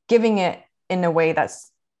giving it in a way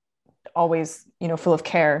that's always, you know, full of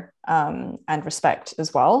care and respect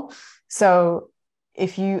as well. So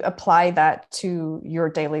if you apply that to your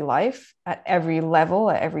daily life at every level,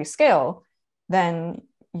 at every scale, then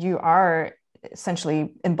you are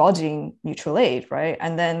essentially embodying mutual aid, right?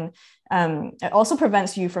 And then it also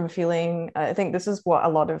prevents you from feeling, I think this is what a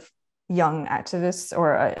lot of young activists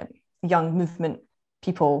or young movement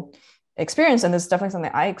people experience, and this is definitely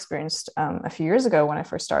something I experienced a few years ago when I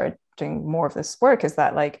first started doing more of this work, is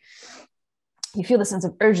that like you feel the sense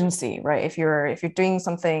of urgency, right? If you're doing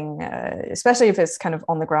something, especially if it's kind of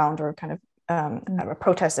on the ground or kind of a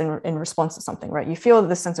protest in response to something, right? You feel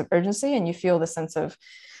this sense of urgency, and you feel the sense of,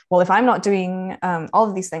 well, if I'm not doing all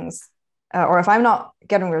of these things, or if I'm not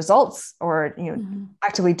getting results, or, you know,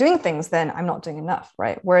 actively doing things, then I'm not doing enough,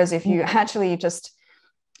 right? Whereas if you actually just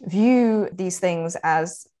view these things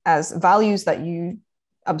as values that you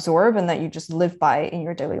absorb and that you just live by in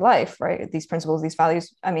your daily life, right? These principles, these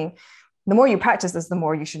values, I mean, the more you practice this, the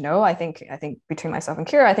more you should know. I think between myself and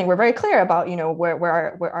Kira, I think we're very clear about, you know, where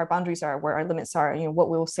our boundaries are, where our limits are, you know, what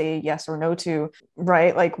we'll say yes or no to,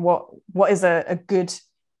 right? Like what is a good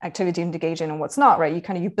activity to engage in and what's not, right?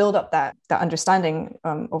 You build up that understanding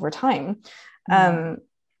over time.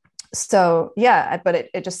 So yeah, but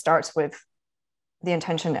it just starts with the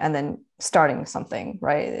intention and then starting something,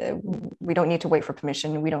 right? We don't need to wait for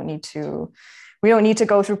permission. We don't need to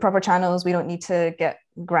go through proper channels. We don't need to get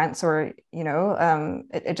grants, or, you know,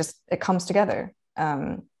 it comes together.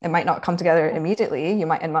 It might not come together immediately. It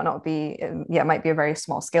might not be, it might be a very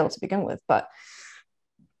small scale to begin with, but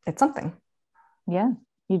it's something. Yeah,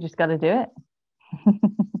 you just got to do it.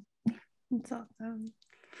 That's awesome.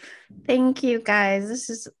 Thank you, guys.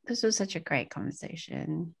 This was such a great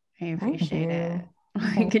conversation. I appreciate it.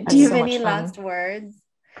 Do you have any last words?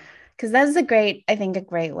 Because that's a great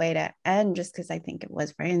way to end, just because I think it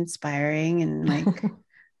was very inspiring, and like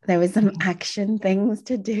there was some action things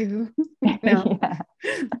to do. You know?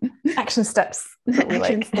 Action steps.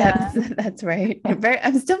 Action steps. Yeah. That's right.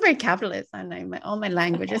 I'm still very capitalist, and all my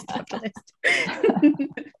language is capitalist.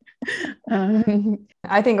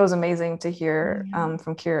 I think it was amazing to hear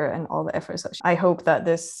from Kira and all the efforts. I hope that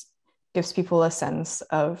this gives people a sense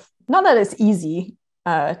of, not that it's easy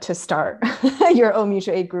to start your own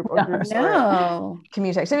mutual aid group or groups or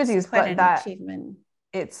community activities, but that achievement.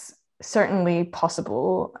 It's certainly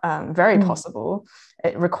possible, very possible.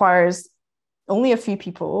 It requires only a few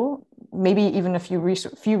people, maybe even a few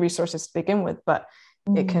resources to begin with, but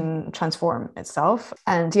it can transform itself.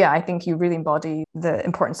 And yeah, I think you really embody the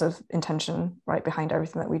importance of intention right behind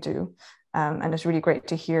everything that we do. And it's really great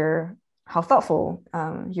to hear how thoughtful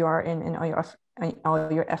you are in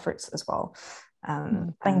all your efforts as well.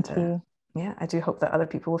 Thank you. Yeah, I do hope that other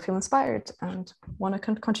people will feel inspired and want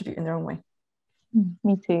to contribute in their own way.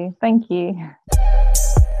 Me too. Thank you.